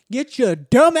 bro, get your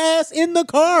dumb ass in the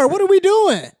car. What are we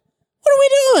doing? What are we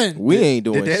doing? We ain't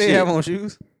doing Did Day Day shit. have on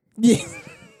shoes? Yeah,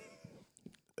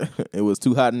 It was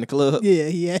too hot in the club. yeah,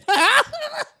 yeah.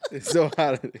 It's so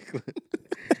hot in the club.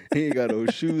 He ain't got no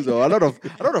shoes on. I know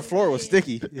the floor was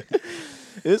sticky.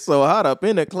 It's so hot up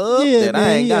in the club Yeah, that man, I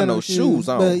ain't he got had no on shoes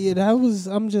on. But yeah, that was.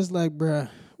 I'm just like, bruh,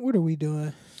 what are we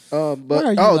doing? But Why are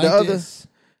you the like other, this?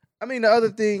 I mean, the other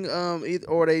thing, either,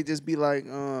 or they just be like,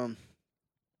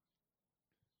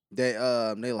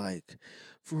 they like,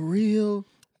 for real.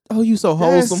 Oh, you so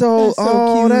That's wholesome. so, That's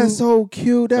so cute. that's so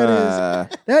cute.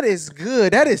 That is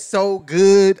good. That is so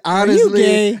good. Honestly,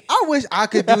 gay? I wish I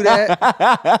could do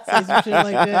that. Say some shit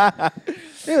like that.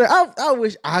 Yeah, I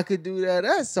wish I could do that.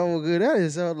 That's so good. That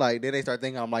is so like. Then they start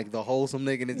thinking I'm like the wholesome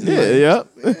nigga. And it's Yeah,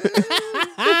 like, yep.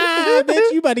 I bet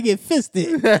you about to get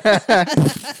fisted. I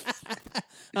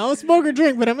don't smoke or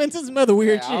drink, but I'm into some other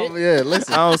weird shit. Yeah,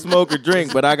 listen. I don't smoke or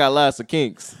drink, but I got lots of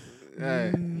kinks.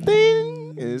 Hey.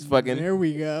 Ding. It's fucking. There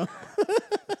we go.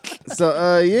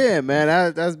 So yeah,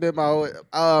 man, that's been my whole.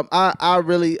 I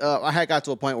really I had got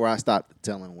to a point where I stopped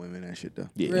telling women that shit though.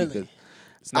 Yeah, Really?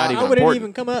 it's not I even How would it important.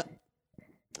 even come up?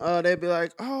 They'd be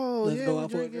like, "Oh, Let's yeah, go we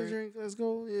out for a drink, let's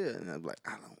go." Yeah, and I'm like,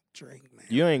 "I don't drink, man."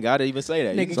 You ain't got to even say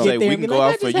that. You Nigga can get say there we and can be go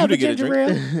like, out for "I just you have to a get a ginger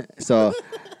drink. ale." So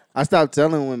I stopped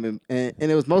telling women, and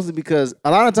it was mostly because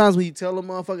a lot of times when you tell a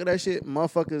motherfucker that shit,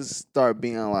 motherfuckers start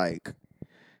being like,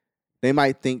 they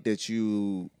might think that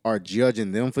you are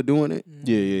judging them for doing it,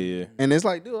 Yeah, yeah, yeah. and it's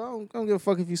like, dude, I don't give a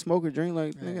fuck if you smoke or drink,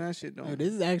 like, nigga, that shit Oh, don't.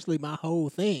 this is actually my whole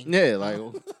thing. Yeah, like,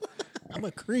 I'm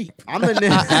a creep. I'm the I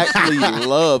nigga. actually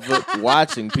love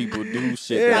watching people do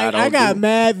shit that Like, I I don't got do.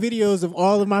 mad videos of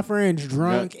all of my friends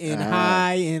drunk and Uh-huh.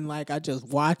 high, and like I just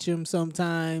watch them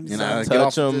sometimes. And I I touch get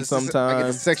off them this- I get the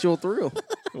sometimes. sexual thrill.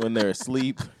 When they're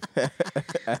asleep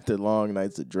after long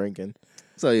nights of drinking.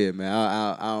 So yeah, man,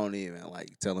 I don't even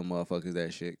like telling motherfuckers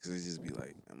that shit because it just be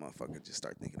like, that motherfucker just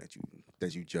start thinking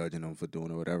that you judging them for doing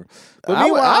or whatever. But I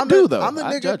meanwhile, I I'm do, the, though. I'm the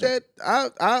I nigga judge 'em.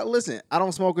 that I listen. I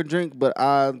don't smoke or drink, but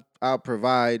I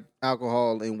provide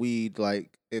alcohol and weed.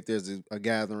 Like if there's a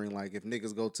gathering, like if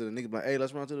niggas go to the niggas be like, hey,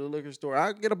 let's run to the liquor store.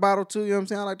 I get a bottle too. You know what I'm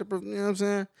saying? I like to, you know what I'm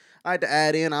saying? I like to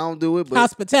add in. I don't do it, but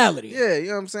Hospitality. yeah, you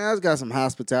know what I'm saying. I just got some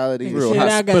hospitality. Real Shit,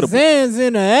 I got hospitable. Zans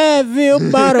in a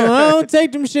Advil bottle. I don't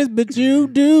take them shits, but you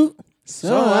do.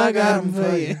 So I got them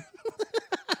for you.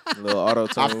 Little auto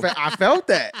tune. I felt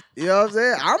that. You know what I'm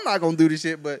saying? I'm not gonna do the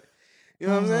shit, but you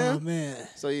know what I'm saying? Oh, man.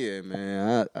 So yeah,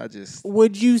 man, I just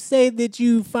Would you say that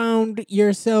you found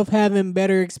yourself having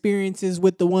better experiences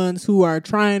with the ones who are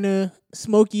trying to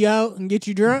smoke you out and get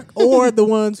you drunk, or the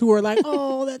ones who are like,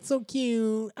 "Oh, that's so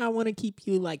cute. I want to keep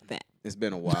you like that"? It's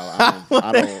been a while.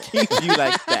 I don't keep you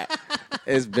like that.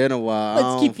 It's been a while. Let's I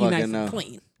don't keep you fucking nice know. and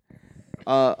clean.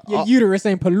 Oh, Your uterus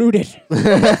ain't polluted.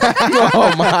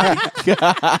 Oh my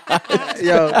god.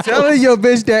 yo, telling your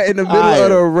bitch that in the middle of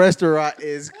the restaurant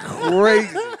is crazy.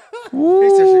 He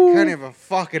said she can't even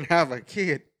fucking have a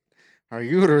kid. Her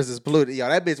uterus is polluted. Yo,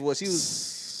 that bitch she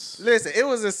was. Listen, it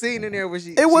was a scene in there where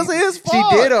she. It wasn't his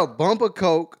fault. She did a bump of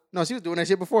coke. No, she was doing that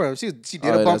shit before him. She did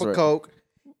a bump of coke,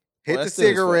 hit the that's still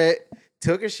his fault. cigarette,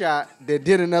 took a shot, then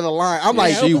did another line. I'm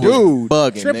like, she was dude,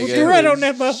 bugging, Triple nigga. threat on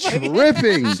that motherfucker.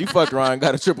 tripping. She fucked around,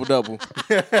 got a triple double.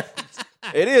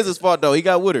 It is his fault though. He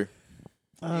got with her.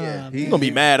 Yeah, You gonna be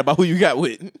mad about who you got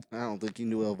with. I don't think he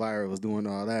knew Elvira was doing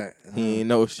all that. He ain't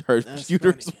know her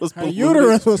uterus was Her polluted.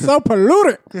 uterus was so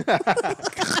polluted.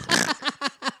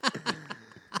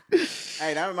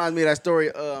 Hey, that reminds me of that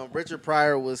story. Richard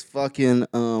Pryor was fucking.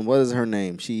 What is her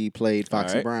name? She played Foxy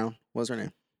Alright. Brown. What's her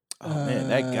name? Oh man,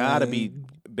 that gotta be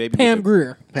baby. Pam with the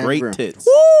Grier. Pam Great Grier. tits.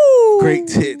 Woo! Great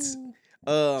tits.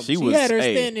 She She was. had her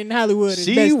hey, standing in Hollywood. as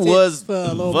she best was tits for a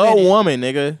the little minute. woman,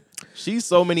 nigga. She's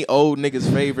so many old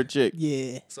niggas' favorite chick.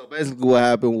 Yeah. So basically, what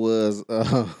happened was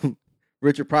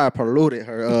Richard Pryor polluted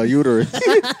her uterus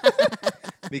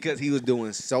because he was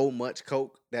doing so much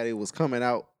coke that it was coming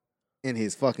out in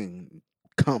his fucking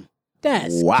cum.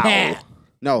 That's Wow. cat.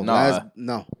 No, Nah.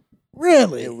 no.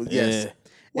 Really? It was Yeah. yes.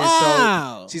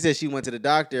 Wow. And so she said she went to the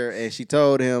doctor and she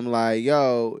told him like,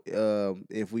 "Yo,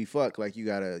 if we fuck, like you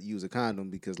gotta use a condom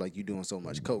because like you doing so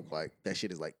much coke, like that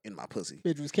shit is like in my pussy."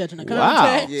 Bitch was catching a Wow.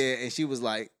 contact. Yeah, and she was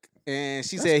like, and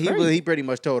she That's said crazy. he pretty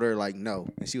much told her like no,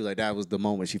 and she was like that was the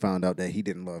moment she found out that he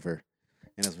didn't love her,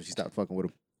 and that's when she stopped fucking with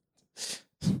him.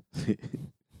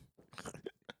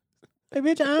 Hey,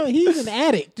 bitch, he's an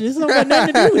addict. This don't got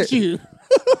nothing to do with you.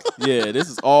 Yeah, this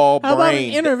is all How about an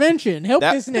brain. intervention? Help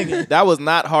That- this nigga. That was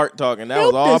not heart talking. That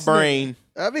Help was all this nigga. brain.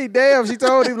 I mean, damn, she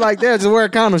told him like that, just wear a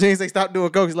condom. She ain't say stop doing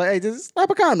coke. She's like, hey, just slap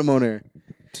a condom on there.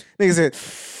 Nigga said,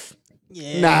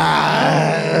 Yeah.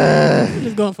 nah. I'm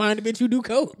just gonna find a bitch who do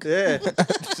coke. Yeah.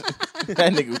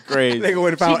 That nigga was crazy. Nigga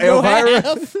went and She found go Elvira.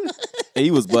 half. He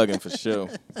was bugging for sure.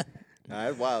 Nah,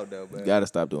 that's wild though, man. Gotta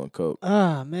stop doing coke.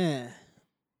 Oh man.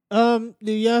 Do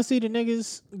y'all see the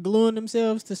niggas gluing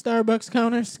themselves to Starbucks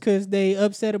counters because they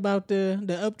upset about the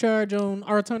upcharge on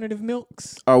alternative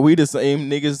milks? Are we the same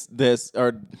niggas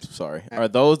are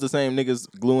those the same niggas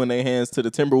gluing their hands to the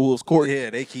Timberwolves court? Yeah,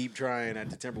 they keep trying at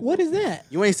the Timberwolves. What is that?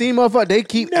 You ain't seen motherfucker? They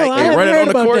keep No, I They haven't running heard on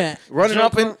the about court, that. running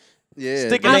jumping, up, yeah,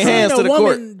 sticking I their seen hands a to the court.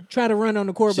 woman try to run on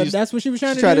the court, but She's- that's what she was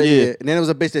trying She to tried do. to, Yeah. and then there was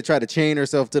a bitch that tried to chain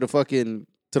herself to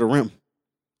the rim.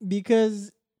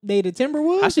 Because they the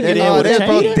Timberwolves. I should And get in No, with a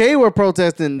chain. they were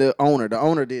protesting the owner. The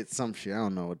owner did some shit. I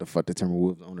don't know what the fuck the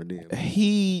Timberwolves owner did.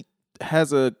 He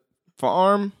has a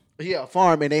farm. Yeah, a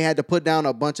farm, and they had to put down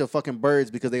a bunch of fucking birds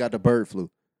because they got the bird flu.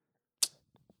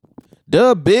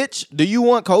 Duh, bitch. Do you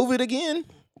want COVID again?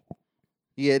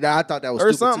 Yeah, I thought that was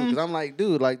Or stupid something. too. Because I'm like,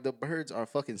 dude, like the birds are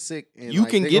fucking sick. And, You like,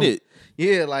 can they get gonna- it.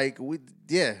 Yeah, like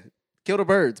kill the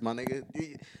birds, my nigga.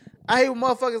 I hate when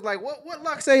motherfuckers like, what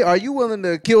Locke say? Are you willing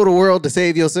to kill the world to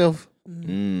save yourself?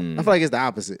 Mm. I feel like it's the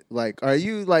opposite. Like, are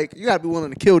you like you gotta be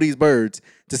willing to kill these birds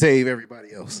to save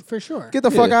everybody else? For sure. Get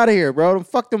the fuck Yeah. out of here, bro.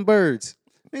 Fuck them birds.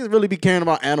 Niggas really be caring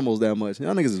about animals that much.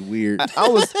 Y'all niggas is weird. I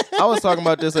was talking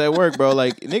about this at work, bro.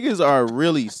 Like niggas are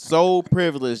really so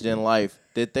privileged in life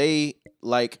that they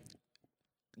like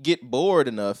get bored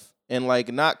enough and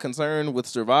like not concerned with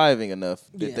surviving enough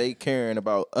that Yeah. they caring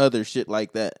about other shit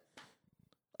like that.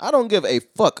 I don't give a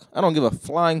fuck. I don't give a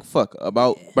flying fuck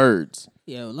about birds.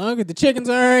 Yo, long as the chicken's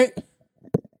all right.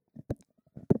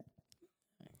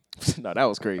 No, that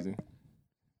was crazy.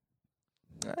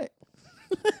 All right.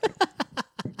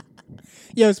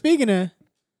 Yo, speaking of,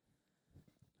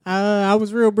 I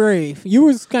was real brave. You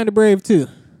was kind of brave too.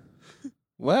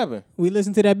 What happened? We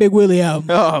listened to that Big Willie album.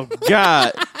 Oh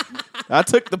God. I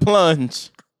took the plunge.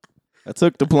 I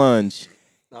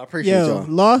appreciate Yo, y'all.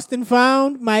 Lost and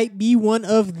Found might be one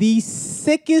of the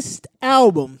sickest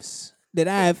albums that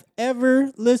I have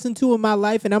ever listened to in my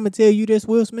life. And I'm going to tell you this,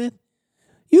 Will Smith.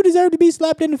 You deserve to be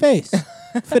slapped in the face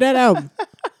for that album.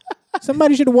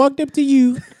 Somebody should have walked up to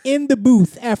you in the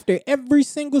booth after every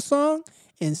single song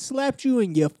and slapped you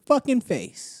in your fucking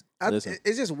face. Listen.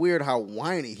 It's just weird how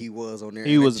whiny he was on there.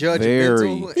 He and was judgmental.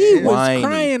 very- He And- was Whiny.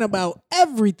 crying about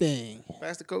everything.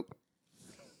 Pass the coke.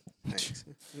 Thanks.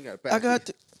 You gotta pass I it. got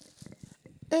the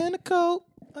and the coat.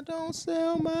 I don't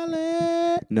sell my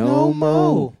land No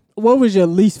more. What was your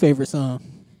least favorite song?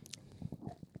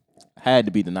 Had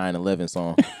to be the 9/11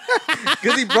 song.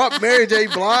 Because he brought Mary J.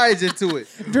 Blige into it.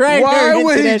 Drag her Why into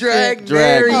would he that drag shit.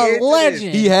 Drag Mary her. into A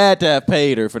legend. this? He had to have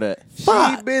paid her for that.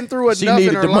 She been through She enough in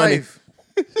needed her the money. life.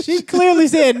 She clearly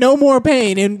said no more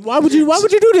pain, and why would you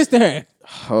do this to her?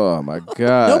 Oh my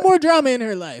god. No more drama in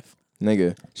her life.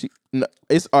 Nigga. No,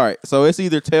 it's all right. So it's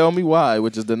either Tell Me Why,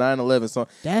 which is the 9/11 song.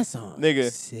 That song,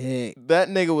 Nigga. sick. That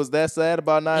nigga was that sad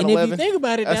about 9/11. And if you think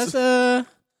about it, that's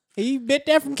he bit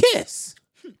that from Kiss.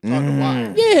 Talking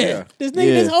why? Yeah, this nigga,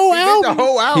 Yeah. this whole He did album. the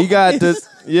whole album. He got this.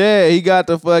 Yeah, he got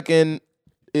the fucking.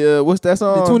 What's that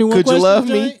song? 21 Could you Questions love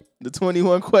me? joint? The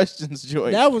 21 Questions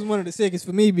joint. That was one of the sickest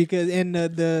for me because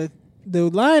the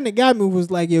line that got me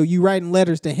was like, "Yo, you writing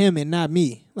letters to him and not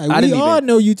me." Like I we didn't all even-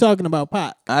 know you talking about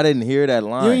Pac. I didn't hear that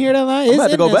line. You didn't hear that line? I'm It's about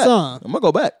to in go that back. song. I'm gonna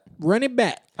go back. Run it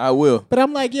back. I will. But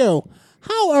I'm like, yo,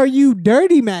 how are you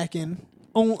dirty macking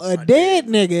on a dead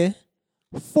nigga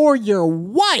for your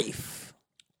wife?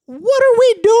 What are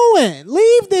we doing?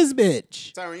 Leave this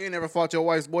bitch. Tyron, you ain't never fought your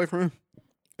wife's boyfriend?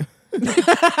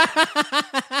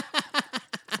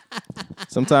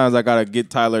 Sometimes I gotta get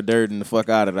Tyler Durden the fuck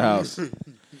out of the house.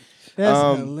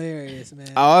 That's hilarious,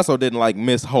 man. I also didn't like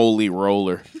Miss Holy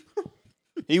Roller.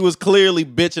 He was clearly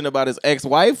bitching about his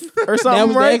ex-wife or something, That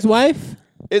was right? the ex-wife?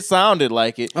 It sounded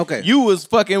like it. Okay. You was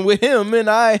fucking with him and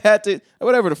I had to,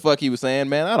 whatever the fuck he was saying,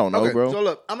 man. I don't know, Okay, bro. so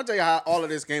look, I'm gonna tell you how all of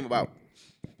this came about.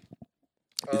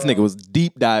 This nigga was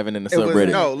deep diving in the It was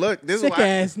subreddit. no, look, this is Sick why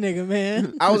ass nigga,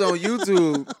 man. I was on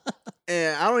YouTube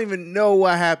and I don't even know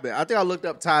what happened. I think I looked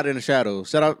up Todd in the Shadows.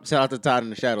 Shout out to Todd in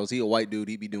the Shadows. He a white dude.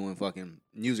 He be doing fucking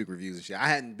music reviews and shit. I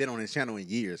hadn't been on his channel in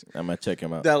years. I'm gonna check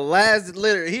him out. He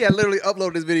had literally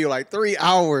uploaded this video like 3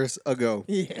 hours ago.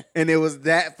 Yeah. And it was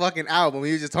that fucking album.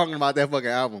 He was just talking about that fucking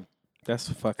album. That's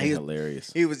fucking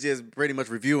hilarious. He was just pretty much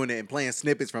reviewing it and playing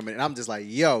snippets from it. And I'm just like,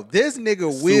 yo, this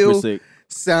nigga Super Will sick.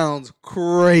 sounds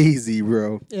crazy,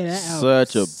 bro. Yeah, that album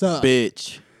Such a sucked.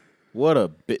 bitch. What a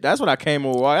bitch. That's what I came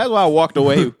over. That's why I walked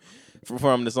away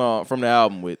from the song, from the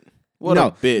album with. What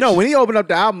a bitch. No, when he opened up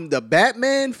the album, the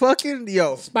Batman fucking,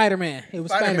 yo. Spider-Man. It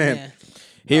was Spider-Man. Spider-Man.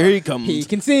 Here he comes. He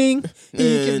can sing.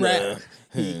 He can rap.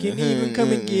 He can even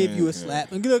come and give you a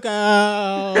slap. And look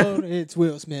out. It's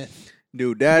Will Smith.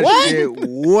 Dude, that What? shit,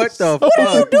 what the fuck? What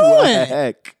are you doing?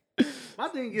 Heck. My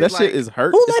thing is That like, shit is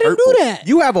hurt. Who It's let him hurtful. do that?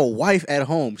 you have a wife at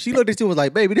home. She looked at you and was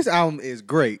like, baby, this album is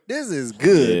great. This is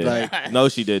good. Yeah. Like, No,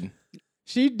 she didn't.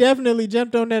 She definitely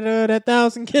jumped on that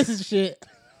 1,000 Kisses shit.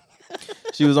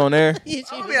 She was on there. I'll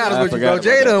be honest I with you, bro. forgot about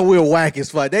Jada that. and Will whack as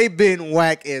fuck. They been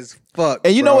whack as fuck.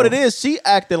 And you know bro. what it is? She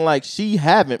acting like she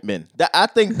haven't been. I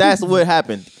think that's what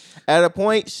happened. At a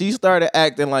point, she started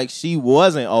acting like she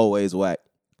wasn't always whack.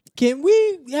 Can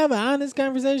we have an honest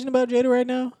conversation about Jada right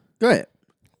now? Go ahead.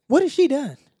 What has she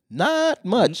done? Not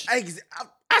much. I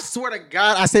swear to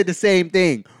God, I said the same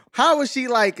thing. How is she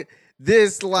like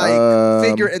this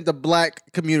figure in the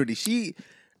black community?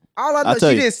 All I know, I'll tell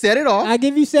she you. didn't set it off. I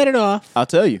give you set it off. I'll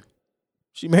tell you.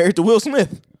 She married to Will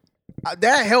Smith.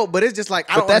 That helped, but it's just like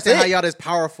I But don't that's understand how it. y'all this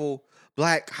powerful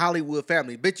black Hollywood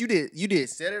family. But you did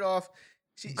set it off.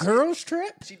 Girls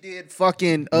Trip? She did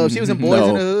fucking. She was in Boys in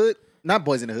No. the Hood, not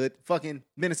Boys in the Hood. Fucking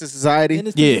Menace to Society.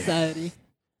 Menace Yeah. to Society.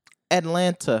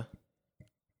 Atlanta.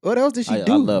 What else did she I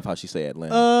do? love how she say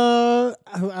Atlanta.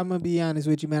 I'm gonna be honest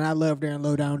with you, man. I loved her in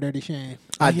Low Down Dirty Shame.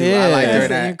 I do. Yeah. I like her in That's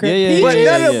that. incredible. But,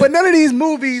 Yeah, none yeah. but none of these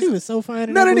movies. She was so fine.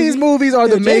 in None that of these movie. movies are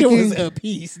Yo, the Jada making. was a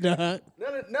piece, dog.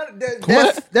 None of that,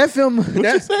 What? that film. What you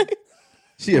That, say?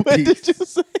 she a What piece. did you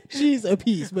say? She's a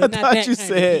piece, I but not thought that you kind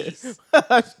said.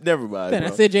 of piece. Never mind. Then I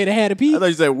bro. said Jada had a piece. I thought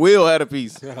you said Will had a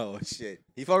piece. Oh shit.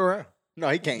 He fuck around. No,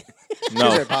 he can't. No.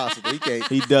 It's impossible. He can't.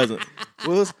 He doesn't.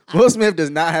 Will Smith does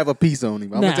not have a piece on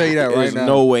him. I'm Nah. gonna tell you that right There's now.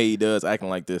 no way he does acting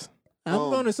like this. I'm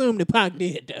gonna assume that Pac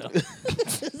did though.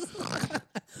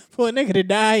 For a nigga to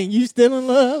die and you still in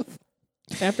love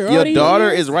after all Your these daughter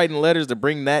years? is writing letters to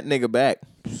bring that nigga back.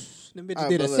 Them bitches I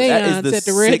did a believe- That is seance the at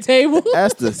the red sick- table.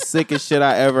 That's the sickest shit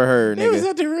I ever heard, They was nigga.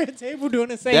 at the red table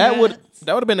doing a seance. That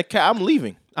would have been the cat. I'm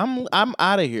leaving. I'm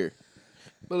out of here.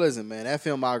 But listen, man, that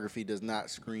filmography does not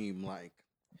scream like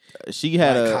She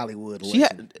had Black a Hollywood.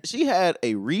 she had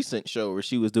a recent show where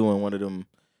she was doing one of them.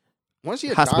 Once she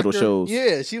a hospital doctor, shows.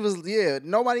 Yeah, she was. Yeah,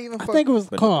 nobody even. I think it was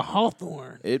But- called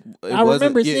Hawthorne. It I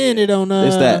remember seeing it on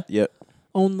It's that. Yep.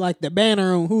 on like the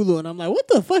banner on Hulu, and I'm like, what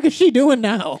the fuck is she doing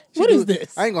now? What is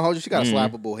this? I ain't gonna hold you. She got a Mhm.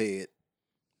 slappable head.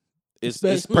 It's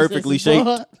Especially perfectly since it's shaped.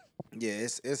 bald. Yeah,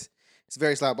 it's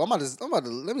very slappable. I'm about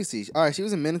to let me see. All right, she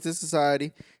was in Menace to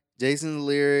Society, Jason's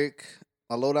Lyric,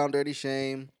 A Low Down Dirty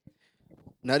Shame,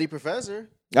 Nutty Professor.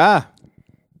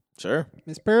 Sure.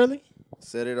 Miss Pearly?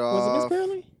 Set it Was it Miss off.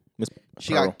 Pearly? Miss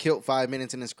She Pearl. got killed 5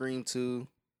 minutes in the Scream 2.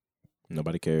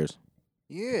 Nobody cares.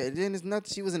 Yeah, then it's nothing.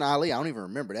 She was in Ali. I don't even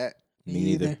remember that. Me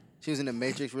neither. She was in The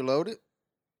Matrix Reloaded.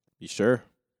 You sure?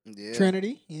 Yeah.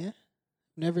 Trinity, yeah.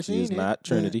 Never She seen is it. not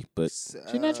Trinity, but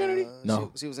She not Trinity?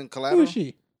 No. She was in Who Collateral. is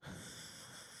she?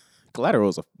 Collateral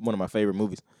is one of my favorite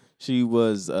movies. She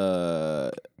was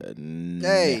her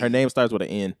name starts with an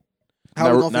N. How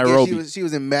we gonna forget Nairobi. she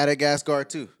was in Madagascar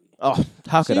too. Oh,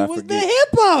 how could She I was forget? the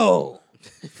hippo.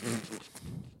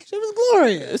 She was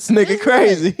glorious. This nigga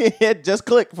crazy. It just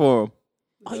clicked for him.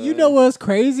 Oh, you know what's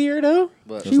crazier though?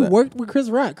 But, She that? worked with Chris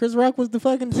Rock. Chris Rock was the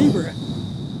fucking zebra.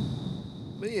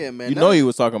 but yeah, man. You know he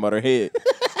was talking about her head.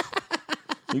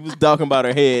 He was talking about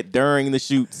her head during the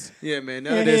shoots. Yeah, man.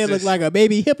 None Her of this head looked is- like a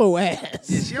baby hippo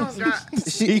ass. She don't got.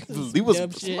 He was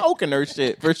Dumb shit. smoking her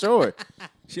shit for sure.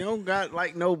 She don't got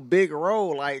like no big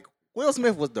role. Like Will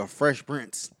Smith was the Fresh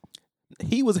Prince.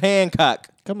 He was Hancock.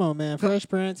 Come on, man. Fresh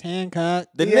Prince, Hancock.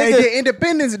 The Yeah, he nigga, did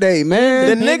Independence Day, the man.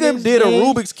 nigga Independence did a Day.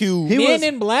 Rubik's cube. He Men was-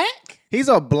 in Black? He's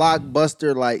a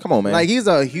blockbuster. Like, Come on, man. Like he's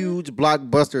a huge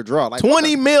blockbuster draw. Like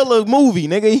 20 mil a movie,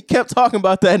 nigga. He kept talking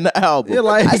about that in the album. Yeah,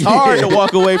 like- it's hard to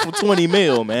walk away from 20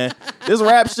 mil, man. This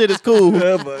rap shit is cool.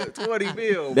 but 20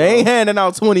 mil. They ain't handing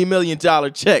out $20 million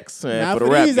checks, man, Not for for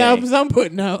the rap these game. albums I'm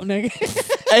putting out,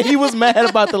 nigga. And he was mad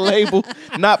about the label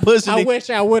not pushing I it. wish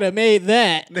I would have made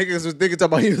that. Niggas talking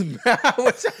about he was mad. I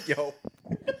wish yo.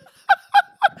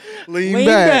 Lean, Lean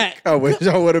back. back. I wish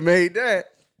I would have made that.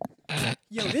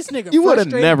 Yo, this nigga You would've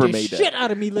frustrated never the made that. shit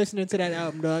out of me listening to that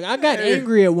album, dog. I got Hey,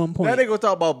 angry at one point. That nigga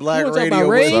talk about black You wanna talk radio. about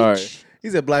rage? Sorry. He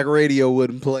said black radio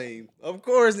wouldn't play him. Of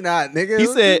course not, nigga. He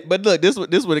said, but look, this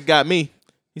would have got me.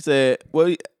 He said,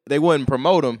 well, they wouldn't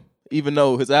promote him even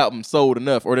though his album sold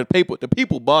enough or the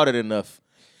people bought it enough.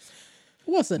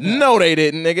 What's it? No, they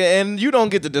didn't, nigga, and you don't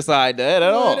get to decide that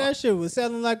at all. That shit was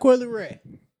selling like Coily Ray.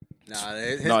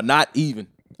 Nah, No, not even.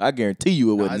 I guarantee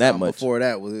you it wasn't that much. Before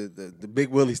that was the Big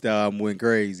Willie style album went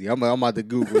crazy. I'm about to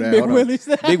Google that. Big Hold on. Willie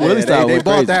said. Big Yeah, Willie style they went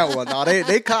bought crazy. that one. No,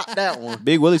 they copped that one.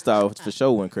 Big Willie style for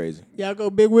sure went crazy. Y'all go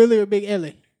Big Willie or Big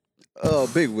Ellie? Oh,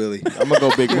 Big Willie. I'm gonna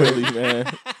go Big Willie, man.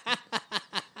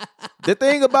 The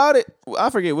thing about it, I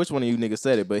forget which one of you niggas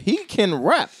said it, but he can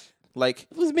rap. Like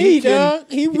It was me, can- dog.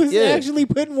 He was yeah. actually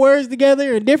putting words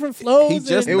together in different flows. He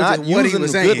just It was not just what he using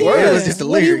was the saying. good It words. was just the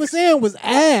what he lyrics. was saying was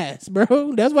ass,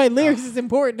 bro. That's why lyrics is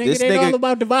important. Nigga, This it ain't nigga- all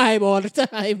about the vibe all the time.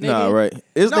 Nigga. Nah, right.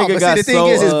 This No, nigga but got see, the thing so,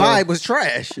 is, his vibe was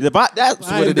trash. The vibe, that's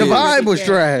what it The is. vibe was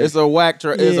trash. It's a whack.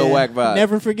 It's a whack vibe.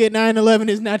 Never forget 9/11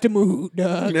 is not the mood,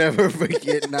 dog. Never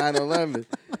forget 9/11.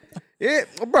 Yeah,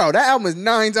 bro, that album is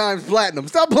 9 times platinum.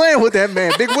 Stop playing with that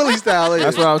man. Big Willie style is.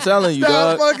 That's what I'm telling you,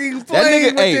 Stop dog. fucking That playing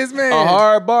nigga, with hey, this man. a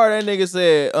hard bar. That nigga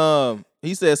said,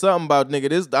 he said something about nigga.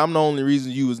 This I'm the only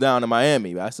reason you was down in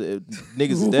Miami. I said, niggas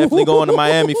is definitely going to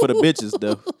Miami for the bitches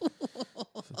though.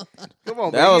 Come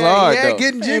on, That man. was Yeah, hard, yeah, though.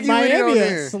 getting Hey, jiggy with it on Miami a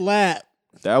there. slap.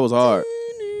 That was hard.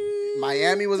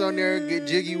 Miami was on there. Get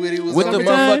jiggy with it was With on the there.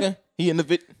 Summertime? motherfucking, he in the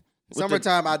vid. with the-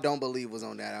 Summertime, I don't believe was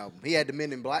on that album. He had the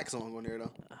Men in Black song on there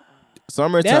though.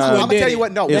 Summertime. That's what I'ma did tell you it.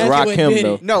 what, no, It's That's Rock what Him did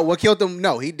though. it. No, what killed him?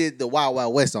 No, he did the Wild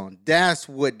Wild West song. That's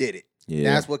what did it.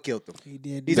 Yeah. That's what killed him. He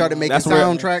did. He started making That's where-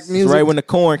 soundtrack It's music. right when the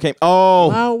corn came. Oh,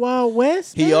 Wild Wild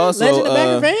West. he man? also Legend of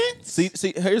Bagger Vance.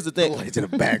 see. Here's the thing. to the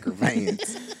Bagger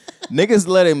Vans. Niggas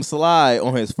let him slide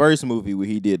on his first movie where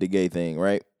he did the gay thing,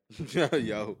 right?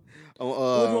 Yo. Which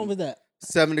one was that?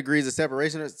 7 degrees of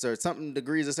separation or something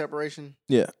degrees of separation.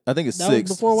 Yeah, I think it's That was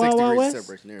 6 before 6 Wild Wild degrees of West.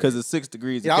 separation. There it because is. it's 6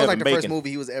 degrees. Yeah, of that was like Kevin the first Bacon. movie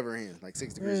he was ever in. Like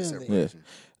 6 degrees of Really?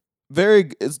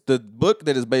 separation. It's the book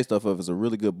that is based off of is a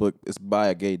really good book. It's by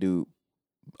a gay dude,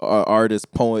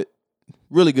 artist, poet,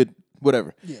 really good,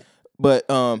 whatever. Yeah. But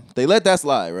they let that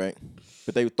slide, right?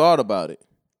 But they thought about it,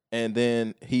 and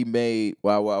then he made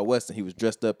Wild Wild West, and he was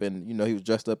dressed up in, he was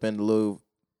dressed up in the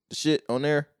shit on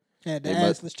there. Had the They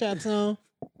must- assless chaps on.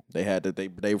 They had to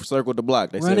they circled the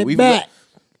block. They Run said it we back.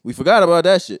 we forgot about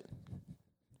that shit.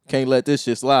 Can't let this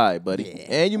shit slide, buddy. Yeah.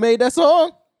 And you made that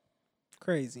song.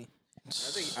 Crazy.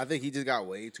 I think he just got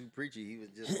way too preachy. He was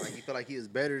just like, he felt like he was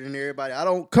better than everybody. I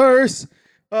don't curse.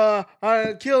 I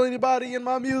don't kill anybody in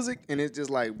my music. And it's just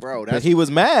like, bro, But that's he was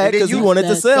mad And then because he you- wanted to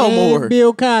That sell same more.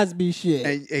 Bill Cosby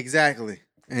shit. exactly.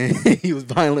 And he was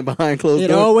violent behind closed It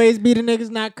doors. always be the niggas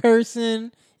not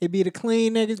cursing. It be the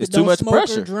clean niggas that It's too don't much smoke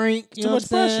pressure. or drink. You Too know much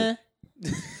what I'm saying?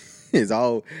 It's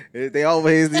all they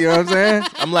always, you know what I'm saying?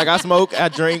 I'm like, I smoke, I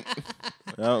drink.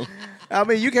 I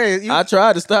mean, you can't. I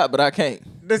tried to stop, but I can't.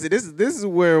 Listen, this is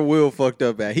where Will fucked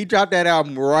up at. He dropped that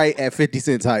album right at 50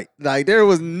 Cent's height. Like there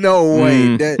was no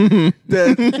way that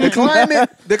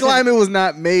the climate was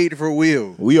not made for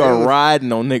Will. We It are was-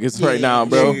 riding on niggas right now,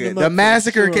 bro. Nigga, Them the up for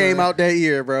massacre sure. came out that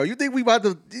year, bro. You think we about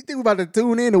to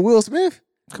tune in to Will Smith?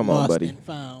 Come on, Lost buddy. and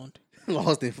found.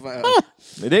 Lost and found.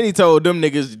 And then he told them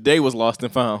niggas they was lost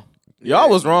and found. Y'all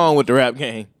was wrong with the rap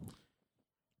game.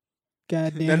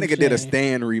 Goddamn. That nigga did a shame.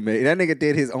 Stan remake. That nigga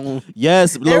did his own.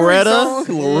 Yes, Every Loretta. song,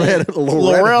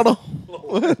 Loretta.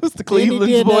 What's the Then he Cleveland's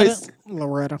did that, voice?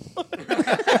 Loretta.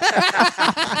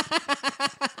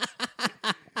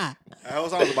 That whole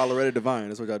song was about Loretta Devine.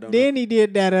 That's what y'all don't know. Then he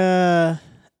did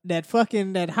that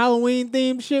fucking Halloween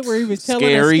themed shit where he was telling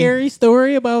Scary. a scary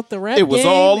story about the rap It was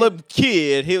game. all a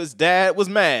kid. His dad was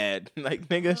mad. Like,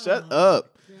 nigga, shut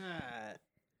up. God.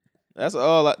 That's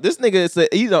all. This nigga said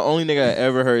he's the only nigga I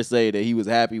ever heard say that he was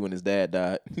happy when his dad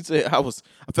died. He said I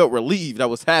felt relieved. I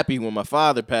was happy when my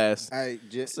father passed. I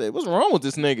said, what's wrong with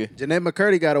this nigga? Jeanette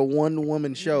McCurdy got a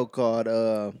one-woman show called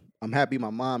I'm Happy My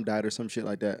Mom Died or some shit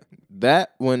like that.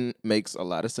 That one makes a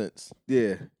lot of sense.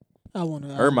 Yeah. I want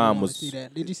to. Her mom was- see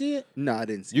that. Did you see it? No, I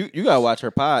didn't see. You gotta watch her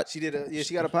pod. She did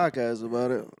she got a podcast about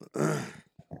it.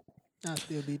 I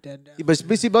still beat that down. But she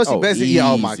basically, easy.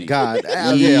 oh my God.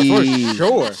 Yeah, for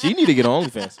sure. She need to get on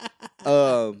OnlyFans.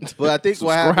 But I think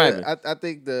what happened, Subscribing. I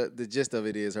think the gist of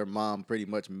it is her mom pretty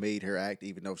much made her act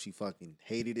even though she fucking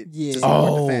hated it. Yeah. To support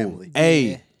Oh, the family. hey,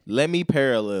 Yeah. let me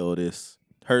parallel this.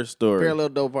 Her story. Parallel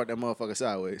dope part that motherfucker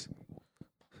sideways.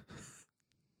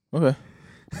 Okay.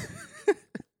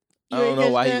 You I don't ain't know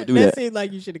catch why he that? would do that. That seemed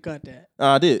like you should have caught that.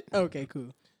 I did. Okay, cool.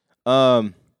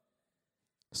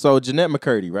 So Jeanette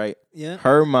McCurdy, right? Yeah.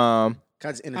 Her mom. Can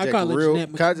I just I interject call it real?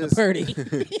 Jeanette Can I just-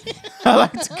 McCurdy. I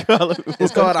like to call it.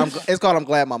 It's called I'm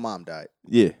Glad My Mom Died.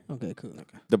 Yeah. Okay, cool.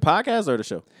 The podcast or the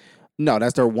show? No,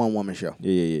 that's their one woman show.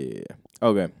 Yeah.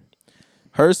 Okay.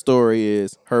 Her story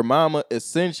is her mama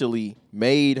essentially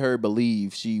made her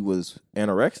believe she was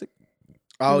anorexic.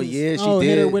 Oh yeah, she hit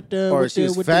did. her with the or with she the,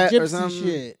 was with fat the or gypsy something.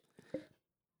 shit.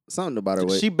 Something about her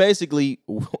weight. She basically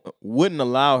wouldn't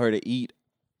allow her to eat.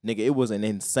 Nigga, it was an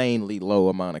insanely low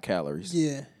amount of calories.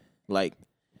 Yeah. Like,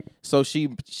 so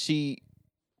she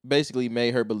basically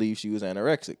made her believe she was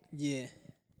anorexic. Yeah.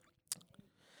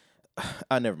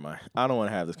 Never mind. I don't want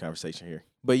to have this conversation here.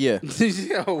 But yeah,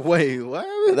 Yo, wait, what?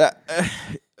 that,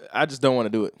 I just don't want to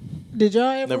do it. Did y'all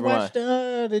ever Never watch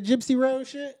the Gypsy Rose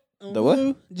shit? On The what?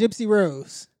 Hulu? Gypsy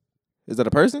Rose. Is that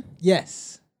a person?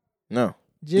 Yes. No.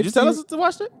 Gypsy, Did you tell us to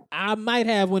watch it? I might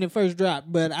have when it first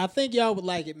dropped, but I think y'all would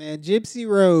like it, man. Gypsy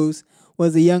Rose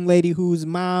was a young lady whose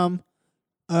mom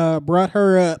brought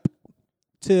her up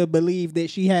to believe that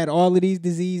she had all of these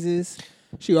diseases.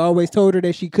 She always told her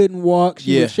that she couldn't walk.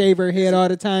 She Yeah. would shave her head all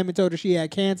the time and told her she had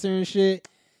cancer and shit.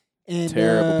 And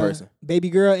Terrible person. Baby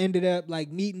girl ended up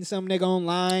like meeting some nigga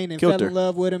online and Killed fell her. in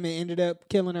love with him and ended up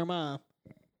killing her mom.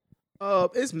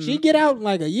 It's She get out in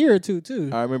like a year or two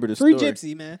too. I remember the Free story.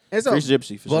 Gypsy, man. it's a Free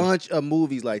Gypsy for sure. bunch of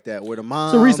movies like that where the mom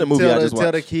It's a recent movie I just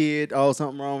tell the watched. kid, oh,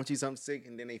 something wrong with you, something sick,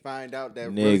 and then they find out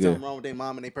that really Nigga. something wrong with their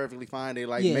mom and they perfectly fine. They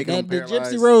like Yeah, making them the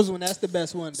paralyzed. Gypsy Rose one, that's the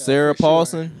best one. Though, Sarah for sure.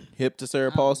 Paulson, hip to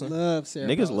Sarah I Paulson. love Sarah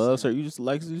Niggas Paulson. love her. You just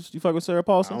like you fuck with Sarah I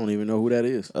Paulson? don't even know who that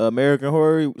is. American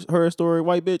Horror Story,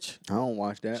 white bitch. I don't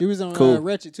watch that. She was on Cool.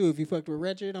 Ratchet too. If you fucked with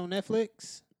Ratchet on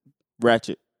Netflix,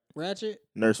 Ratchet, Ratchet,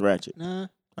 Nurse Ratchet. nah.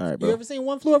 All right, You bro. ever seen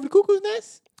One Flew Over the Cuckoo's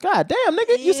Nest? God damn,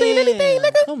 nigga, you seen anything, Yeah,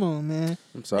 nigga? Come on, man.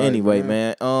 I'm sorry. Anyway,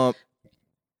 man. What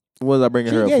was I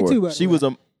bringing She her gay up for? too, by the She way. was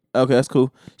a. Okay, that's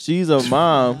cool. She's a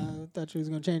mom. I thought you was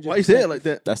gonna change it. Why you say it like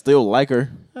that? I still like her.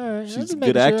 All right, She's a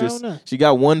good actress. She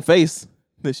got one face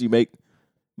that she make,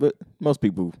 but most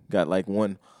people got like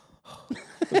one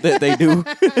that they do.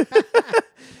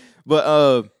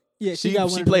 But Yeah, she- got she one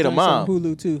of them played a joints on mom.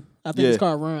 Hulu too. I think Yeah. it's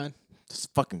called Run. it's a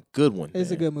fucking good one. It's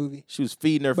a man. good movie. She was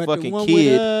feeding her But the fucking one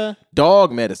kid with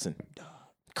dog medicine.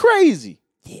 Crazy.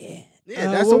 yeah.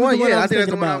 Yeah, that's what the was one. the one Yeah, I I was think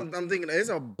that's the thinking one about? I'm thinking. It's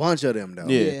a bunch of them though.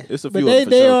 Yeah, it's a But few of them for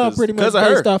they sure, all 'cause- pretty much 'cause of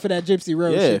based her. off of that Gypsy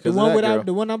Rose Yeah, shit. The 'cause of one that without girl.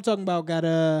 the one I'm talking about got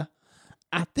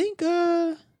I think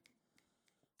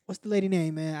what's the lady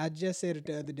name, man? I just said it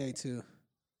the other day too.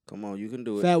 Come on, you can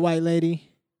do it. Fat white lady.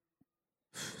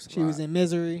 It's a She was lot. in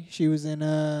Misery. She was in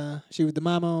she was the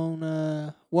mama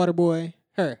on Waterboy.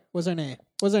 Her. What's her name?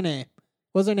 What's her name?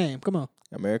 What's her name? Come on.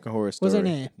 American Horror Story. What's her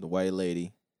name? The white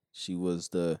lady. She was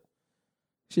the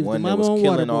She was one the that mama was on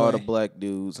killing all the Waterboy. black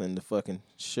dudes in the fucking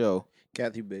show.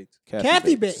 Kathy Bates.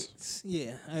 Kathy Bates.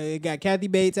 Yeah. It got Kathy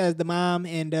Bates as the mom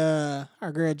and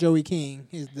our girl Joey King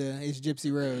is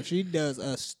Gypsy Rose. She does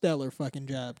a stellar fucking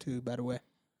job too, by the way.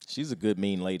 She's a good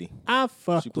mean lady. I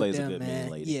fucked She plays with a them, good mean man.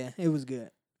 lady. Yeah, it was good.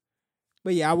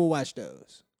 But yeah, I will watch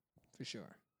those. For sure.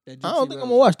 That I don't Gypsy think I'm Rose-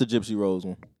 gonna watch the Gypsy Rose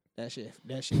one. That shit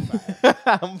fire.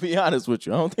 I'm gonna be honest with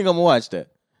you. I don't think I'm gonna watch that.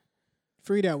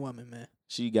 Free that woman, man.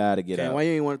 She gotta get Okay, out. why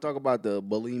you ain't want to talk about the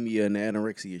bulimia and the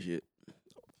anorexia shit?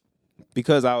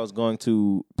 Because I was going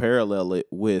to parallel it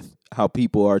with how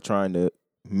people are trying to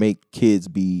make kids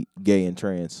be gay and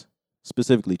trans,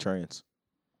 specifically trans.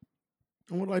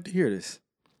 I would like to hear this.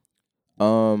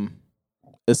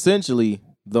 Essentially,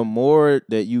 the more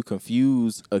that you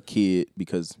confuse a kid,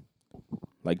 because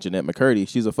like Jeanette McCurdy,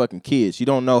 she's a fucking kid. She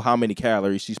don't know how many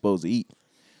calories she's supposed to eat.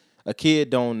 A kid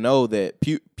don't know that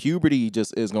puberty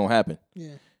just is gonna happen.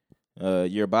 Yeah.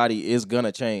 Your body is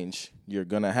gonna change. You're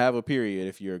gonna have a period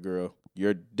if you're a girl.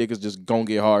 Your dick is just gonna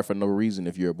get hard for no reason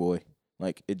if you're a boy.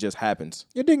 Like, it just happens.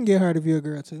 Your dick can get hard if you're a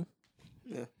girl too.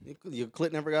 Yeah, your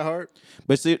clit never got hard.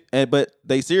 But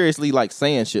they seriously like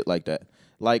saying shit like that.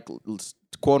 Like,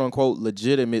 quote unquote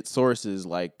legitimate sources,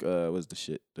 like what's the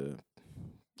shit?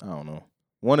 I don't know.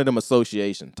 One of them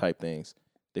association type things.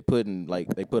 They put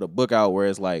a book out where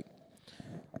it's like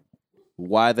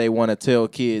why they want to tell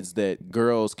kids that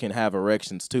girls can have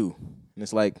erections too. And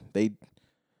it's like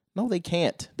no, they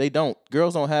can't. They don't.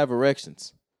 Girls don't have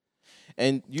erections.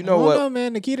 And you know what? No,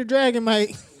 man, Nikita Dragon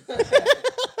might.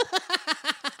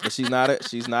 But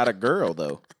she's not a girl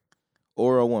though,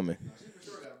 or a woman.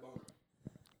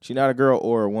 She's not a girl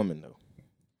or a woman though.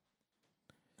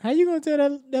 How you gonna tell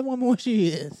that woman what she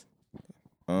is?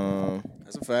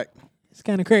 That's a fact. It's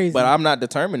kind of crazy. But I'm not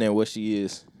determining what she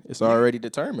is. It's already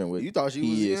determined what You thought she was.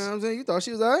 he You is. know what I'm saying? You thought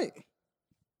she was alright.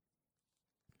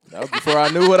 That was before I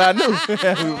knew what I knew.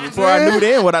 Before I knew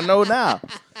then what I know now.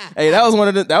 Hey, that was one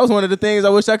of the things I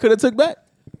wish I could have took back.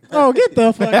 Oh, get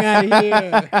the fuck out of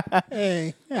here!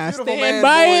 Hey, I stand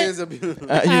by it. You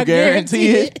I guarantee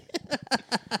it.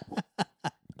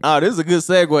 Oh, this is a good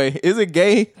segue. Is it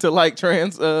gay to like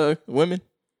trans women?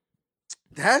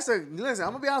 Listen. I'm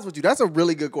gonna be honest with you. That's a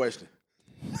really good question.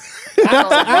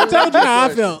 I told you how I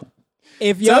felt.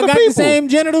 If Tell y'all the got people. the same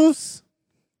genitals,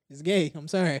 it's gay. I'm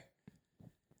sorry.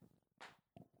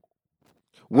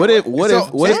 What if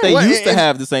they used to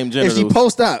have the same If genitals? she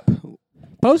post up,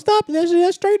 Post op, that's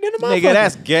straight in the motherfucker. Nigga,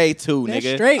 that's gay too, That's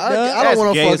nigga. straight, I dog. don't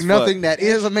want gay to as fuck fuck. nothing that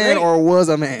is a man Straight. or was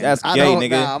a man. That's I gay, don't- nigga.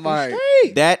 Nah, I'm alright.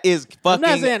 Straight. That is fucking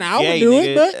not saying I would gay, do nigga.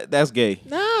 it, but- That's gay.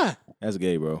 Nah. That's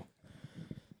gay, bro.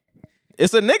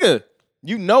 It's a nigga.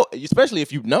 You know, especially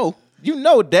if you know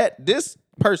that this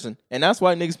person, and that's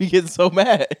why niggas be getting so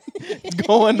mad.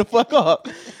 Going the fuck off.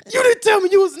 You didn't tell me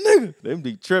you was a nigga. They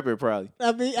be tripping probably.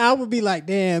 I mean, I would be like,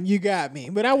 damn, you got me.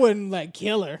 But I wouldn't like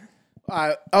kill her. All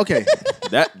right, okay.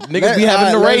 That niggas be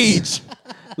having the All right, rage.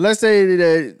 Let's say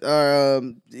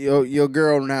that your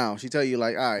girl now, she tell you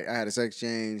like, all right, I had a sex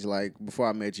change. Like before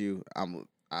I met you, I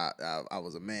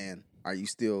was a man. Are you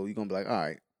still? You gonna be like, all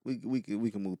right, we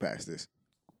can move past this.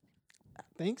 I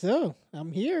think so.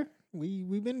 I'm here.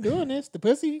 We've been doing this. The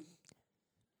pussy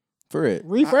For it.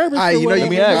 refurbished. All right, or you know you whatever. Let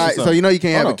me ask you all right, so something. you know you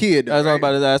can't have a kid. That's right?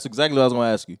 that's exactly what I was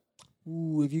gonna ask you.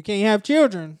 Ooh, if you can't have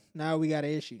children, now we got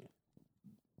an issue.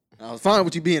 I was fine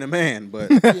with you being a man, but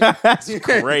That's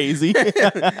crazy.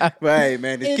 but hey,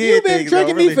 man, this If kid you've been thing,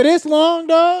 tricking me for this long,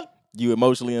 dog, You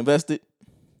emotionally invested?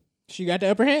 she got the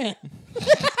upper hand.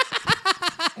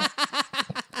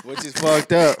 which is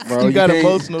fucked up, bro. You got can't-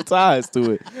 emotional ties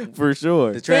to it, for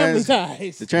sure. The Family trans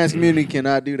ties. the trans community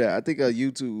cannot do that. I think a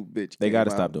YouTube bitch. They came got to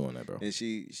out, stop doing that, bro. And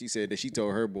she said that she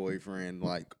told her boyfriend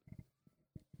like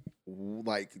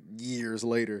years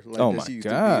later, like Oh that my she used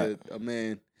God. to be a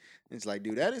man. It's like,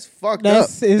 dude, that is fucked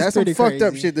That's up. it's That's some pretty fucked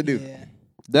up crazy. shit to do.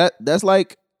 Yeah. That's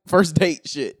like first date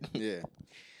shit. Yeah.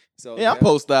 So Yeah, I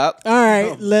post op. All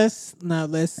right, Oh. let's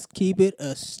keep it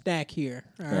a stack here.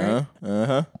 All right.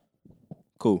 Uh-huh.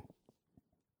 Cool.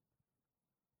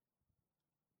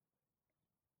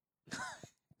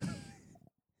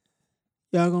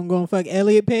 Y'all gonna go and fuck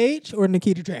Elliot Page or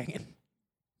Nikita Dragon?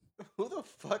 Who the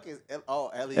fuck is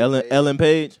Elliot? Ellen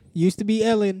Page. Used to be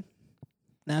Ellen.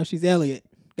 Now she's Elliot.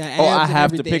 Got Oh, abs I and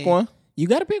have to everything. pick one? You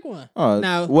got to pick one. Oh,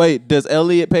 Now- wait, does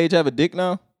Elliot Page have a dick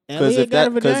now? Elliot got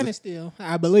a 'cause vagina still,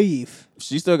 I believe. if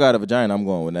she still got a vagina, I'm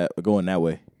going that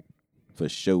way. For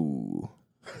sure.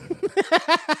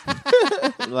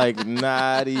 Like,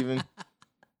 not even.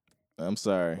 I'm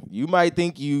sorry. You might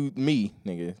think you me,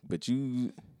 nigga, but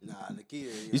you Nah,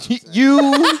 Nikita. You know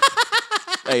what I'm saying? you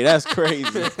Hey, that's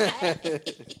crazy.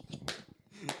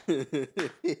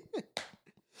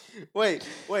 Wait,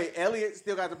 Elliot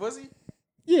still got the pussy?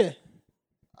 Yeah.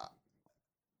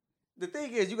 The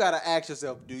thing is, you gotta ask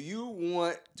yourself: do you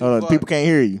want to? Hold on, fuck, people can't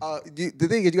hear you. The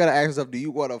thing is, you gotta ask yourself: do you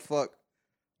want to fuck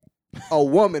a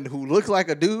woman who looks like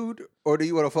a dude, or do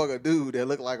you want to fuck a dude that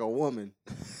look like a woman?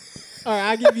 All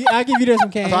right, I'll give you this one,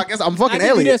 Kane. So I guess I'm fucking I'll give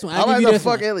you Elliot. this one. I'll I might give you as well this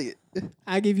fuck one. Elliot.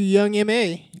 I'll give you Young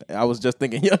M.A. I was just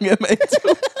thinking Young M.A.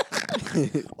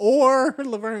 too. or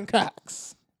Laverne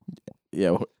Cox.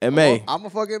 Yeah, M.A. I'm a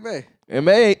fucking man.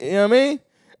 M.A., you know what I mean?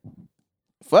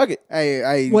 Fuck it.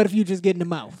 Hey, What if you just get in the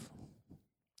mouth?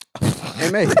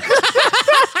 MA.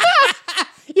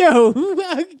 Yo,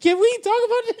 can we talk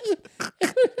about this?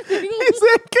 He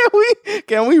said,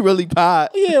 "Can we really pod?"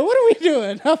 Yeah, what are we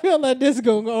doing? I feel like this is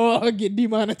going to get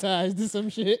demonetized or some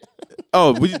shit.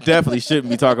 Oh, we definitely shouldn't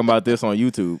be talking about this on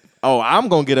YouTube. Oh, I'm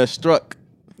gonna get us struck.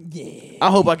 Yeah. I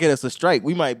hope I get us a strike.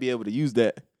 We might be able to use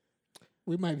that.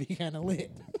 We might be kind of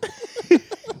lit.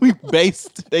 We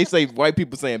based. They say white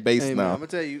people saying based Hey, man, now. I'm gonna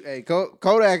tell you. Hey,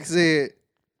 Kodak said,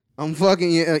 "I'm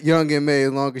fucking young and May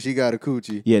as long as she got a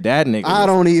coochie." Yeah, that nigga. I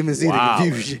don't even see Wow. the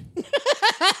confusion.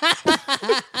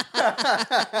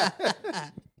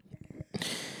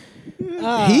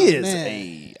 Oh, He is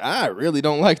man. I really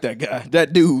don't like that guy.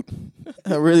 That dude.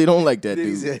 I really don't like that He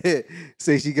dude. said,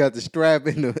 say she got the strap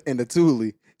in the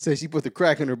toolie. Say she put the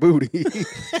crack in her booty.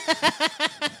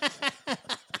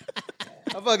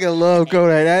 I fucking love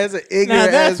Kodak. That's an ignorant. Now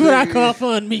that's ass what I nigga. call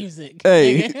fun music.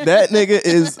 Hey, that nigga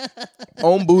is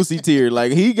on Boosie tier.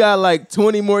 Like he got like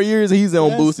 20 more years. He's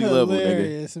on That's Boosie level, nigga.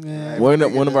 hilarious, man.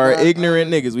 One of our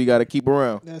ignorant niggas we gotta keep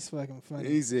around. That's fucking funny.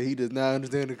 He said he does not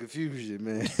understand the confusion,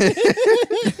 man.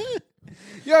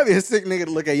 You ought to be a sick nigga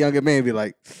to look at younger man and be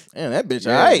like, Damn, that bitch,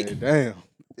 yeah, alright. damn.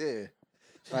 Yeah.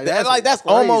 That's crazy.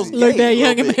 almost Look, that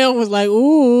young man was like,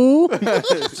 ooh.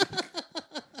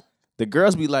 The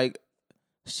girls be like,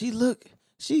 she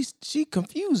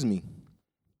confused me.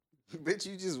 Bitch,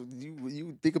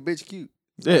 you think a bitch cute.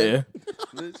 Yeah.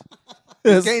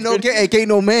 Bitch. Can't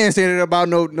no man say that about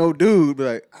no dude. But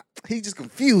like, he just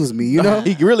confused me, you know?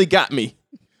 He really got me.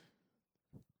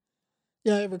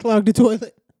 You ever clogged the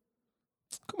toilet?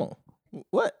 Come on.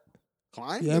 What?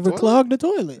 Climb You the ever toilet? clogged the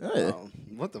toilet? Yeah.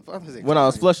 What the fuck is it? When I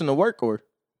was flushing to work or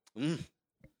Mm.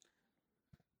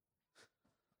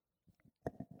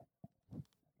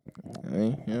 you know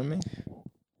what I mean?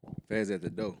 Feds at the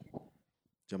door.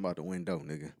 Jump out the window,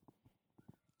 nigga.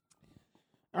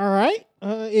 All right.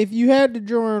 If you had to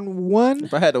join one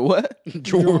If I had to what?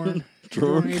 Jordan.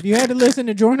 If you had to listen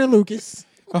to Jordan Lucas,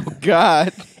 Oh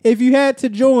God. if you had to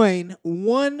join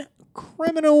one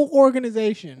criminal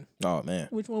organization, Oh man.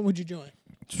 which one would you join?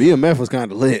 BMF was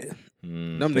kind of lit.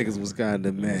 Mm, Them niggas was kind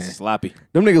of man. sloppy.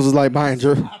 Them niggas was like buying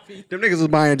them niggas was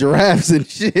buying giraffes and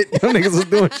shit. Them niggas was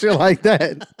doing shit like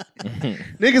that.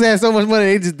 Niggas had so much money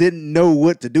they just didn't know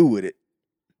what to do with it.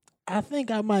 I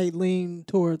think I might lean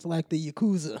towards like the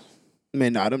Yakuza.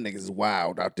 Man, nah, them niggas is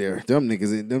wild out there. Them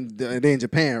niggas, they in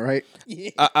Japan, right?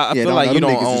 Yeah. I Yeah, feel no, like no, you them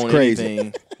don't niggas is own crazy.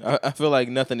 anything. I feel like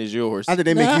nothing is yours. I think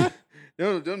they make Nah. you.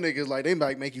 Them niggas like they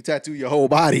might make you tattoo your whole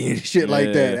body and shit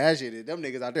like that. Yeah. That shit, them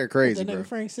niggas out there crazy, That bro. nigga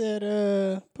Frank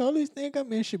said, police think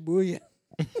I'm in Shibuya.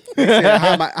 Yeah,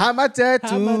 how my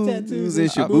tattoos in I-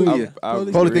 Shibuya? I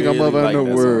Police think I'm up really like in the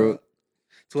that world.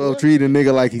 12 treat a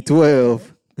nigga like he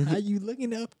 12. How you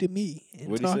looking up to me and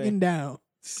What'd he say? talking down?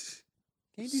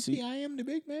 Can't you See- see I am the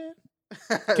big man?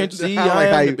 Can't you see I I like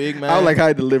am how the you- big man? I like how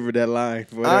he delivered that line.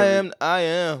 I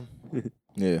am.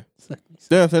 Yeah.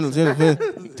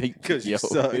 Cause you Yo,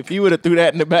 suck. if you would have threw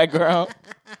that in the background,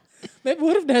 Maybe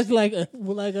what if that's like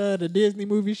the Disney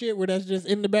movie shit where that's just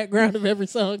in the background of every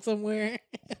song somewhere?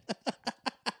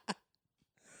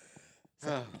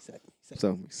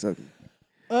 Suck me.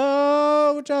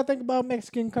 What y'all think about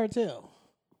Mexican cartel?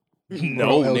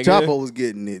 no, El nigga. Chapo was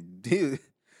getting it.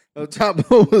 El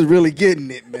Chapo was really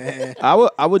getting it, man.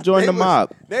 I would join the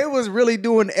mob. They was really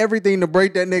doing everything to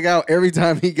break that nigga out every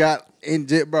time he got in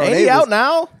jail, bro. Ain't They he was- out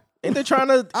now? Ain't they trying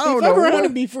to? I don't Fuck know. around what-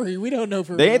 and be free. We don't know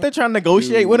for They real. ain't they trying to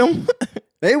negotiate with him?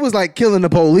 They was like killing the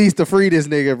police to free this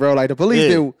nigga, bro. Like the police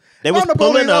Yeah. did. They was I'm the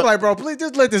pulling police. I'm up. like, bro, please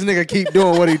just let this nigga keep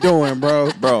doing what he doing,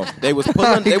 bro. Bro, they was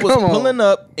pulling. They was Come on. pulling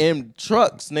up in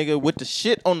trucks, nigga, with the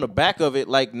shit on the back of it,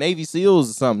 like Navy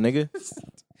SEALs or something, nigga.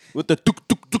 With the tuk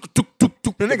tuk tuk tuk tuk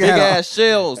tuk, The the nigga big had a- ass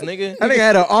shells, nigga. That nigga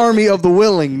had an army of the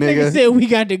willing, Nigga nigga. said we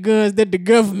got the guns that the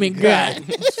government got.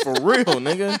 For real,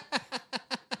 nigga.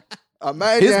 His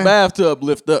Imagine, bathtub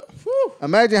lift up.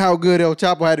 imagine how good El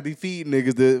Chapo had to be feeding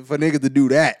niggas for niggas to do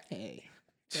that. Hey,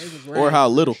 they was Or right, how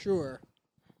little. for sure.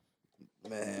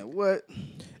 Man, what?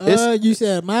 You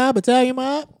said mob, Italian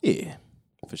mob? Yeah,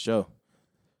 for sure.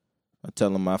 I'm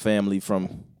telling my family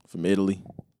from Italy.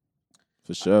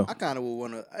 For sure. I kind of would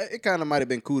want to. It kind of might have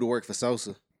been cool to work for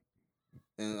Sosa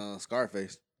and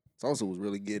Scarface. Sosa was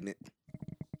really getting it.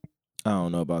 I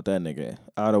don't know about that nigga.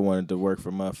 I'd have wanted to work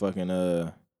for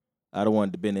motherfucking I'd have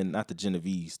wanted to been in not the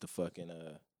Genovese, the fucking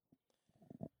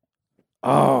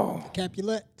oh.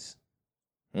 Capulet.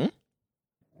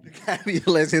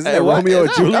 Capulet, is Hey, that what? Romeo and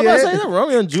Is that- I'm about to say Juliet? that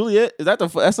Romeo and Juliet. Is that the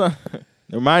that's not, it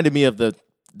reminded me of the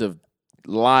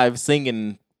live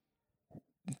singing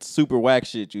super whack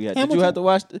shit you had. Did you Hamilton? have to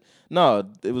watch no,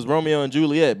 it was Romeo and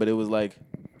Juliet, but it was like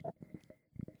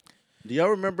Do y'all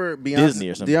remember Beyonce? Disney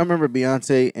or something. Do y'all remember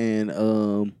Beyonce and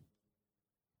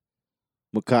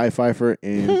Mekhi Phifer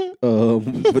and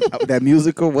that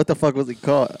musical? What the fuck was it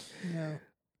called?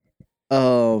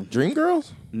 No.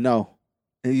 Dreamgirls? No.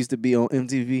 It used to be on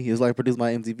MTV. It was like produced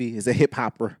by MTV. It's a hip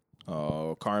hopper.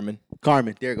 Oh, Carmen. There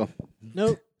you go.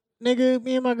 Nope. Nigga,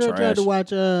 me and my girl tried Trash. to watch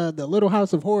The Little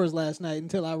House of Horrors last night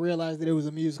until I realized that it was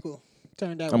a musical.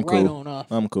 Turned out I'm right cool. on off.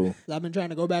 I'm cool. I've been trying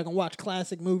to go back and watch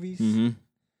classic movies. Mm-hmm.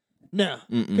 No,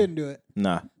 couldn't do it.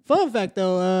 Nah. Fun fact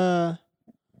though,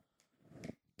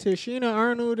 Tashina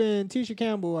Arnold and Tisha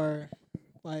Campbell are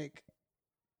like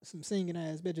some singing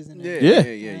ass bitches in there.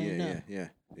 Yeah.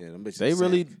 Yeah. Them bitches They sick.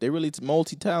 really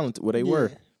multi-talented. Well, they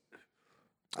were.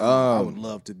 I would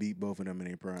love to beat both of them in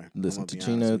their prime. Listen, I'm gonna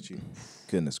be honest with you.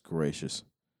 Goodness gracious.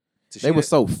 Tashina, They were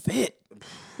so fit.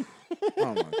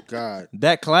 Oh my god.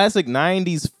 That classic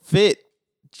 90s fit.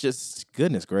 Just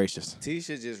goodness gracious.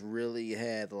 Tisha just really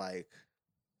had like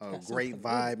a That's great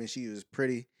something vibe, and she was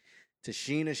pretty.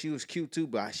 Tashina, she was cute too,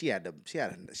 but she had an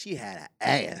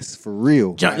ass for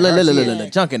real. Junk, Like, her-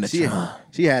 junk in the she, trunk.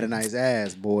 she had a nice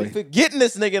ass, boy. Forgetting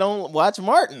this nigga don't watch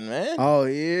Martin, man. Oh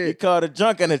He yeah. called it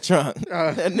junk in the trunk.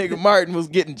 That nigga Martin was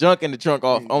getting junk in the trunk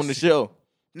off on the show.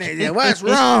 Nigga, what's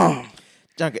wrong?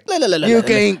 Junk. You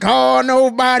can't call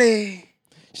nobody.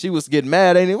 She was getting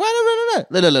mad, ain't it?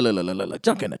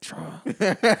 Junk in the trunk.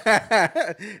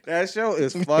 That show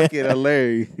is fucking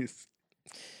hilarious.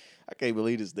 I can't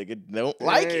believe this nigga don't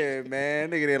like it. Yeah, man.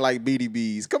 Nigga didn't like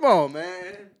BDBs. Come on, man.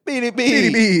 BDB.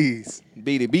 BDBs.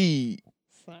 BDB.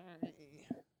 Sorry.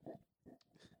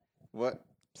 What?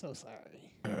 So sorry.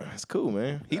 It's cool,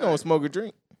 man. He don't smoke or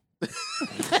drink.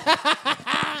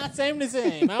 Same to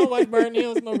same. I don't like Burn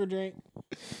Hill, smoke or drink.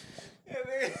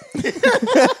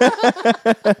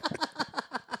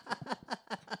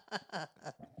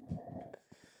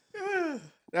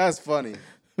 That's funny.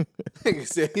 Nigga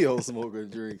said he don't smoke or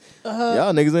drink.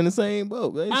 Y'all niggas in the same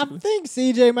boat, I basically. think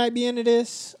CJ might be into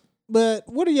this, but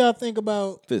what do y'all think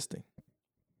about? Fisting.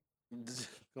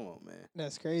 Come on, man.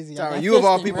 That's crazy. Tyron, you of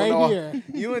all people know. Here.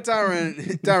 You and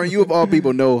Tyron, you of all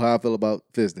people know how I feel about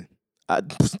fisting.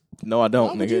 No, I How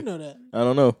don't, would nigga. you know that? I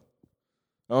don't know.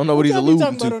 I don't know what he's What y'all be alluding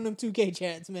talking about to. on them 2K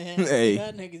chats, man. Hey.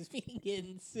 Y'all niggas be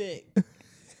getting sick.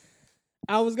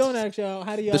 I was going to ask y'all,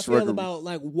 how do y'all This feel record- about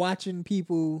like watching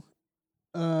people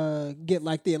get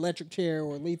like the electric chair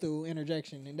or lethal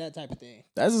interjection and that type of thing?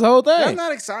 That's his whole That's thing.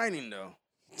 not exciting though.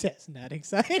 That's not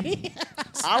exciting.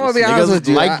 I'm gonna be Niggas honest with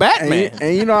you. like Batman.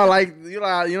 and you know I like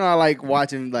I like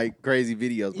watching like crazy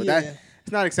videos, but Yeah.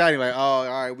 it's not exciting. Like, oh, all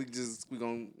right, we gonna you know what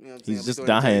I'm saying? He's just We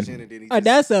dying. entertain, and then he just-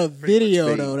 That's a pretty much video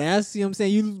fade. though. That's, you know what I'm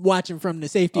saying? You watching from the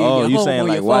safety Oh, of your you home saying or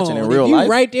like your watching in phone. real If you life?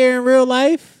 right there in real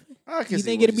life, I can you see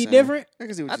think what it'd be you're saying. different? I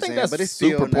can see what I you're think saying, that's but it's still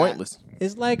super not- pointless.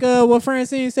 It's like what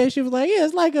Francine said. She was like, "Yeah,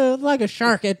 it's like a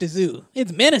shark at the zoo.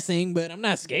 It's menacing, but I'm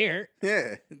not scared."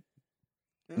 Yeah.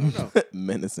 I don't know.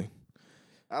 Menacing.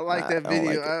 I like I that don't video.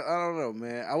 like it. I don't know,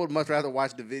 man. I would much rather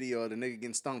watch the video of the nigga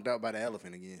getting stomped out by the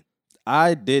elephant again.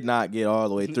 I did not get all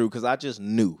the way through because I just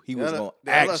knew he was The going to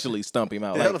the elephant- actually stump him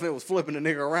out. The Like, elephant was flipping the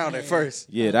nigga around at first.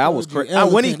 yeah, that was Told you,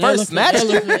 crazy. When he elephant, first snatched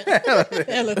him,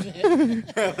 elephant.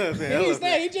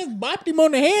 He just bopped him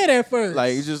on the head at first.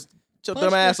 like, he just your Punched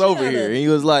dumb the ass shit over out of here. him. And he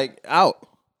was like, out.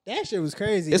 That shit was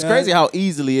crazy. It's dog. crazy how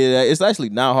easily it's actually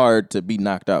not hard to be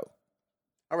knocked out.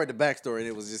 I read the backstory and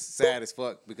it was just sad as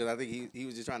fuck because I think he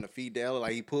was just trying to feed the elephant.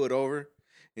 Like he pulled over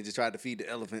and just tried to feed the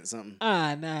elephant something.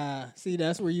 Nah. See,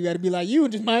 that's where you got to be like you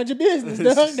and just mind your business,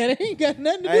 dog. That ain't got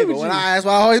nothing to Hey, do but with when you. I ask,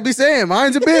 what I always be saying,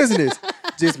 mind your business.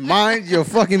 Just mind your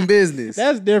fucking business.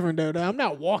 That's different though. Dog. I'm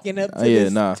not walking up to Yeah,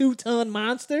 this nah. 2-ton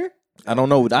monster. I don't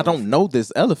know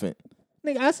this elephant.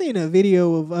 Nigga, I seen a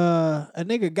video of a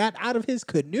nigga got out of his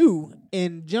canoe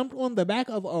and jumped on the back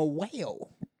of a whale.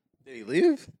 Did he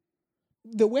live?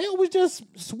 The whale was just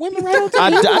swimming right on top I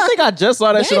of him. think I just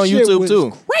saw that shit on YouTube was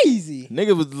too. Crazy.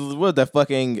 Nigga was what that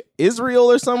fucking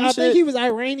Israel or some I shit. think he was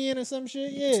Iranian or some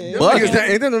shit. Yeah. Them Buck. niggas,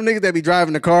 ain't them niggas that be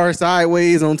driving the car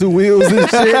sideways on two wheels and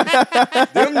shit?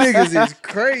 Them niggas is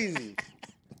crazy.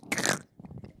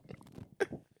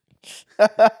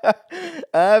 I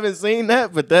haven't seen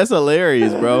that, but that's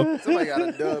hilarious, bro. Somebody got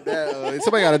to dub that.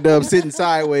 Somebody got to dub sitting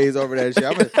sideways over that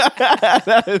shit.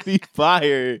 That'd be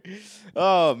fire.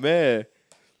 Oh man.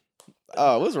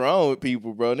 Oh, what's wrong with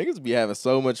people, bro? Niggas be having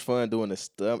so much fun doing this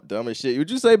dumbest shit. Would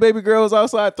you say baby girls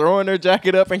outside throwing their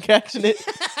jacket up and catching it?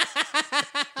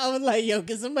 I was like, yo,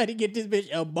 can somebody get this bitch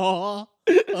a ball,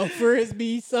 a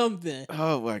frisbee, something?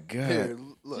 Oh my god. Here,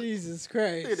 look. Jesus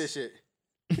Christ. Look at this shit.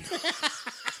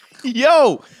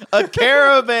 Yo, a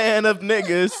caravan of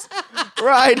niggas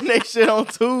riding they shit on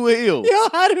two wheels. Yo,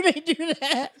 how do they do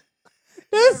that?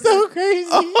 That's so crazy.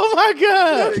 Oh my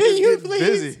god! Can you Getting please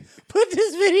busy. put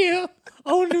this video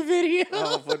on the video?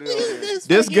 I'll put it on there. This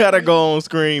fucking- gotta go on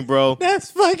screen, bro.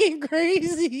 That's fucking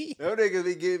crazy. Them niggas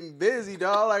be getting busy,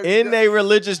 dog. Like, In a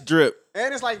religious drip.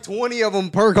 and it's like 20 of them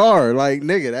per car. Like,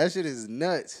 nigga, that shit is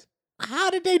nuts. How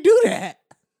did they do that?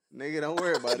 Nigga, don't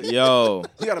worry about it. Yo.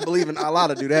 You gotta believe in Allah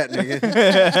to do that,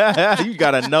 nigga. You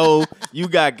gotta know you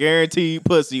got guaranteed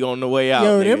pussy on the way out.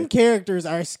 Yo, nigga. them characters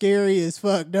are scary as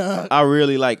fuck, dog. I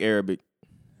really like Arabic.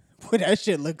 Boy, that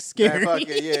shit looks That scary.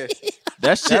 fucking, yeah.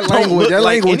 That shit That don't language, look that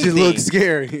like language just anything. looks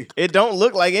scary. It don't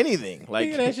look like anything. Like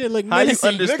Nigga, that shit look how you menacing.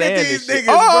 understand Look at these this shit?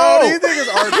 niggas, Oh! bro. These niggas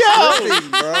are tripping,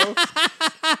 bro.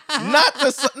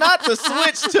 not the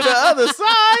switch to the other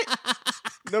side.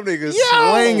 Them niggas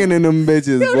Yo! swinging in them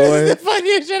bitches, Yo, boy. this is the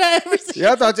funniest shit I ever seen.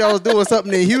 Y'all thought y'all was doing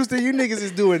something in Houston. You niggas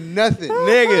is doing nothing.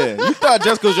 Nigga, you thought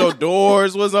just because your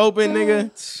doors was open, nigga?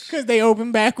 Because they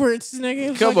open backwards,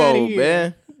 nigga. Come Fuck outta on, here.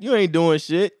 man. You ain't doing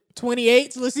shit.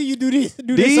 28s. Let's see you do this.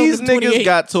 These on the niggas 28.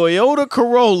 got Toyota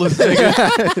Corollas,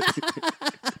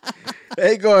 nigga.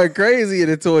 They going crazy in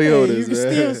the Hey, Toyotas, you can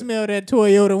man. still smell that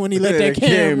Toyota when he let that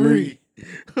Camry.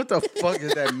 What the fuck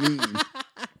does that mean?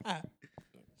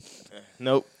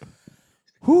 Nope.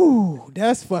 Whew,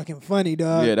 that's fucking funny,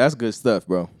 dog. Yeah, that's good stuff,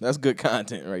 bro. That's good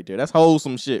content right there. That's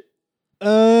wholesome shit.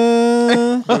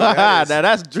 Uh, Now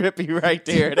that's drippy right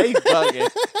there. They bugging.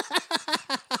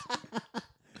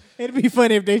 it'd be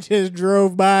funny if they just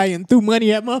drove by and threw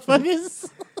money at motherfuckers.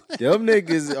 Them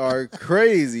niggas are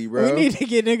crazy, bro. We need to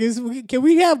get niggas. Can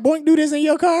we have Boink do this in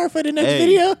your car for the next Hey.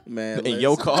 video Man, In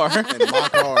your car. in my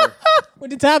car.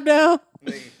 with the top down?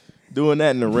 Doing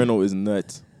that in the rental is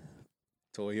nuts.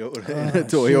 Toyota. Oh,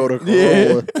 Toyota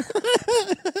Corolla.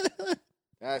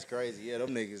 That's crazy. Yeah, them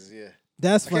niggas, yeah.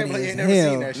 That's I can't funny believe you as ain't never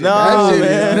seen hell. that shit. No, that shit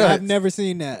man. is nuts. I've never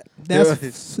seen that.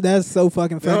 That's so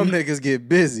fucking Them funny. niggas get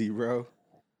busy, bro.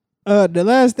 The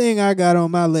last thing I got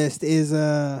on my list is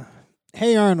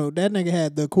Hey Arnold. That nigga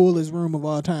had the coolest room of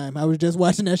all time. I was just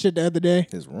watching that shit the other day.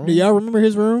 His room. Do y'all remember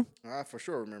his room? I for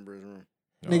sure remember his room.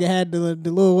 Nigga had the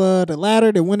little the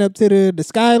ladder that went up to the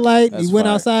skylight. That's He went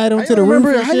fire. outside How onto you the roof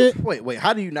remember? and shit. Wait.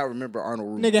 How do you not remember Arnold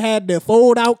room? Nigga had the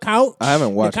fold out couch. I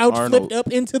haven't watched The couch Arnold. flipped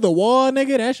up into the wall,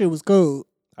 nigga. That shit was cool.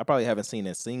 I probably haven't seen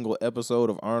a single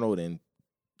episode of Arnold in,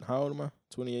 how old am I?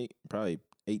 28? Probably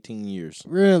 18 years.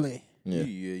 Really? Yeah.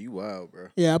 Yeah, you wild, bro.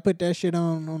 Yeah, I put that shit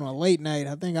on a late night.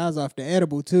 I think I was off the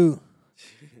edible too.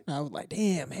 I was like,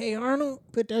 damn, Hey Arnold,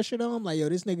 put that shit on. I'm like, yo,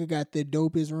 this nigga got the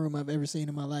dopest room I've ever seen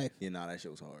in my life. Yeah, nah, that shit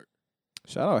was hard.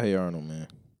 Shout out Hey Arnold, man.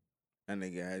 That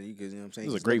nigga had you, cause you know what I'm saying. It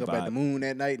was a Just great look up at vibe. the moon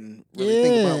that night and really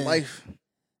think Yeah. about life.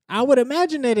 I would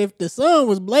imagine that if the sun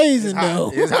was blazing though.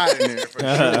 It's hot in there for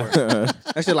sure.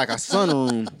 That shit like a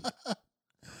sunroom.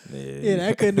 Yeah,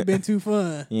 that couldn't have been too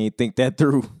fun. You ain't think that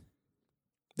through.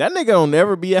 That nigga don't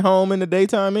never be at home in the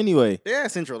daytime anyway. Yeah,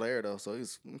 central air though, so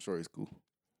I'm sure he's cool.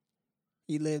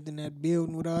 He lived in that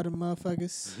building with all them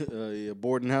motherfuckers. Yeah,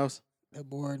 boarding house, A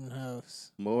boarding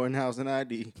house. and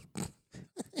ID.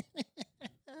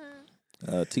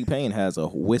 T-Pain has a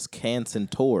Wisconsin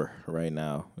tour right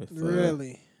now. If,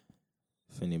 Really?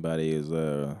 If anybody is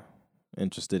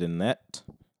interested in that.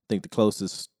 I think the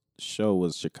closest show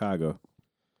was Chicago.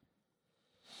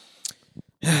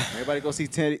 Everybody go see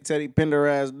Teddy Pender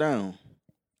ass down.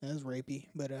 That's rapey,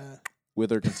 but With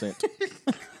her consent.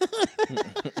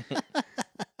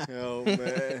 Oh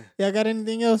man. y'all got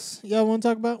anything else y'all want to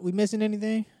talk about? We missing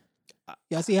anything?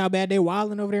 Y'all see how bad they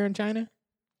wilding over there in China?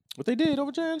 What they did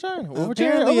over there in China?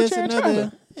 Apparently it's in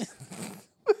another China.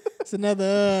 it's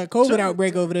another COVID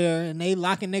outbreak over there, and they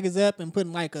locking niggas up and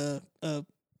putting like a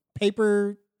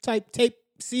paper type tape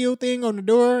seal thing on the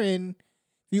door, and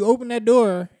if you open that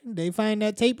door, they find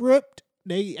that tape ripped.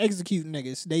 They executing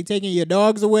niggas. They taking your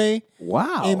dogs away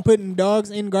Wow. and putting dogs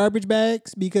in garbage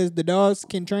bags because the dogs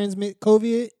can transmit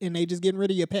COVID, and they just getting rid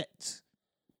of your pets.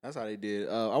 That's how they did.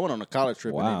 I went on a college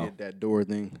trip Wow. and they did that door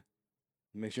thing.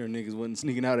 Make sure niggas wasn't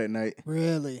sneaking out at night.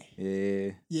 Really?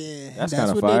 Yeah. Yeah. That's That's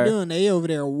kinda what fire. they doing. They over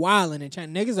there wilding in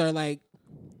China. Niggas are like,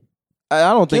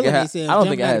 I don't think it killing has. I themselves, don't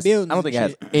think it jumping out of has. I buildings don't think it and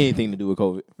has anything to do with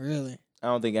COVID. really? I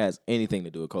don't think it has anything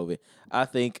to do with COVID. I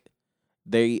think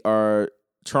they are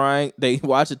trying. They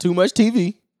watching too much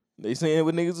TV. They saying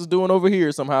what niggas is doing over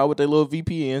here somehow with their little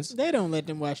VPNs. They don't let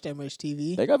them watch that much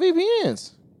TV. They got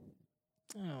VPNs.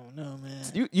 I don't know,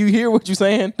 man. You hear what you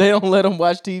saying? They don't let them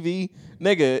watch TV,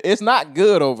 nigga. It's not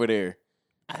good over there.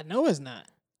 I know it's not.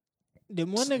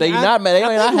 Them one nigga, They I, not- they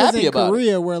I not think it was happy in about it.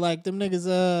 Korea where like them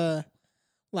niggas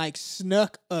like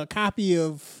snuck a copy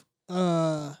of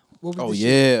what was Oh the shit?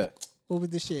 yeah. What was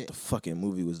the shit? The fucking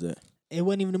movie was that? It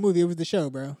wasn't even the movie. It was the show,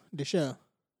 bro. The show,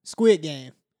 Squid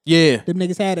Game. Yeah. Them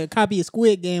niggas had a copy of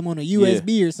Squid Game on a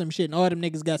USB or some shit, and all them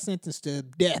niggas got sentenced to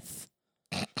death.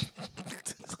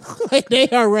 Like they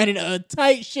are running a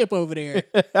tight ship over there.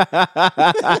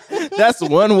 That's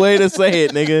one way to say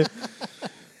it, nigga.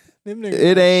 Them niggas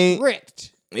It ain't-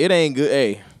 strict. It ain't good.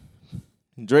 Hey,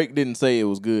 Drake didn't say it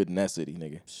was good in that city,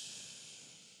 nigga.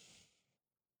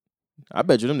 I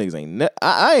bet you them niggas ain't.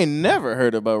 I ain't never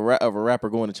heard of a rapper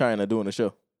going to China doing a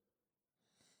show.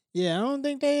 Yeah, I don't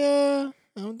think they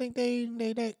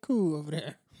that cool over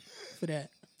there for that.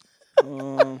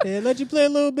 They let you play a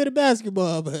little bit of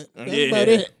basketball, but that's about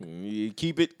it. Yeah,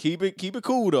 keep it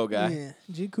cool though, guy. Yeah,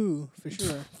 G cool for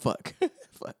sure. Fuck.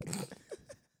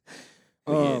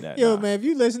 Yo, man, if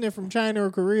you listening from China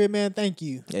or Korea, man, thank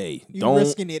you. Hey, You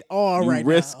risking it all right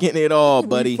risking now. it all, We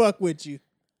buddy. fuck with you.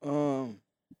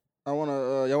 I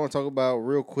wanna y'all wanna talk about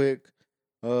real quick.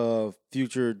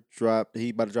 Future drop. He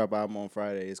about to drop an album on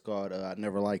Friday. It's called I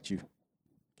Never Liked You.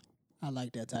 I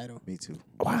like that title. Me too.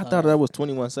 Oh, I thought that was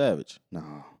 21 Savage. Nah,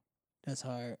 That's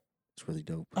hard. it's really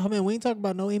dope. Oh man, we ain't talking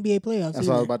about no NBA playoffs. That's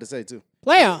what I was about to say too.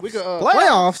 Playoffs. We could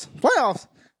playoffs.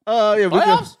 Yeah,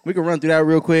 Playoffs? we could run through that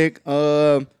real quick.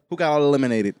 Who got all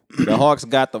eliminated? The Hawks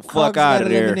got the fuck Hawks out got of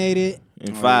there eliminated.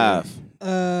 in 5.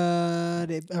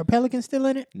 Are Pelicans still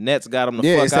in it? Nets got them the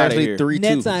Yeah, fuck it's out of actually here. 3-2.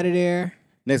 Nets out of there.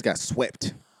 Nets got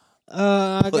swept.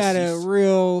 I got a Pussies.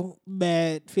 real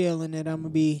bad feeling that I'm gonna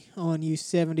be on you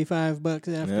 $75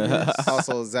 after this.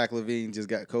 Also, Zach LaVine just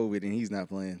got COVID and he's not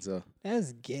playing. So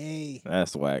That's gay.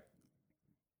 That's whack.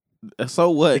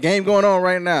 So what? the game going on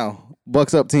right now.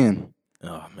 Bucks up 10,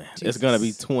 Oh man, it's Jesus. gonna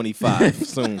be 25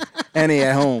 soon. and they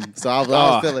at home. So I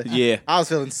was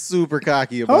feeling super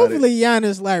cocky about Hopefully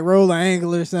Giannis like roll an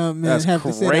ankle or something That's and have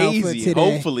to sit out for crazy.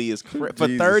 today. Hopefully, it's for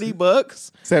Jesus.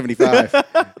 $30. 75.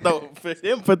 No, for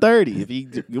him for 30 if he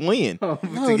win. No,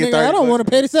 nigga, I don't want to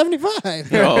pay the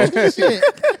 75. No. Shit.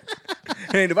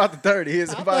 It ain't about the 30.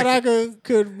 It's I about thought I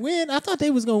could win. I thought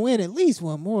they was gonna win at least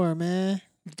one more, man.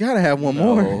 gotta have one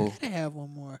more. No. I have one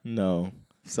more. No.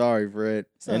 Sorry, Fred.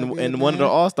 It's all And good, one of the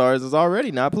man. All Stars is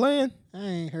already not playing. I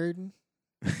ain't hurting.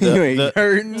 You ain't the-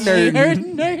 hurting, I ain't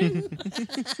hurting.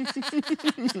 hurting.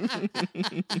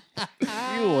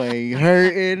 You ain't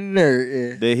hurting,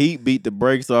 hurting. The Heat beat the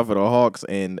brakes off of the Hawks,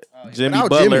 and Jimmy without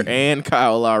Butler Jimmy. and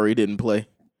Kyle Lowry didn't play.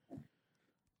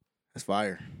 That's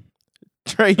fire.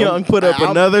 Trey Young put up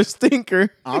I'm- another stinker.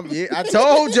 I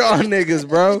told y'all niggas,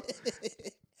 bro.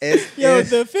 Yo,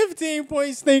 the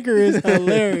 15-point stinker is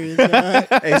hilarious. dog.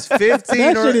 It's 15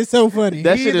 That or shit is so funny.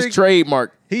 That He shit is either-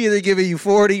 trademark. he either giving you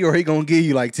 40 or he gonna give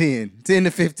you like 10 to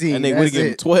 15. And they would That's give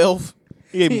him it. 12.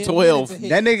 He gave him 10 12. minutes a hit.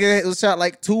 That nigga was shot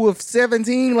like 2 of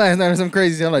 17 last night or some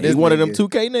crazy shit. I'm like, He's this one of them nigga.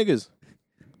 2K niggas.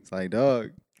 It's like,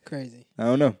 dog. Crazy. I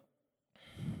don't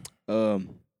know.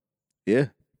 Yeah.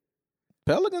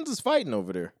 Pelicans is fighting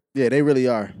over there. Yeah, they really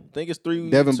are. I think it's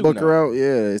 3-2 Devin Booker now. out.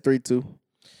 Yeah, it's 3-2.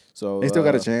 So They still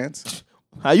got a chance.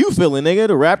 How you feeling, nigga?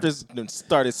 The Raptors done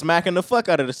started smacking the fuck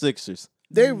out of the Sixers.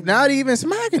 They're not even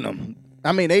smacking them.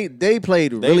 I mean, they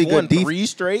played They really won good defense. 3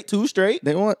 straight, 2 straight.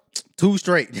 They want 2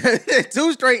 straight.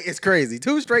 2 straight is crazy.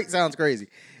 2 straight sounds crazy.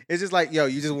 It's just like, yo,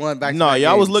 you just won back. No,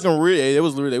 y'all was looking real.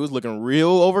 They was looking real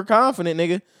overconfident,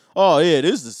 nigga. Oh yeah,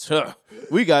 this is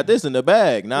we got this in the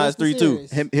bag. Nah, What's the it's 3-2.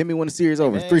 series? Hit me when the series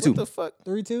over. Man, 3-2. What the fuck?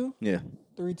 3-2? Yeah.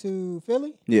 3-2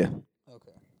 Philly? Yeah.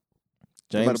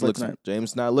 Okay. About to play tonight.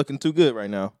 James not looking too good right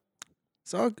now.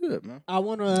 It's all good, man. I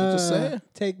want just to saying.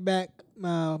 take back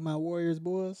my Warriors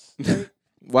boys.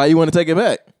 Why you want to take it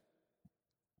back?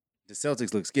 The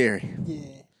Celtics look scary. Yeah.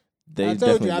 They I told you,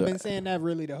 definitely I've do. been saying that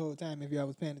really the whole time. If y'all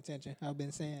was paying attention, I've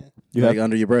been saying You like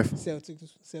under your breath.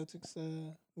 Celtics,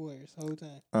 Warriors the whole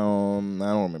time. I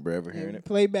don't remember ever hearing it.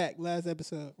 Play back last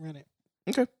episode. Run it.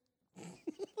 Okay.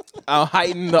 I'll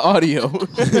heighten the audio.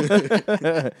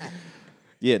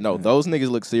 Yeah, no, those niggas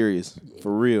look serious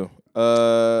for real.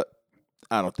 I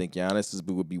don't think Giannis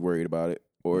would be worried about it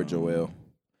or Joel. You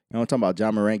know, I'm talking about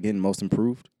John Morant getting most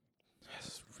improved.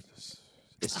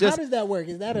 It's How just does that work?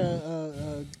 Is that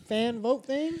a fan vote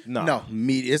thing? no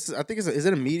media. I think is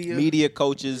it a media? media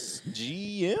coaches,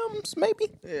 GMs maybe.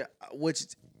 Yeah, which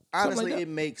honestly, that. it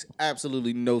makes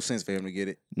absolutely no sense for him to get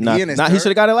it. Not, he in his he should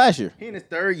have got it last year. He in his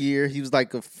 3rd year. He was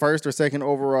like a 1st or 2nd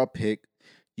overall pick.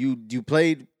 You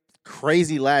played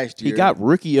crazy last year. He got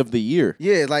rookie of the year.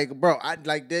 Yeah, like bro, I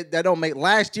like that don't make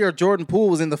last year Jordan Poole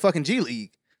was in the fucking G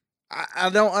League.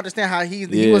 I don't understand how he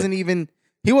Yeah. wasn't even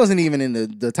in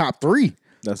the top 3.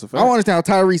 That's a I fact. don't understand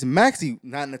how Tyrese Maxey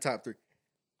not in the top 3.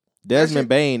 Desmond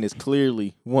Bain is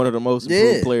clearly one of the most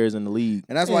improved players in the league.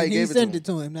 And that's why he sent it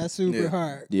to him. That's super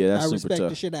hard. Yeah, that's I super respect tough.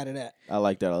 the shit out of that. I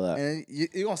like that a lot. And you're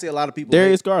going to see a lot of people.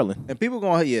 Darius Garland. And people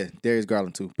going to, Darius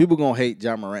Garland too. People going to hate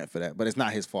John Morant for that, but it's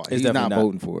not his fault. He's not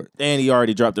voting for it. And he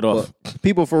already dropped it off. But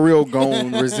people for real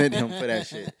going to resent him for that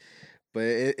shit. But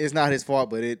it's not his fault,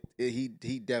 but he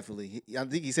definitely, I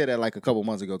think he said that like a couple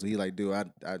months ago too. He like, dude,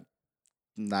 I'm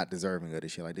not deserving of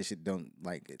this shit. Like, this shit don't,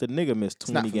 like. The nigga missed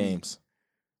 20 games.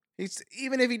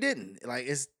 Even if he didn't, like,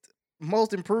 it's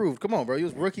most improved. Come on, bro. He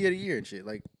was rookie of the year and shit.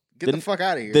 Like, get the fuck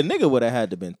out of here. The nigga would have had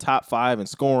to been top 5 in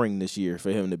scoring this year for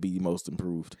him to be most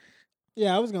improved.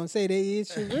 Yeah, I was gonna say it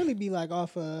should really be like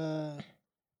off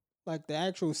like the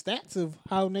actual stats of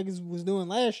how niggas was doing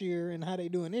last year and how they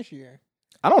doing this year.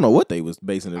 I don't know what they was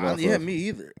basing it off Yeah, of. me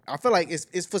either. I feel like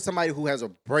it's for somebody who has a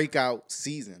breakout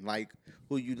season, like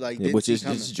who you like. Yeah, which is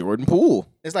just Jordan Poole.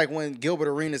 It's like when Gilbert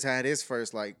Arenas had his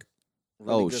first like.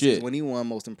 Really good season when he won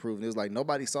most improved. It was like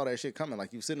nobody saw that shit coming.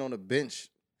 Like you sitting on the bench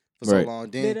for so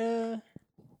long. Then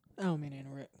I don't mean to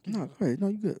interrupt. No, go ahead. No,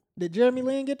 you good. Did Jeremy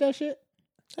Lin get that shit?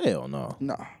 Hell no.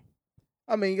 No.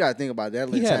 I mean, you gotta think about that.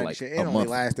 He had like shit. It only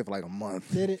lasted for like a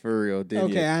month. Did it? For real? Did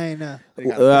okay, I ain't know.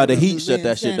 The Heat shut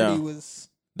that shit down.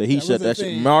 The Heat shut that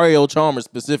shit. Mario Chalmers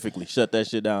specifically shut that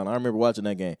shit down. I remember watching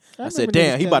that game. I said,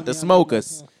 "Damn, he about to smoke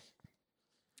us."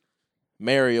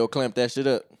 Mario clamped that shit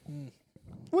up.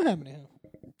 What happened to him?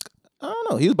 I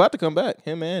don't know. He was about to come back.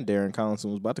 Him and Darren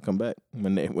Collinson was about to come back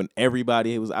when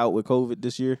everybody was out with COVID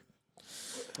this year.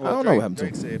 Well, I don't know what happened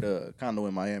Drake to him. said Condo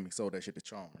in Miami sold that shit to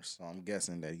Chalmers, so I'm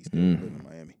guessing that he's still living in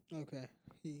Miami. Okay,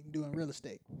 he doing real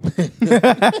estate.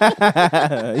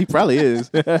 He probably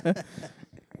is.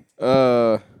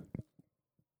 I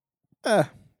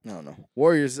don't know.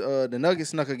 Warriors. The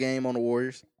Nuggets snuck a game on the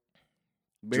Warriors.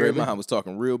 Draymond was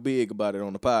talking real big about it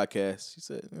on the podcast. She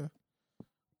said,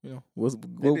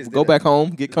 go back home,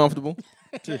 get comfortable.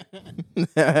 Get you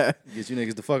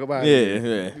niggas the fuck about it.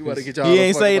 Yeah. You gotta get y'all he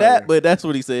ain't say that, here. but that's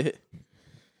what he said.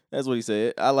 That's what he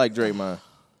said. I like Draymond.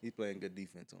 He's playing good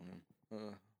defense on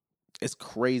him. It's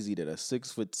crazy that a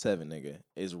 6'7" nigga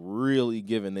is really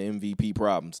giving the MVP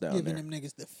problems down there. Giving them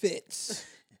niggas the fits.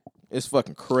 It's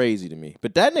fucking crazy to me.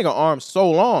 But that nigga arm's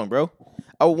so long, bro.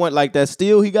 I want like that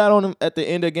steal he got on him at the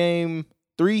end of game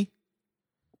 3.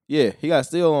 Yeah, he got a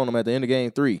steal on him at the end of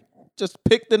game 3. Just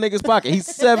pick the nigga's pocket. He's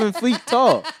 7 feet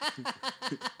tall.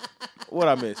 What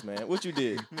I missed, man? What you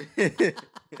did?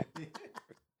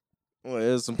 Well,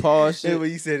 there's some pause shit. Yeah, what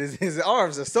you said is his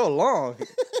arms are so long.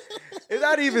 It's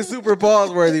not even super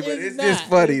pause worthy, but it's just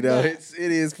funny though. It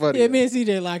is funny. Yeah, me and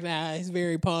CJ locked eyes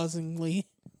very pausingly.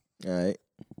 All right.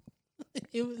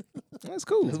 Was, that's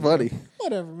cool. It's funny.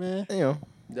 Whatever, man. You know.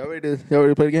 Y'all ready to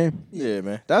play the game? Yeah,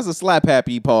 man. That's a slap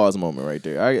happy pause moment right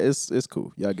there. It's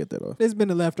cool. Y'all get that off. This has been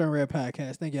the Left on Red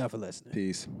podcast. Thank y'all for listening.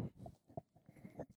 Peace.